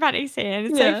such a dramatic scene.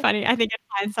 It's so funny, I think, in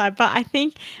hindsight. But I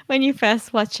think when you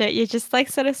first watch it, you're just like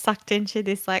sort of sucked into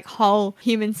this like whole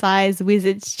human-sized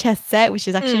wizard's chess set, which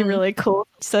is actually really cool.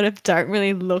 You sort of don't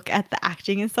really look at the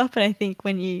acting and stuff, but I think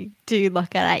when you do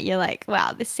look at it, you're like,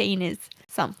 wow, this scene is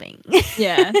something.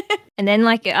 Yeah. And then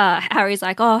like Harry's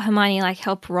like, oh, Hermione, like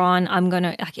help Ron. I'm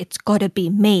gonna like it's gotta be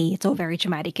me. It's all very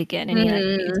dramatic again. And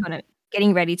he's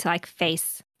getting ready to like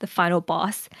face the final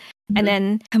boss. And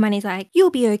then Hermione's like, you'll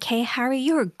be okay, Harry.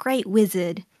 You're a great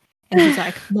wizard. And he's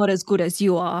like, not as good as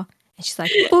you are. And she's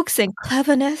like, books and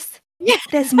cleverness. Yeah.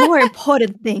 There's more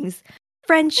important things.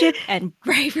 Friendship and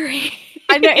bravery.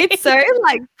 I know, it's so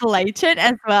like blatant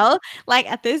as well. Like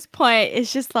at this point,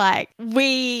 it's just like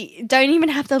we don't even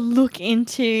have to look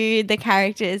into the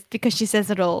characters because she says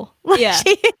it all. Like, yeah.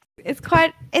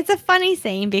 It's a funny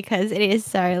scene because it is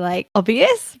so like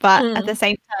obvious, but at the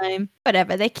same time,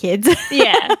 whatever, they're kids.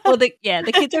 Yeah. Well, the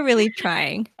kids are really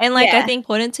trying. And like I think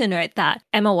important to note that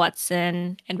Emma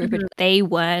Watson and Rupert, they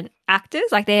weren't actors.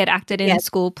 Like they had acted in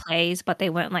school plays, but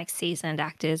they weren't like seasoned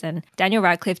actors. And Daniel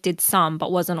Radcliffe did some,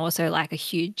 but wasn't also like a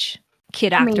huge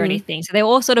kid actor or anything. So they were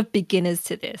all sort of beginners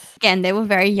to this. Again, they were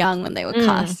very young when they were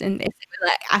cast in this. They were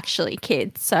like actually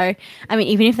kids. So, I mean,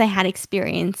 even if they had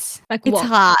experience, like it's what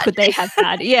hard. Could they have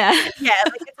had? Yeah. Yeah,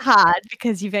 like it's hard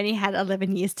because you've only had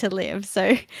 11 years to live.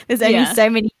 So there's only so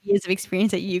many years of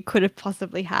experience that you could have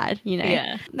possibly had,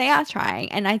 Yeah. They are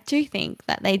trying. And I do think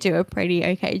that they do a pretty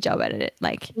okay job at it.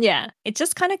 Like, yeah, it's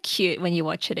just kind of cute when you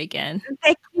watch it again.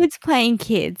 They're kids playing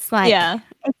kids. Like,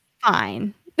 it's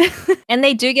fine. And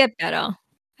they do get better.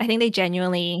 I think they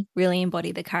genuinely really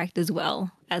embody the characters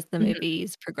well as the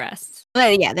movies progress.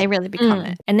 Well, yeah, they really become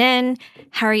it. And then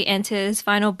Harry enters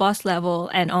final boss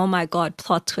level and oh my God,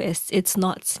 plot twist. It's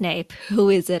not Snape. Who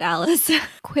is it, Alice?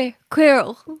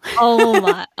 Quirrell.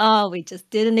 We just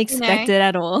didn't expect it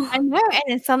at all. I know. And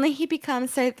it's suddenly he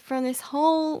becomes, so from this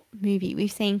whole movie,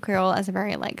 we've seen Quirrell as a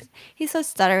very like, he's so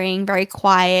stuttering, very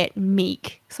quiet,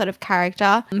 meek sort of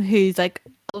character who's like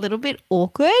a little bit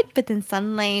awkward, but then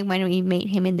suddenly when we meet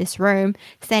him in this room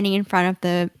standing in front of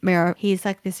the mirror, he's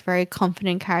like this very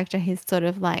confident character. He's sort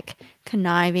of like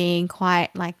conniving, quite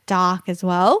like dark as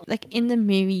well. Like in the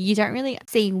movie you don't really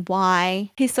see why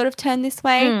he's sort of turned this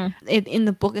way. In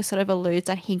the book it sort of alludes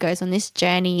that he goes on this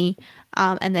journey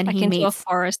and then like he into meets a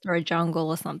forest or a jungle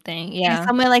or something.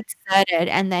 Somewhere like deserted,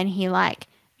 and then he like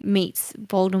meets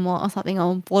Voldemort or something,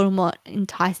 or Voldemort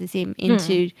entices him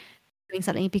into doing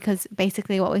something, because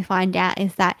basically what we find out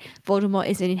is that Voldemort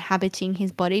isn't inhabiting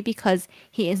his body because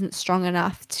he isn't strong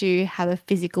enough to have a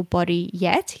physical body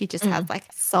yet. He just has like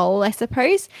a soul, I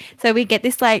suppose. So we get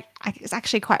this like, it's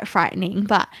actually quite frightening,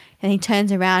 but and he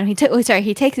turns around, he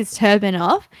takes his turban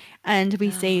off, and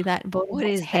we see that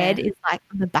Voldemort's head is like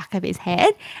on the back of his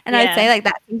head. And I'd say like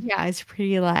that CGI is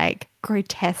pretty like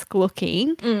grotesque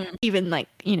looking. Even like,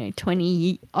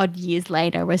 20 odd years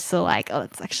later, we're still like, oh,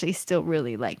 it's actually still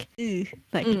really like,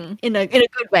 like in a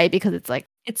good way, because it's like,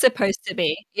 it's supposed to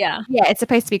be. Yeah, it's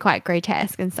supposed to be quite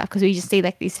grotesque and stuff, because we just see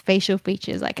like these facial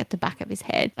features like at the back of his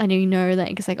head, and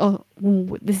like it's like, oh,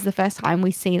 this is the first time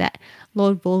we see that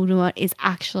Lord Voldemort is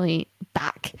actually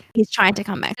back. He's trying to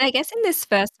come back. And I guess in this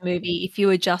first movie, if you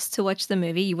were just to watch the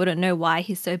movie, you wouldn't know why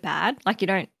he's so bad. Like you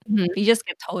don't, you just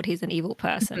get told he's an evil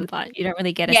person, but you don't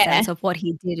really get a sense of what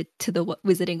he did to the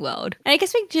wizarding world. And I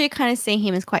guess we do kind of see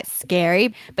him as quite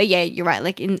scary, but yeah, you're right.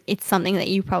 Like it's something that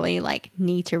you probably like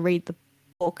need to read the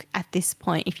book at this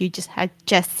point if you just had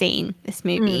just seen this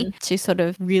movie to sort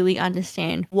of really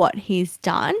understand what he's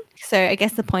done. So I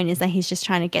guess the point is that he's just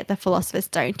trying to get the Philosopher's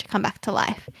Stone to come back to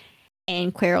life,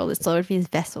 and Quirrell is sort of his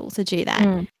vessel to do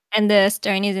that. And the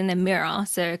stone is in the mirror,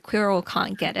 so Quirrell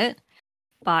can't get it,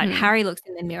 but Harry looks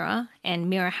in the mirror, and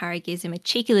Mirror Harry gives him a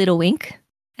cheeky little wink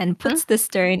and puts the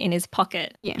stone in his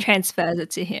pocket, transfers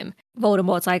it to him.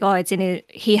 Voldemort's like, oh, it's in it,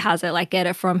 he has it, like get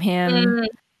it from him.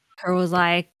 Quirrell's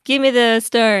like, give me the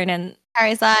stone, and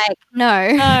Harry's like, no.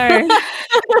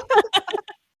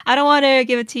 I don't want to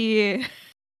give it to you.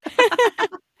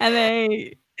 and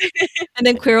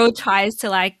then Quirrell tries to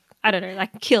like, I don't know,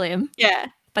 like kill him. Yeah.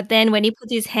 But then when he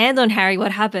puts his hands on Harry,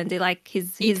 what happens? It like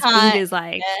his fingers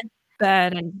like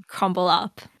burn and crumble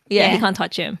up. Yeah, he can't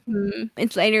touch him.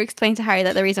 It's later explained to Harry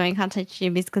that the reason he can't touch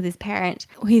him is because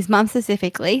his mum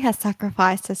specifically, has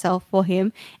sacrificed herself for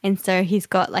him, and so he's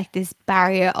got like this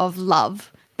barrier of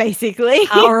love, basically.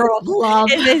 Power of love.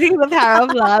 It's basically the power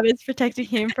of love is protecting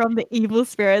him from the evil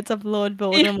spirits of Lord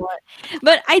Voldemort.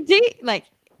 But I think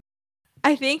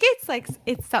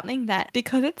it's something that,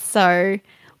 because it's so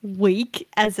weak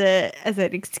as an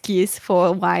excuse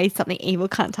for why something evil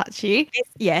can't touch you,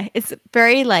 it's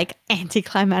very like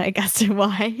anticlimactic as to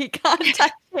why he can't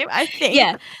touch him, I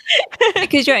think.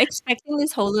 Because you're expecting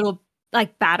this whole little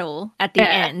like battle at the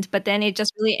end, but then it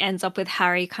just really ends up with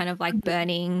Harry kind of like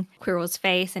burning Quirrell's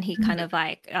face, and he kind of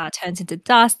like turns into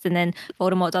dust, and then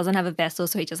Voldemort doesn't have a vessel,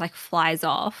 so he just like flies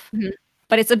off.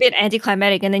 But it's a bit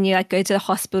anticlimactic, and then you like go to the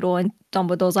hospital, and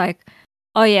Dumbledore's like,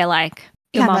 oh yeah, like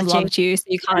your mum loved you, so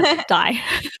you can't die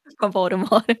from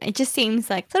Voldemort. It just seems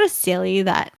like sort of silly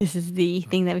that this is the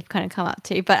thing that we've kind of come up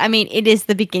to. But I mean, it is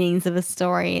the beginnings of a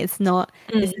story. This is not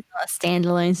a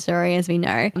standalone story, as we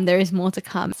know. There is more to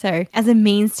come. So as a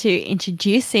means to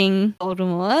introducing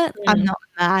Voldemort, I'm not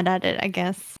mad at it, I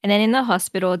guess. And then in the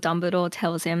hospital, Dumbledore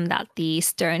tells him that the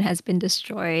stone has been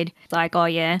destroyed. It's like, oh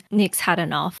yeah, Nick's had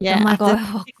enough. Yeah, I'm like,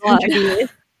 oh God. Years.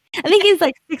 I think he's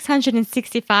like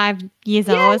 665 years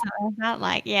old or something like that.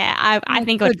 Like, I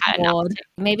think I'd had enough.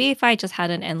 Maybe if I just had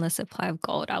an endless supply of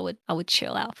gold, I would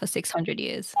chill out for 600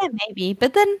 years. Yeah, maybe.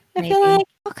 But then I feel like,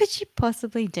 what could you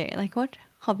possibly do? Like, what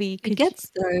hobby could you get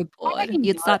so bored?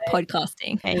 You'd start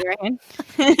podcasting. Yeah, you reckon?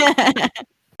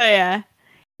 Oh yeah.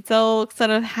 It's all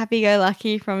sort of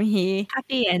happy-go-lucky from here.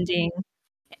 Happy ending.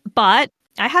 But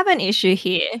I have an issue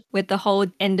here with the whole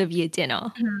end of year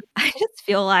dinner. I just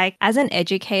feel like as an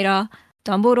educator,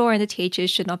 Dumbledore and the teachers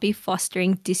should not be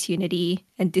fostering disunity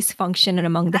and dysfunction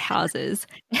among the houses.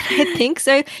 And I think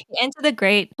so. You enter the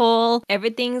Great Hall,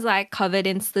 everything's like covered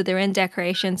in Slytherin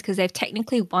decorations because they've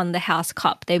technically won the House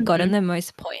Cup. They've gotten the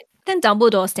most points. Then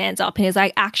Dumbledore stands up and is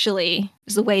like, actually,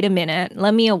 just wait a minute.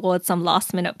 Let me award some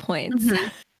last minute points.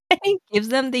 And he gives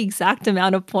them the exact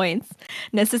amount of points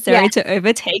necessary to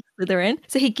overtake Slytherin.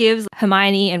 So he gives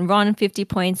Hermione and Ron 50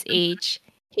 points each.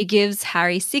 He gives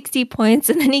Harry 60 points,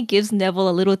 and then he gives Neville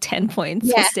a little 10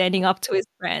 points for standing up to his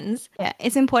friends. Yeah,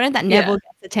 it's important that Neville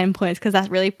gets the 10 points because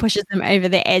that really pushes them over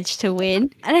the edge to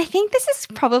win. And I think this is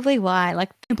probably why,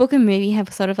 like, the book and movie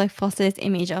have sort of like fostered this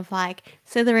image of like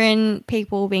Slytherin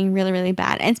people being really, really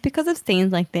bad. And it's because of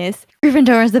scenes like this.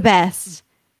 Gryffindor is the best.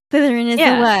 Slytherin is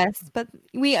the worst, but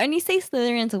we only see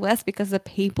Slytherin as the worst because the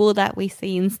people that we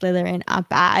see in Slytherin are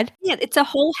bad. Yeah, it's a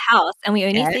whole house, and we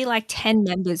only see like 10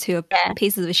 members who are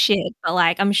pieces of shit. But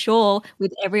like, I'm sure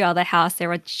with every other house,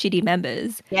 there are shitty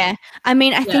members. Yeah, I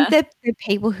mean, I think that the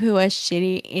people who are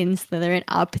shitty in Slytherin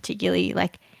are particularly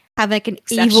like have like an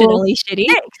exceptionally shitty,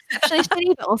 exceptionally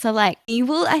shitty, but also like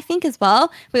evil. I think as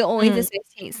well. We always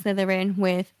associate Slytherin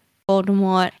with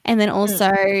Voldemort, and then Mm.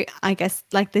 also, I guess,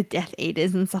 like, the Death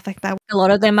Eaters and stuff like that. A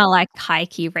lot of them are, like,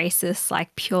 high-key racist,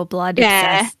 like, pure blood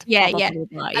Yeah, obsessed, yeah, blah, blah, yeah. blah,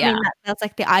 blah, I mean, yeah. that's,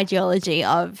 like, the ideology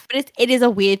of but it is a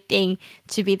weird thing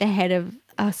to be the head of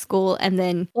a school and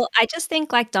then Well, I just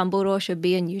think, like, Dumbledore should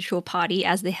be a neutral party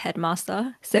as the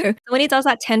headmaster. So when he does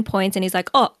that 10 points and he's like,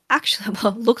 "Oh, actually,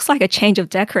 well, looks like a change of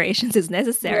decorations is Yeah,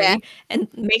 necessary," and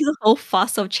makes a whole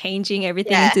fuss of changing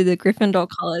everything yeah. into the Gryffindor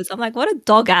colors. I'm like, "What a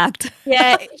dog act."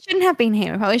 Yeah, it shouldn't have been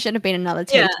him. It probably should have been another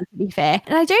teacher, Yeah. to be fair.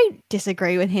 And I don't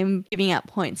disagree with him giving out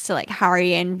points to, like,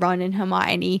 Harry and Ron and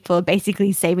Hermione for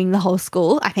basically saving the whole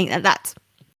school. I think that that's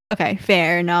okay,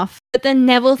 fair enough. But the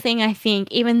Neville thing, I think,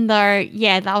 even though,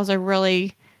 yeah, that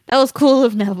was cool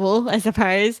of Neville, I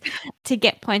suppose, to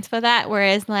get points for that.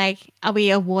 Whereas, like, are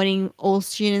we awarding all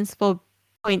students for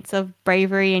points of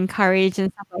bravery and courage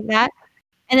and stuff like that?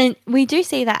 And then we do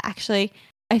see that actually,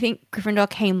 I think Gryffindor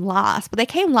came last, but they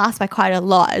came last by quite a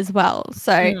lot as well.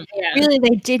 So Yeah. really,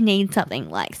 they did need something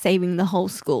like saving the whole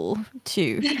school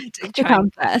to To to try come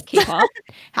and first. keep up.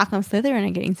 How come Slytherin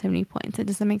are getting so many points? It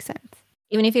doesn't make sense.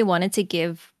 Even if he wanted to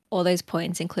give all those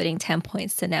points, including 10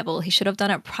 points to Neville, he should have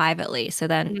done it privately. So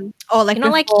then Or like you're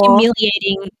not, like, before.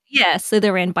 humiliating,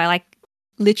 Slytherin by, like,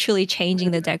 literally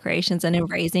changing the decorations and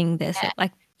erasing this. Yeah.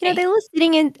 Like, they were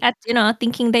sitting in at dinner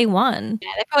thinking they won.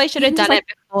 Yeah, they probably should have He was done like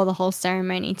it before the whole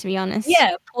ceremony, to be honest.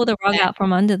 Yeah, pull the rug Yeah. out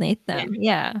from underneath them.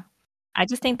 Yeah. I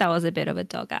just think that was a bit of a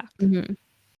dog act. Mhm.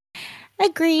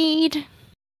 Agreed.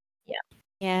 Yeah.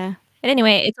 Yeah. But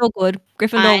anyway, it's all good.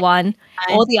 Gryffindor Fine, won.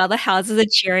 fine. All the other houses are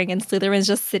cheering, and Slytherin's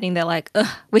just sitting there like, ugh,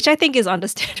 which I think is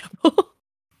understandable.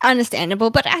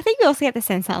 Understandable, but I think we also get the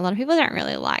sense that a lot of people don't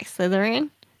really like Slytherin.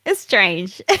 It's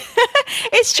strange.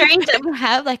 It's strange that we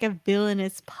have, like, a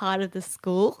villainous part of the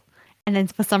school, and then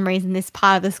for some reason this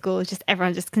part of the school is just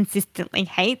everyone just consistently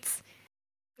hates.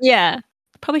 Yeah.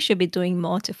 Probably should be doing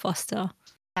more to foster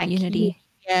Like, unity.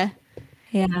 Yeah.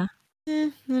 Yeah.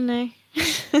 I don't know.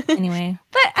 Anyway.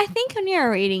 But I think when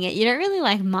you're reading it, you don't really,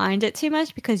 like, mind it too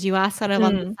much because you are sort of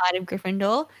on the side of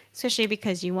Gryffindor, especially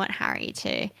because you want Harry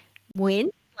to win.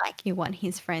 Like, you want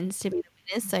his friends to be the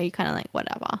winners, so you're kinda like,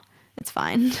 "Whatever, it's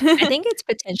fine." I think it's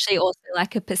potentially also,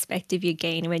 like, a perspective you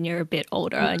gain when you're a bit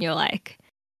older and you're, like,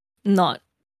 not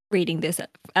reading this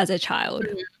as a child.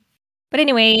 But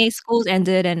anyway, school's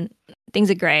ended and things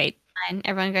are great. Fine,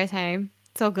 everyone goes home.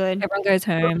 It's all good. Everyone goes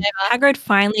home. Whatever. Hagrid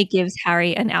finally gives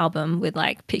Harry an album with,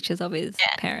 like, pictures of his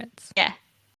parents. Yeah.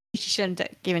 She shouldn't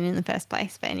have given in the first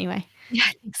place, but anyway. Yeah,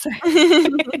 I think so.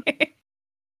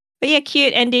 But yeah,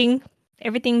 cute ending.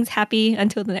 Everything's happy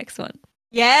until the next one.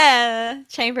 Yeah,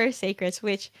 Chamber of Secrets,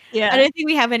 which I don't think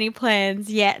we have any plans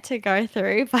yet to go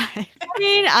through, but I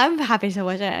mean, I'm happy to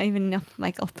watch it even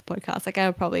off the podcast. Like,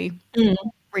 I'll probably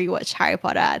rewatch Harry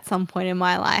Potter at some point in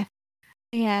my life.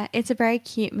 Yeah, it's a very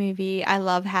cute movie. I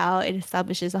love how it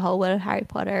establishes the whole world of Harry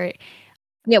Potter.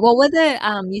 Yeah, what were the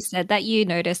you said that you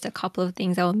noticed a couple of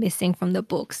things that were missing from the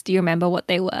books. Do you remember what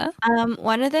they were?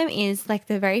 One of them is, like,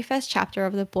 the very first chapter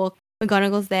of the book.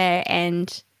 McGonagall's there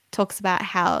and talks about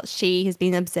how she has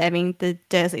been observing the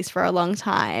Dursleys for a long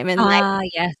time, and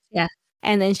Yes.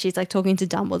 and then she's, like, talking to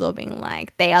Dumbledore being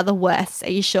like, "They are the worst.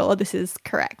 Are you sure this is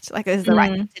correct? Like, this is the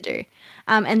right thing to do?"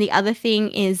 And the other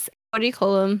thing is, what do you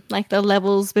call them? Like, the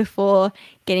levels before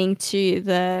getting to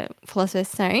the Philosopher's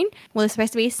Stone. Well, there's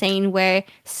supposed to be a scene where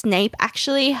Snape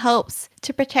actually helps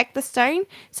to protect the stone.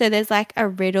 So there's, like, a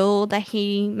riddle that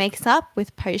he makes up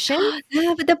with potions.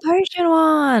 Yeah, but the potion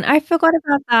one. I forgot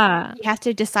about that. You have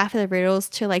to decipher the riddles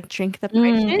to, like, drink the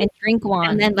potion. And drink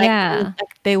one. And then, like,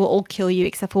 they will all kill you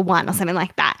except for one or something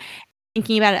like that.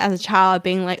 Thinking about it as a child,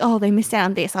 being like, oh, they missed out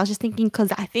on this. I was just thinking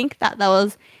because I think that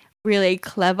was really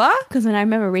clever, because when I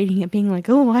remember reading it being like,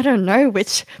 oh, I don't know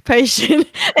which potion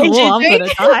I'm gonna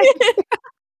die.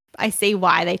 I see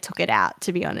why they took it out,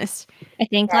 to be honest. I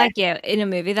think in a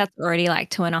movie that's already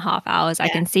like 2.5 hours, I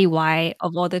can see why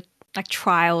of all the, like,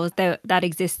 trials that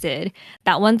existed,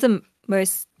 that one's the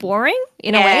most boring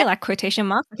in a way, like, quotation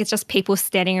marks. Like, it's just people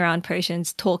standing around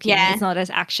potions talking. It's not as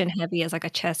action heavy as, like, a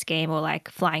chess game or,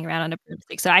 like, flying around on a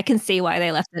broomstick. So I can see why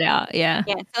they left it out. Yeah.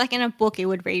 So, like, in a book it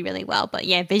would read really well, but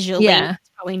visually it's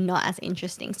probably not as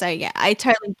interesting. So I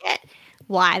totally get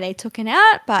why they took it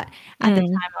out, but at the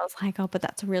time I was like, oh, but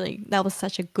that was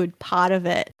such a good part of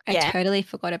it. I totally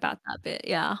forgot about that bit.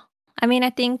 Yeah. I mean,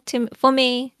 I think for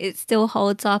me, it still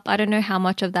holds up. I don't know how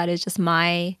much of that is just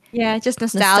my just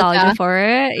nostalgia for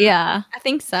it. Yeah. I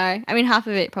think so. I mean, half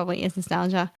of it probably is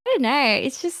nostalgia. I don't know.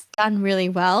 It's just done really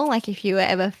well. Like, if you were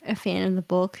ever a fan of the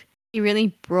book, he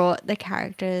really brought the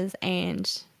characters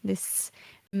and this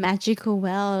magical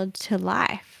world to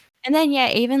life. And then,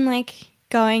 even, like,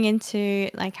 going into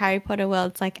like Harry Potter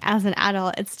worlds like as an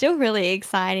adult, it's still really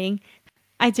exciting.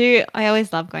 I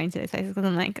always love going to these places because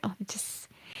I'm like, oh, it just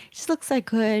looks so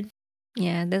good.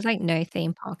 Yeah, there's like no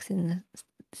theme parks in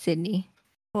Sydney.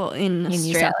 Well, in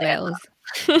New South Australia.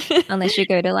 Wales. Unless you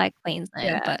go to like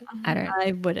Queensland, but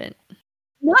I wouldn't.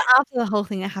 Not after the whole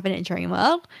thing that happened at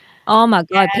Dreamworld. Oh my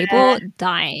god, people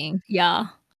dying. Yeah.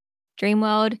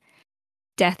 Dreamworld,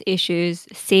 death issues.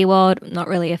 SeaWorld, not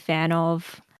really a fan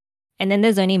of. And then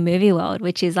there's only Movie World,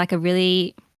 which is like a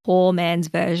really poor man's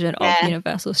version of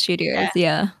Universal Studios.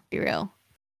 Yeah. Be real.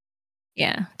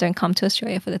 Yeah. Don't come to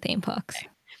Australia for the theme parks.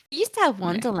 We used to have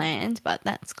Wonderland, but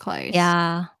that's closed.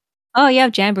 Yeah. Oh, you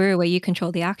have Jamboree where you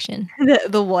control the action.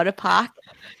 the water park.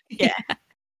 Yeah.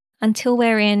 Until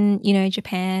we're in,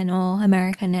 Japan or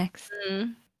America next.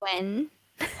 When?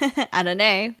 I don't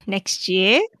know. Next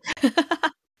year?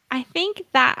 I think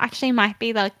that actually might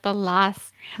be like the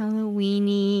last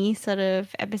Halloween-y sort of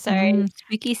episode.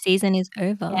 Spooky season is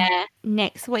over. Yeah.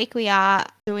 Next week we are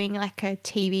doing like a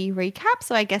TV recap.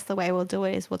 So I guess the way we'll do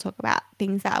it is we'll talk about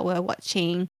things that we're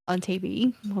watching on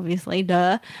TV. Obviously,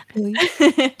 duh.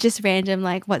 Just random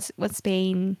like what's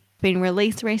been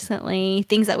released recently,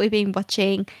 things that we've been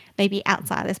watching, maybe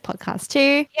outside this podcast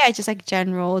too. Yeah, just like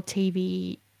general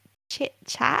TV chit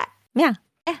chat. Yeah.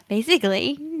 Yeah,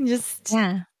 basically.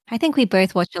 Yeah. I think we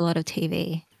both watch a lot of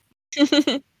TV.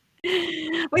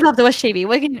 We love to watch TV.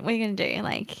 We're gonna do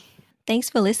like. Thanks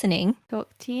for listening. Talk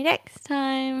to you next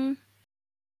time.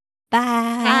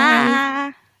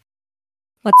 Bye.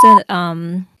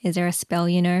 Is there a spell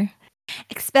you know?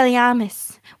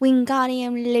 Expelliarmus,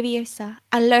 Wingardium Leviosa,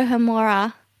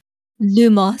 Alohomora,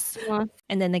 Lumos.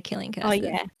 And then the killing curses. Oh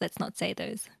yeah. Let's not say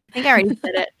those. I think I already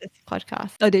said it this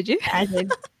podcast. Oh, did you? Yeah, I did.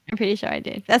 I'm pretty sure I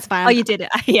did. That's fine. Oh, you did it.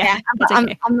 Yeah.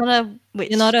 Okay. I'm not a witch.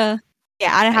 You're not a...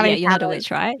 Yeah, I don't have any you're not a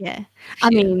witch, right? Yeah. I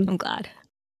mean... I'm glad.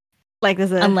 Like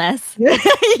there's a... Unless...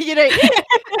 you know...